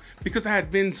asshole. Because I had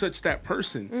been such that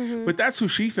person. But that's who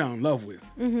she found love with,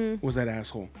 was that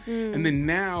asshole. And then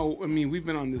now, I mean, we've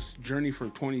been on this journey for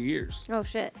 20 years. Oh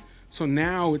shit. So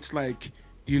now it's like,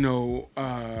 it's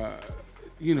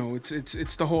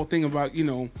the whole thing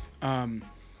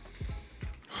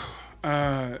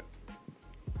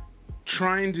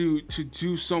trying to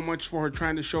do so much for her,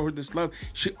 trying to show her this love,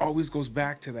 she always goes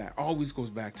back to that. Always goes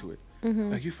back to it.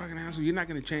 Like, you fucking asshole, you're not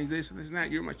gonna change this and this and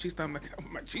that. You're machista. I'm like, I'm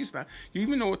machista. You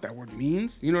even know what that word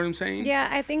means? You know what I'm saying? Yeah,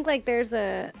 I think like there's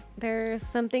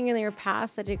something in your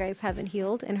past that you guys haven't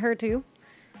healed, and her too,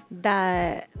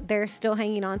 that they're still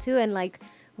hanging on to, and like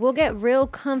we'll get real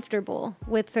comfortable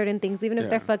with certain things, even if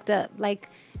they're fucked up. Like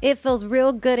it feels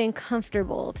real good and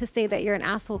comfortable to say that you're an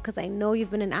asshole because I know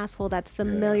you've been an asshole. That's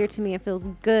familiar to me. It feels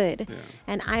good,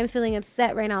 and I'm feeling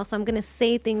upset right now, so I'm gonna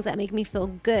say things that make me feel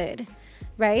good.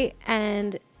 Right?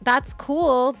 And that's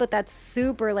cool, but that's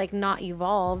super like not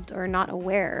evolved or not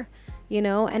aware, you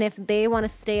know? And if they want to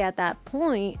stay at that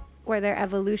point where their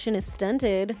evolution is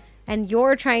stunted and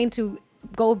you're trying to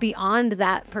go beyond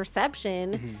that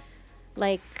perception,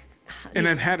 like... And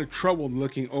I've had a trouble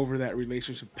looking over that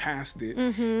relationship past it.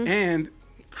 And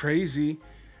crazy,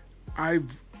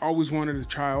 I've always wanted a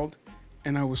child,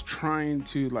 and I was trying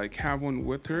to like have one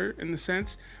with her in the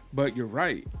sense, but you're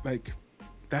right. Like,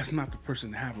 that's not the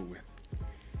person to have it with.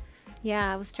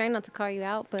 Yeah, I was trying not to call you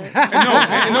out, but...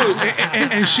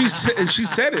 and she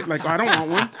said it. Like, I don't want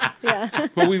one. Yeah.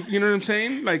 But you know what I'm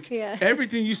saying? Like, Yeah.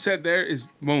 everything you said there is,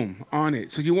 boom, on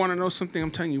it. So you want to know something?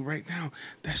 I'm telling you right now,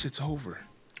 that shit's over.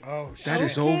 Oh, shit. That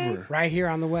is over. Right here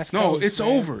on the West No, Coast. it's man.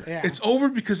 over. Yeah. It's over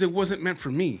because it wasn't meant for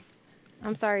me.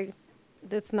 I'm sorry.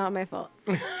 That's not my fault.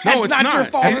 No, it's not your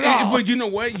fault at all. But you know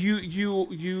what?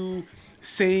 You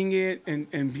saying it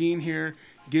and being here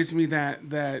gives me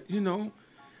that, you know,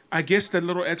 I guess that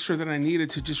little extra that I needed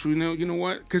to just, you know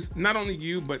what? Because not only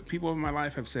you, but people in my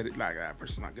life have said it like, that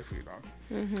person's not good for you, dog.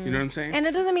 You know what I'm saying? And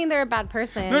it doesn't mean they're a bad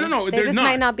person. No, they they're just not.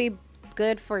 might not be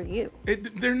good for you.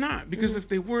 They're not, because if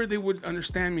they were, they would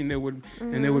understand me, and they would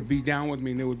and they would be down with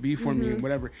me, and they would be for me and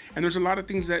whatever. And there's a lot of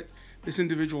things that this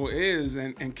individual is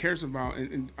and cares about,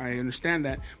 and I understand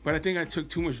that. But I think I took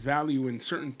too much value in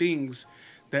certain things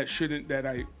that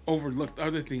I overlooked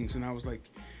other things, and I was like,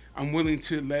 I'm willing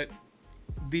to let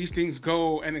these things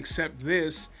go and accept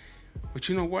this. But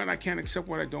you know what? I can't accept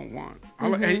what I don't want.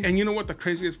 And you know what? The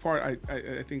craziest part,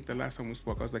 I think the last time we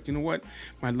spoke, I was like, you know what?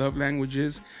 My love language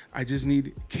is, I just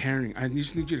need caring. I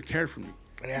just need you to care for me.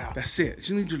 Yeah. That's it. I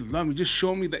just need you to love me. Just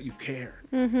show me that you care.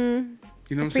 You know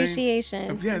what I'm saying?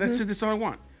 Appreciation. Yeah, that's it. That's all I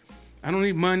want. I don't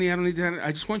need money. I don't need that.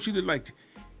 I just want you to, like,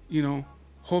 you know,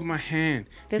 hold my hand.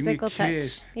 Physical give me a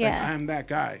kiss. touch. Yeah. Like, I'm that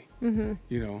guy. You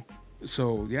know?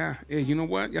 So, yeah. Hey, you know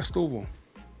what? Ya estuvo.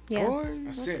 Yeah.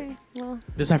 That's Okay. it. Well,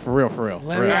 This time for real, for real.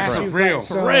 Let for me real, ask for you, real. real.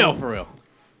 so For real, for real.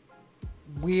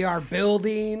 we are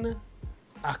building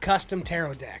a custom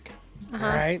tarot deck, all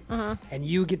right? And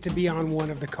you get to be on one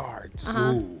of the cards.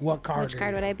 What card? which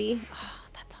card would I be? Oh,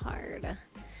 that's hard.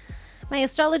 My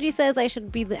astrology says I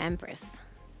should be the Empress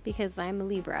because I'm a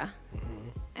Libra.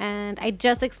 And I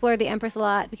just explored the Empress a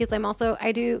lot because I've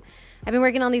been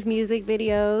working on these music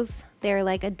videos. They're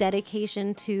like a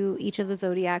dedication to each of the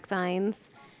zodiac signs.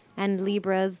 And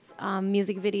Libra's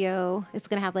music video is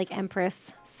going to have like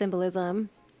Empress symbolism,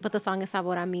 but the song is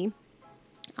Sabor a Mi.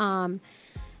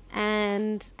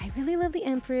 And I really love the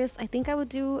Empress. I think I would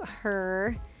do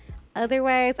her.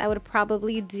 Otherwise, I would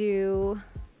probably do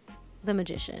the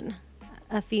Magician,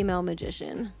 a female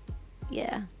magician.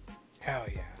 Yeah. Hell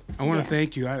yeah. I want to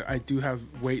thank you. I do have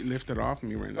weight lifted off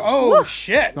me right now. Oh,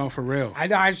 shit. No, for real. I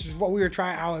know. I just what we were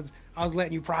trying. I was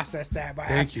letting you process that by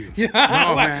Thank you. You know,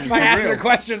 No, by, man, by for asking real. her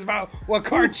questions about what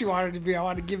card you wanted to be. I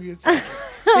wanted to give you a second.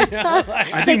 You know,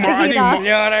 like, I think, the heat off. you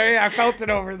know what I mean? I felt it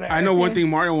over there. I know one thing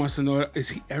Mario wants to know: is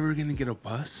he ever gonna get a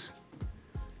bus?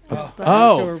 Tour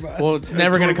Oh, bus. well, it's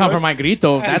never gonna tour come bus? from my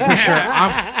grito. That's for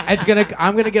sure.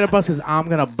 I'm gonna get a bus because I'm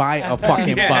gonna buy a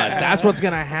fucking bus. That's what's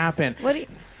gonna happen.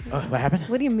 What happened?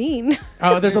 What do you mean?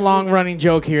 Oh, there's a long-running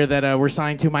joke here that we're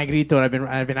signed to My Grito, and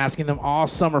I've been asking them all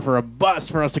summer for a bus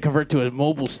for us to convert to a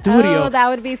mobile studio, Oh, that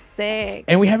would be sick.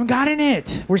 and we haven't gotten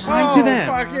it. We're signed to them.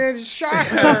 Fucking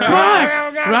shocker. What the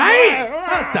fuck? Right?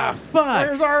 What the fuck?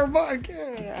 Where's our bus?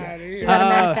 Get out of here.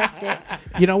 Gotta manifest it.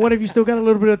 You know what? If you still got a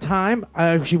little bit of time,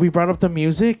 we brought up the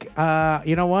music.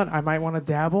 You know what? I might want to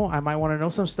dabble. I might want to know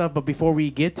some stuff. But before we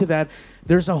get to that,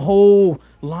 there's a whole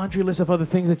laundry list of other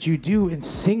things that you do, and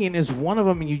singing is one of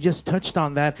them. And you just touched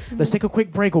on that. Let's take a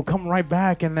quick break. We'll come right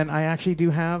back, and then I actually do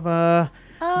have the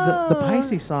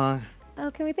Pisces song. Oh,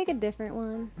 can we pick a different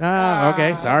one?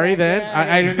 Okay. Sorry then.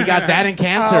 I only got that in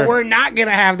Cancer. We're not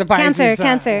gonna have the Pisces.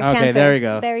 Cancer. Okay, there we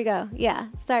go. There we go. Yeah.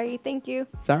 Sorry. Thank you.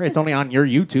 Sorry, it's only on your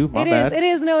YouTube. My bad. It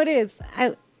is. No, it is.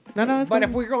 No, it's But good.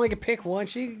 if we could only pick one,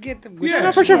 she could get the. Yeah,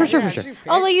 no, for sure. she picked.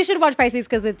 Although you should watch Pisces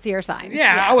because it's your sign.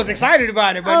 Yeah, I was excited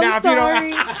about it, but now if you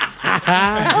sorry.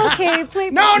 don't. Okay, play.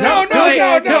 No, Too late.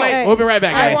 no. We'll be right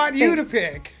back, I guys. want you to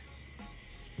pick.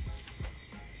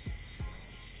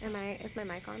 Is my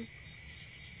mic on?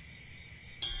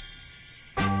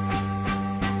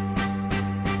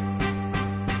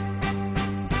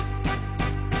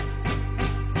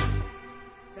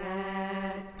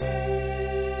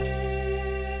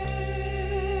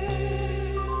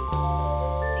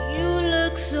 You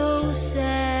look so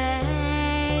sad.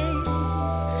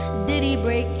 Did he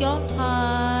break your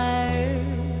heart?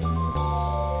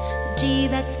 Gee,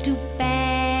 that's too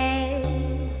bad.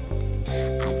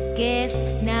 I guess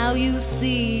now you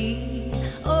see.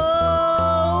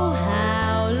 Oh,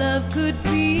 how love could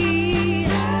be.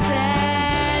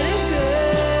 Sad girl.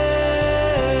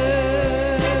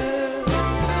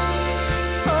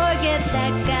 Forget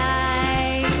that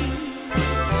guy.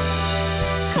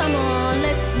 Come on,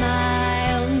 let's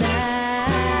smile now.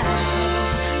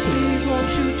 Please,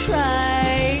 won't you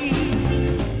try?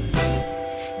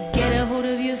 Get a hold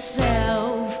of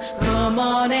yourself. Come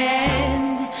on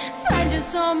and find you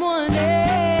someone else.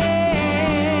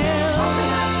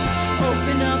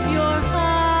 Open up your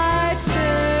heart,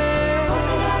 girl.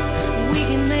 We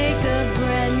can make a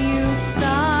brand new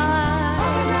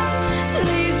start.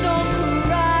 Please don't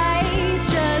cry.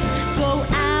 Just go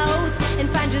out and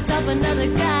find yourself another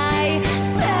guy.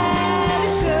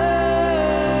 Sad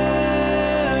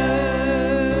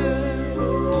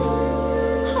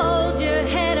girl. Hold your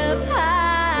head up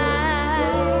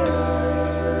high.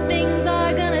 Things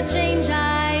are gonna change,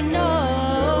 I know,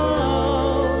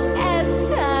 as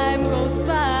time goes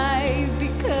by,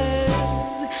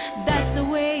 because that's the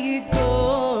way it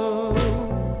goes.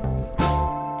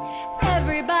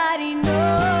 Everybody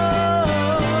knows.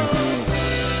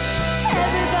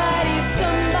 Everybody's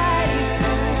somebody's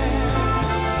friend.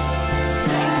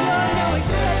 And you're no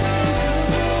exception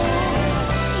to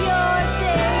your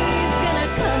day's gonna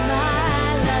come, my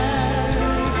love.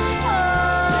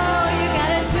 All you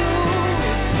gotta do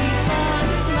is keep on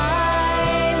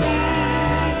smiling.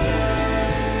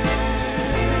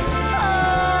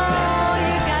 All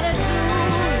you gotta do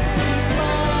is keep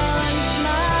on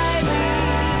smiling.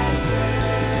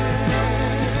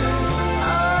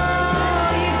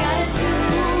 All you gotta do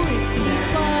is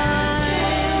keep on.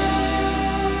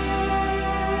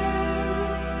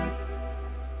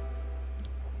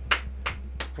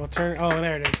 We'll turn. Oh,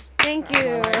 there it is. Thank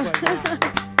you.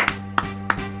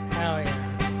 Hell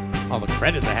yeah. All the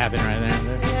credits that happen right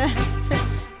there. Yeah.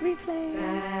 Replay.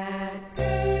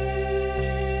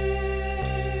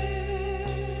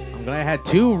 I'm glad I had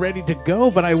two ready to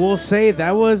go, but I will say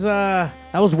that was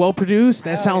well produced.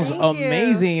 That sounds thank you.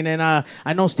 amazing. And I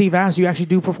know Steve asked you actually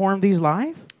do perform these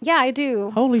live. Yeah, I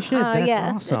do. Holy shit, that's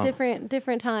yeah, awesome. At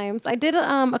different times. I did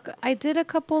I did a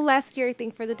couple last year, I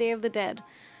think, for the Day of the Dead,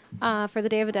 for the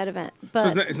Day of the Dead event. So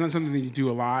But it's not something that you do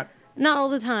a lot. not all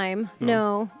the time.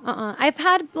 No. I've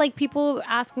had like people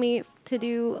ask me to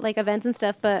do like events and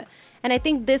stuff, and I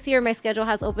think this year my schedule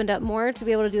has opened up more to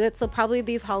be able to do it. So probably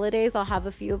these holidays I'll have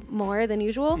a few more than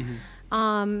usual.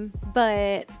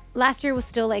 But last year was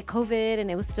still like COVID and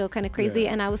it was still kind of crazy,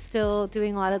 Yeah. and I was still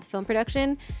doing a lot of the film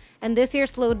production. And this year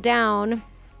slowed down,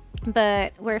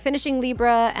 but we're finishing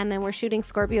Libra and then we're shooting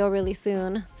Scorpio really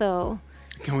soon. So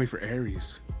Can't wait for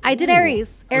Aries. I did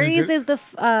Aries. Oh, you Aries did?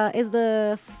 is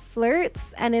the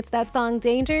Flirts, and it's that song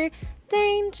Danger,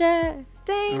 Danger,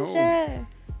 Danger.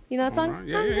 You know that song? Alright.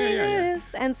 Yeah, I'm yeah, yeah, yeah.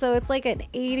 dangerous. And so it's like an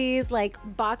 80s like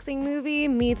boxing movie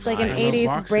meets like an Nice. I love 80s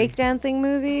boxing. breakdancing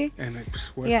movie. And like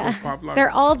West Yeah. Coast Pop Lock. They're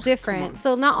all Come different. on.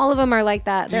 So not all of them are like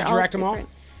that. Did They're you direct all them all? different.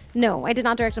 No, I did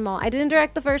not direct them all. I didn't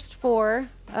direct the first four.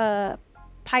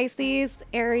 Pisces,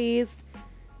 Aries,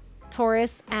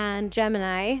 Taurus, and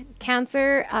Gemini.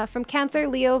 Cancer, from Cancer,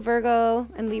 Leo, Virgo,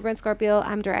 and Libra and Scorpio,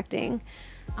 I'm directing.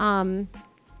 And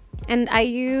I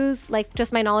use like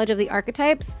just my knowledge of the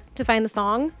archetypes to find the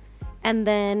song and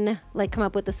then like come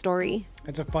up with the story.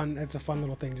 It's a fun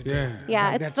little thing to do. Yeah. Yeah,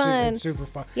 Like, it's that's fun. It's super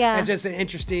fun. Yeah. It's just an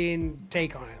interesting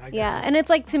take on it. Like, Yeah, and it's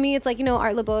like, to me, it's like, you know,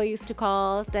 Art Laboe used to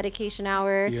call dedication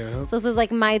hour. Yeah. So this is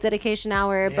like my dedication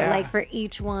hour, but Yeah. like for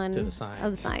each one To the of the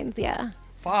signs. signs. Yeah.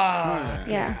 Fuck.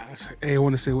 Yeah. It's like, hey, I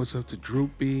want to say what's up to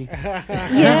Droopy. Yeah.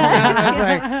 That's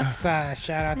like, it's a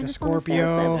shout out to just wanna say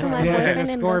Scorpio. what's up to my Yeah, boyfriend in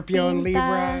the Scorpio and pinta.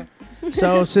 Libra.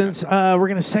 So since we're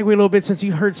gonna segue a little bit, since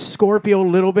you heard Scorpio a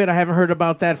little bit, I haven't heard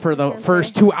about that for the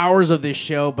first 2 hours of this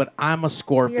show, but I'm a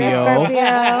Scorpio. You're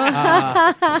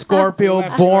a Scorpio. Scorpio,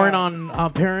 Left born you on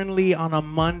apparently on a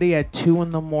Monday at 2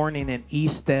 a.m. in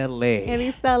East LA. In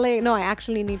East LA. No, I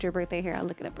actually need your birthday here. I'll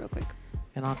look it up real quick.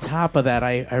 And on top of that,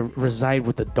 I reside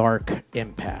with the dark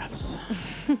empaths.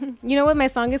 You know what my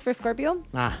song is for Scorpio?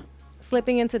 Ah,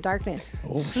 Slipping into Darkness.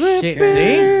 oh shit! See,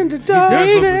 Into You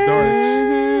guys love the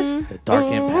darks. the dark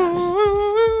empaths.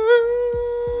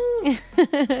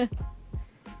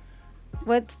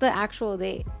 What's the actual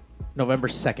date? November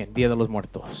 2nd, Dia de los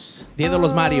Muertos. Dia de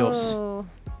los Marios. Oh.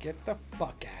 Get the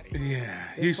fuck out of here. Yeah,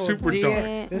 he's fool's super dead.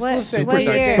 dark. This What- fool said what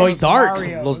Dia de year? Soy los darks.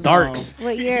 Marios. Los darks.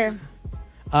 What year?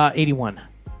 81.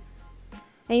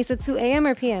 And you said 2 a.m.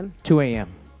 or p.m.? 2 a.m.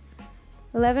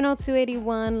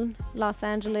 11:02:81, Los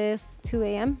Angeles, 2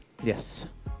 a.m. Yes.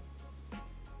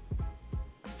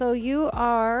 So you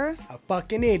are A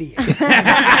fucking idiot.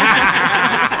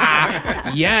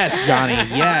 Yes, Johnny.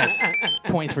 Yes.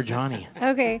 Points for Johnny.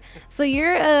 okay. So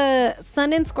you're a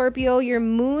sun in Scorpio. Your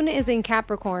moon is in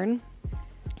Capricorn.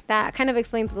 That kind of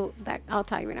explains that. I'll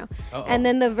tell you right now. Uh-oh. And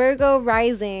then the Virgo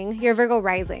rising. You're Virgo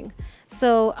rising.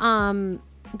 So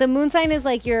the moon sign is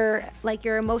like your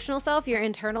emotional self, your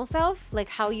internal self, like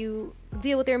how you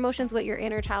deal with your emotions, what your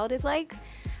inner child is like.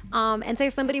 And say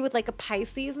somebody with like a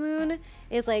Pisces moon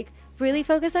is like really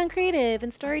focused on creative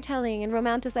and storytelling and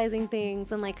romanticizing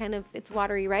things and like kind of it's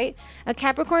watery, right? A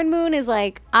Capricorn moon is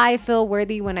like, I feel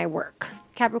worthy when I work.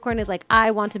 Capricorn is like, I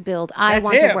want to build, I That's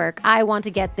want to him. work, I want to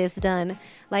get this done.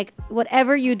 Like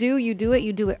whatever you do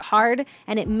it hard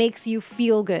and it makes you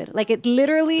feel good. Like it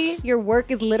literally, your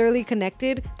work is literally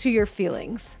connected to your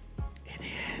feelings. It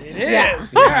is. Yeah.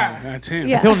 Yeah. That's him.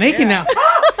 Yeah. I feel naked now.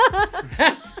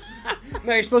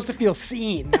 No, you're supposed to feel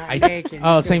seen, not I- naked.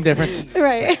 oh, You same feel difference. seen.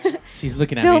 Right. She's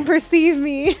looking at Don't me. perceive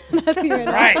me. That's you right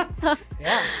now. Right.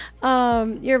 Yeah.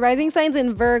 Your rising sign's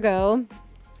in Virgo.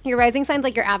 Your rising sign's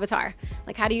like your avatar.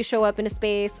 Like how do you show up in a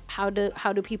space? How do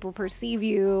people perceive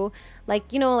you?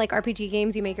 Like, you know, like RPG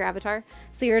games, you make your avatar.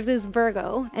 So yours is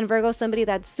Virgo, and Virgo's somebody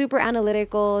that's super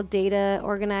analytical, data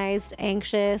organized,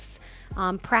 anxious,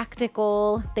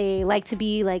 practical. They like to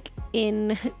be like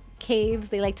in caves.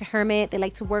 They like to hermit. They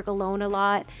like to work alone a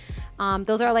lot.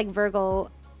 Those are like Virgo.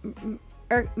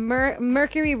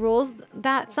 Mercury rules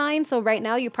that sign, so right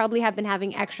now you probably have been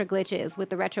having extra glitches with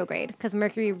the retrograde because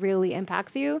Mercury really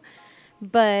impacts you.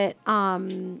 But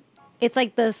it's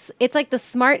like the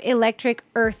smart electric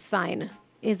earth sign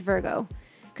is Virgo,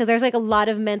 because there's like a lot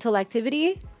of mental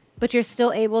activity, but you're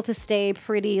still able to stay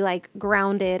pretty like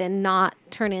grounded and not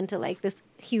turn into like this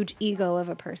huge ego of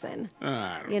a person.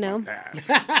 I don't You know? want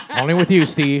that. Only with you,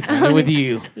 Steve. Only with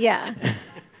you. Yeah.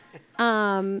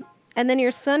 And then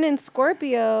your sun in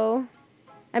Scorpio,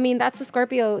 I mean, that's the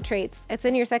Scorpio traits. It's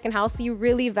in your second house. So you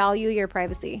really value your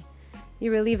privacy.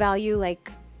 You really value,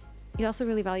 like, you also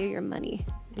really value your money.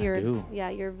 do. Yeah,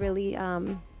 you're really,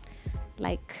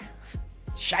 like,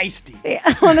 Shiesty.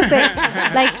 I want to say,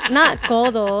 like, not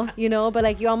godo, you know, but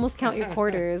like you almost count your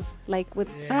quarters, like with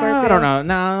Scorpio. I don't know.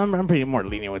 No, I'm pretty more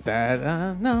lenient with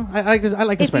that. No, I like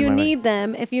to If spend you my money. need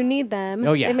them,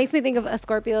 Oh, yeah. it makes me think of a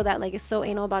Scorpio that like is so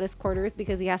anal about his quarters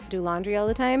because he has to do laundry all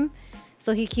the time,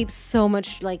 so he keeps so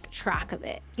much like track of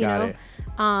it. You Got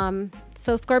know, it.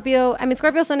 so Scorpio. I mean,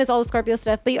 Scorpio sun is all the Scorpio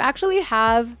stuff, but you actually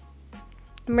have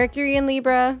Mercury in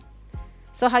Libra.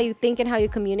 So how you think and how you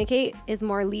communicate is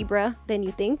more Libra than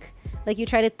you think. Like you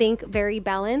try to think very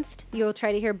balanced. You'll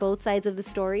try to hear both sides of the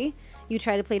story. You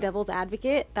try to play devil's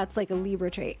advocate. That's like a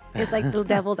Libra trait. It's like the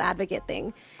devil's advocate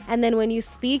thing. And then when you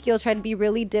speak, you'll try to be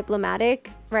really diplomatic,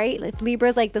 right? If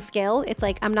Libra's like the scale, it's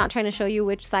like, I'm not trying to show you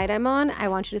which side I'm on. I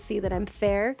want you to see that I'm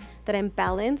fair, that I'm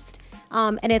balanced.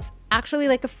 And it's actually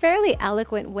like a fairly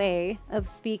eloquent way of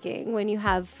speaking when you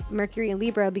have Mercury in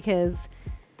Libra, because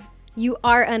you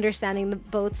are understanding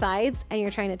both sides and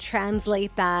you're trying to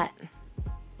translate that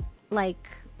like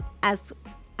as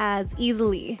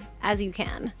easily as you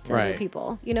can to other Right.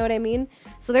 people. You know what I mean?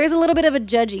 So there's a little bit of a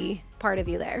judgy part of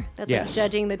you there that's Yes. like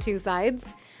judging the two sides,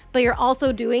 but you're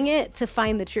also doing it to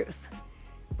find the truth,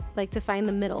 like to find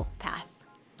the middle path.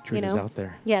 Truth you is know? out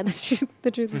there. Yeah,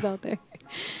 the truth is out there.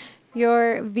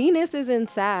 Your Venus is in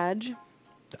Sag.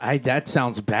 That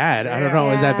sounds bad. I don't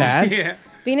know. Is that Yeah. bad? Yeah.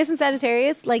 Venus and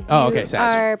Sagittarius, like Oh, you okay,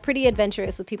 Sag. are pretty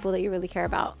adventurous with people that you really care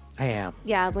about. I am.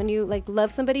 Yeah, when you like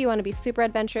love somebody, you want to be super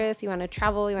adventurous. You want to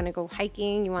travel. You want to go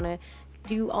hiking. You want to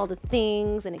do all the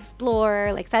things and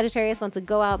explore. Like Sagittarius wants to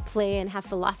go out, play, and have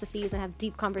philosophies and have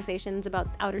deep conversations about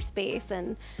outer space.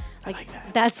 And like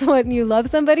that's when you love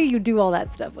somebody, you do all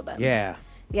that stuff with them. Yeah.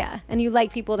 Yeah, and you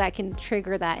like people that can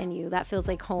trigger that in you. That feels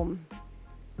like home.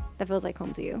 That feels like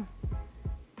home to you.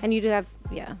 And you do have,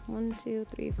 1, 2,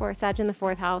 3, 4, Sag in the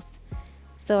 4th house.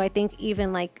 So I think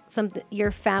even like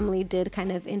your family did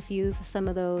kind of infuse some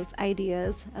of those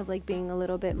ideas of like being a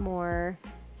little bit more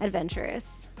adventurous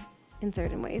in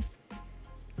certain ways.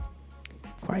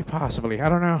 Quite possibly. I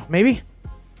don't know. Maybe.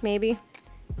 Maybe.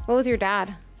 What was your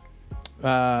dad?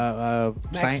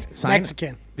 Sign?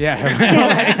 Mexican.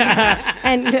 Yeah.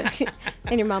 And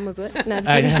And your mom was what? No, just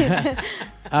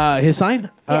kidding. His sign?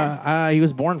 Yeah. He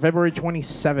was born February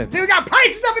 27th. Dude, we got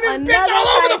Pisces up in this bitch Another all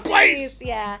over the Pisces, place.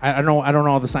 Yeah. I don't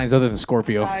know all the signs other than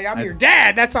Scorpio. I'm your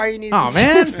dad. That's all you need. Oh to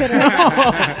man.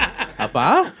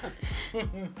 Appa?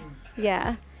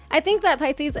 Yeah. I think that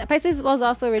Pisces was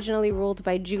also originally ruled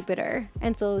by Jupiter.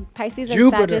 And so Pisces and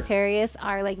Jupiter. Sagittarius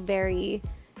are like very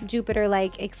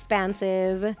Jupiter-like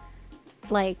expansive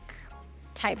like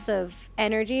types of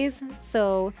energies.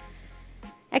 So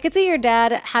I could see your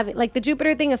dad having like the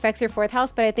Jupiter thing affects your 4th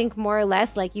house, but I think more or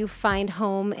less like you find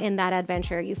home in that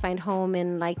adventure. You find home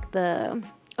in like the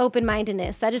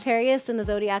open-mindedness. Sagittarius in the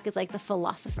zodiac is like the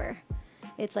philosopher.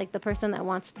 It's like the person that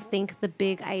wants to think the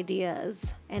big ideas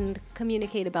and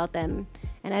communicate about them.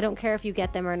 And I don't care if you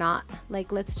get them or not.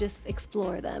 Like, let's just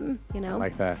explore them, you know? I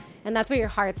like that. And that's where your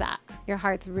heart's at. Your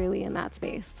heart's really in that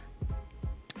space.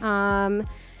 Midhaven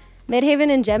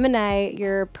and Gemini,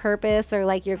 your purpose or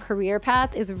like your career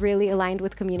path is really aligned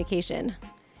with communication.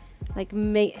 Like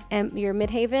your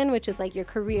Midhaven, which is like your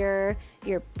career,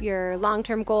 your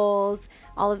long-term goals,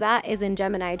 all of that is in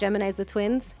Gemini. Gemini is the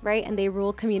twins, right? And they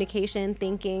rule communication,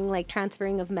 thinking, like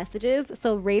transferring of messages.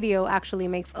 So radio actually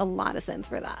makes a lot of sense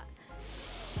for that.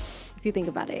 If you think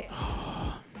about it.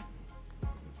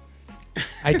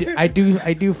 I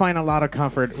do find a lot of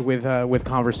comfort with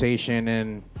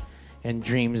conversation and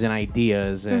dreams and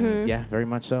ideas, and yeah, very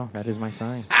much so. That is my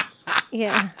sign.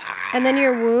 Yeah. And then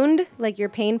your wound, like your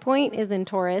pain point is in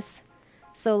Taurus.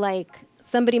 So like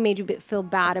somebody made you feel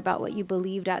bad about what you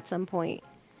believed at some point.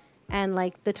 And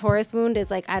like the Taurus wound is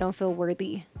like, I don't feel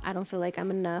worthy. I don't feel like I'm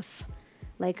enough.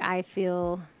 Like I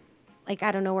feel like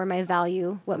I don't know what my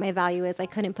value is. I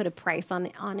couldn't put a price on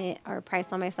it or a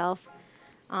price on myself.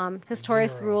 Because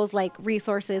Taurus rules like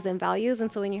resources and values.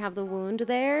 And so when you have the wound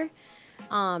there,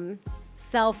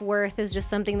 self-worth is just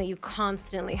something that you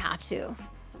constantly have to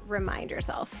remind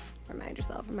yourself,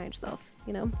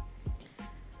 you know?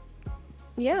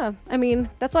 Yeah. I mean,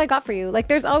 that's all I got for you. Like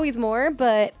there's always more,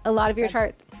 but a lot of your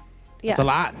charts. Yeah. It's a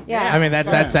lot. Yeah. I mean, that's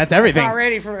everything.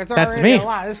 It's That's already me. a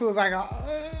lot. This feels like,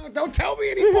 don't tell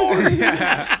me anymore.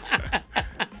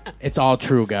 It's all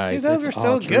true, guys. Dude, those It's were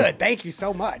so all true. good. Thank you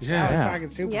so much. Yeah. That was Yeah. fucking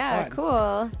super Yeah, fun.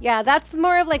 cool. Yeah, that's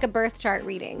more of like a birth chart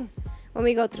reading when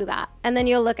we go through that. And then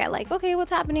you'll look at like, okay,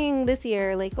 what's happening this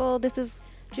year? Like, oh, this is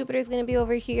Jupiter's going to be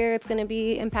over here. It's going to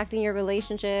be impacting your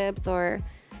relationships, or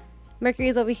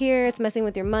Mercury's over here. It's messing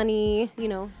with your money, you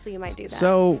know, so you might do that.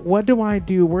 So what do I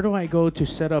do? Where do I go to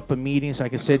set up a meeting so I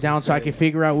can sit down so I can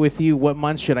figure out with you what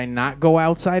month should I not go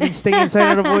outside and stay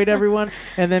inside and avoid everyone,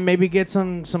 and then maybe get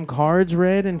some cards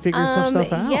read and figure some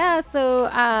stuff out? Yeah, so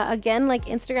again, like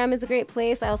Instagram is a great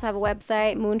place. I also have a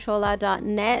website,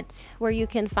 moonchola.net, where you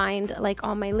can find like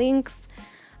all my links.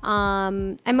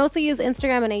 I mostly use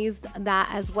Instagram, and I use that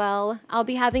as well. I'll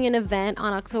be having an event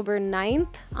on October 9th.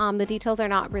 The details are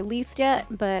not released yet,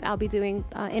 but I'll be doing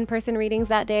in-person readings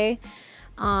that day.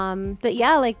 But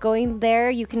yeah, like going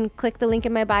there, you can click the link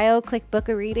in my bio, click book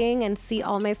a reading, and see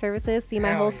all my services, see my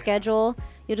Hell whole yeah. schedule.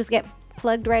 You'll just get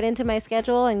plugged right into my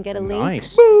schedule and get a link.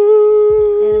 Nice.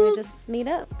 And then we just meet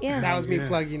up. Yeah. That was me Yeah.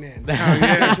 plugging in. Oh,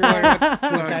 yeah. what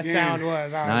Plug that in. sound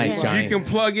was. All Nice, right. Johnny. You can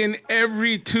plug in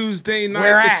every Tuesday night.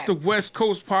 Where It's at? the West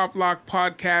Coast Pop Lock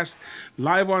Podcast,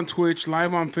 live on Twitch,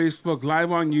 live on Facebook,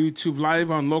 live on YouTube,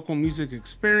 live on Local Music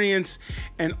Experience,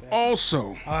 and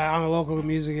also On the local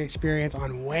music experience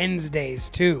on Wednesdays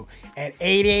too, at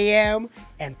 8 a.m.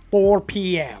 and 4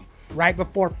 p.m. right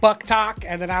before Buck Talk,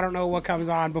 and then I don't know what comes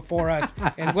on before us,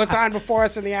 and what's on before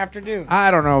us in the afternoon.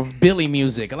 I don't know. Billy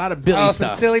music. A lot of Billy Oh,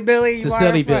 stuff. some Silly Billy, Some water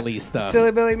Silly fun- Billy stuff.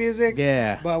 Silly Billy music.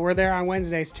 Yeah. But we're there on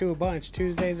Wednesdays too, a bunch,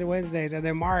 Tuesdays and Wednesdays, and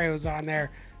then Mario's on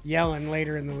there yelling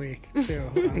later in the week too.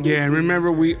 yeah, and remember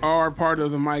we are part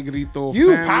of the My Grito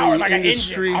You family power like an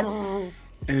industry. engine.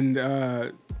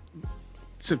 And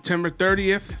September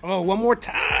 30th, Oh, one more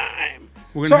time.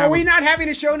 we're So gonna are have we a- not having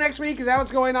a show next week? Is that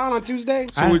what's going on Tuesday?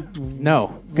 So we- No,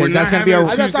 We're because not that's going to be having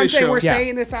our... a That's what I'm Tuesday saying. show. We're Yeah.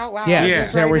 saying this out loud. Yes, Yeah.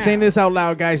 so we're now. saying this out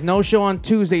loud, guys. No show on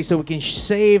Tuesday, so we can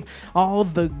save all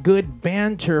the good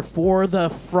banter for the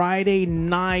Friday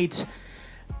night.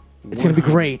 It's going to be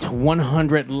great.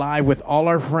 100 live with all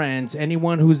our friends.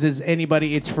 Anyone who's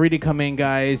anybody, it's free to come in,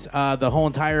 guys. The whole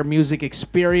entire music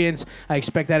experience. I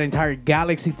expect that entire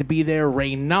galaxy to be there.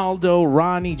 Reynaldo,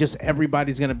 Ronnie, just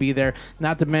everybody's going to be there.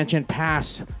 Not to mention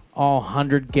past all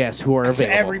 100 guests who are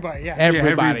available. Everybody, yeah.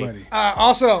 Everybody. everybody.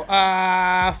 Also,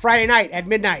 Friday night at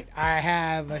midnight, I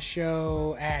have a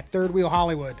show at Third Wheel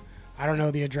Hollywood. I don't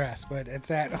know the address, but it's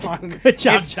at. Good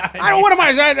job, it's, Johnny. I don't. What am I?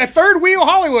 Is that the Third Wheel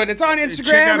Hollywood? It's on Instagram.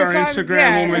 Check out our it's on- Instagram.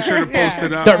 yeah, We'll make sure to post yeah.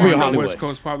 it up Third on Wheel the Hollywood. West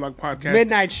Coast Pop Lock Podcast.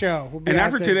 Midnight show. We'll be And out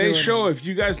after there today's doing show, it. if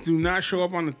you guys do not show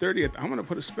up on the 30th, I'm gonna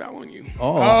put a spell on you.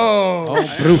 Oh.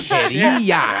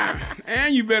 brujeria.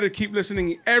 And you better keep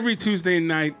listening every Tuesday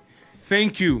night.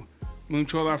 Thank you,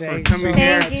 Moonchola, for Thanks coming so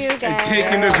here much. Thank you, and guys.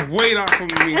 taking this weight off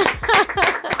of me.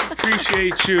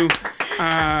 Appreciate you.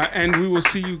 And we will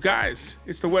see you guys.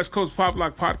 It's the West Coast Pop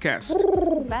Lock Podcast.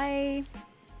 Bye.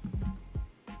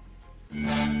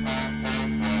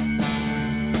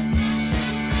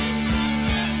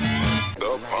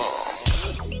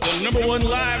 The number one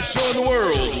live show in the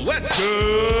world, West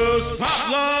Coast Pop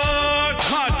Lock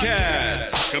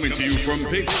Podcast. Coming to you from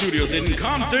Pig Studios in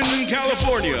Compton,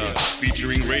 California.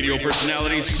 Featuring radio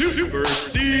personality Super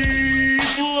Steve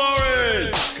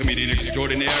Flores. Comedian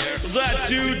extraordinaire, that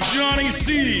dude Johnny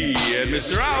C. And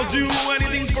Mr. I'll Do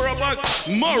Anything for a Buck,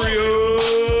 Mario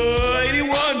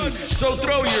 81. So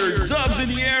throw your dubs in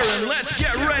the air and let's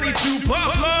get ready to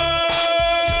pop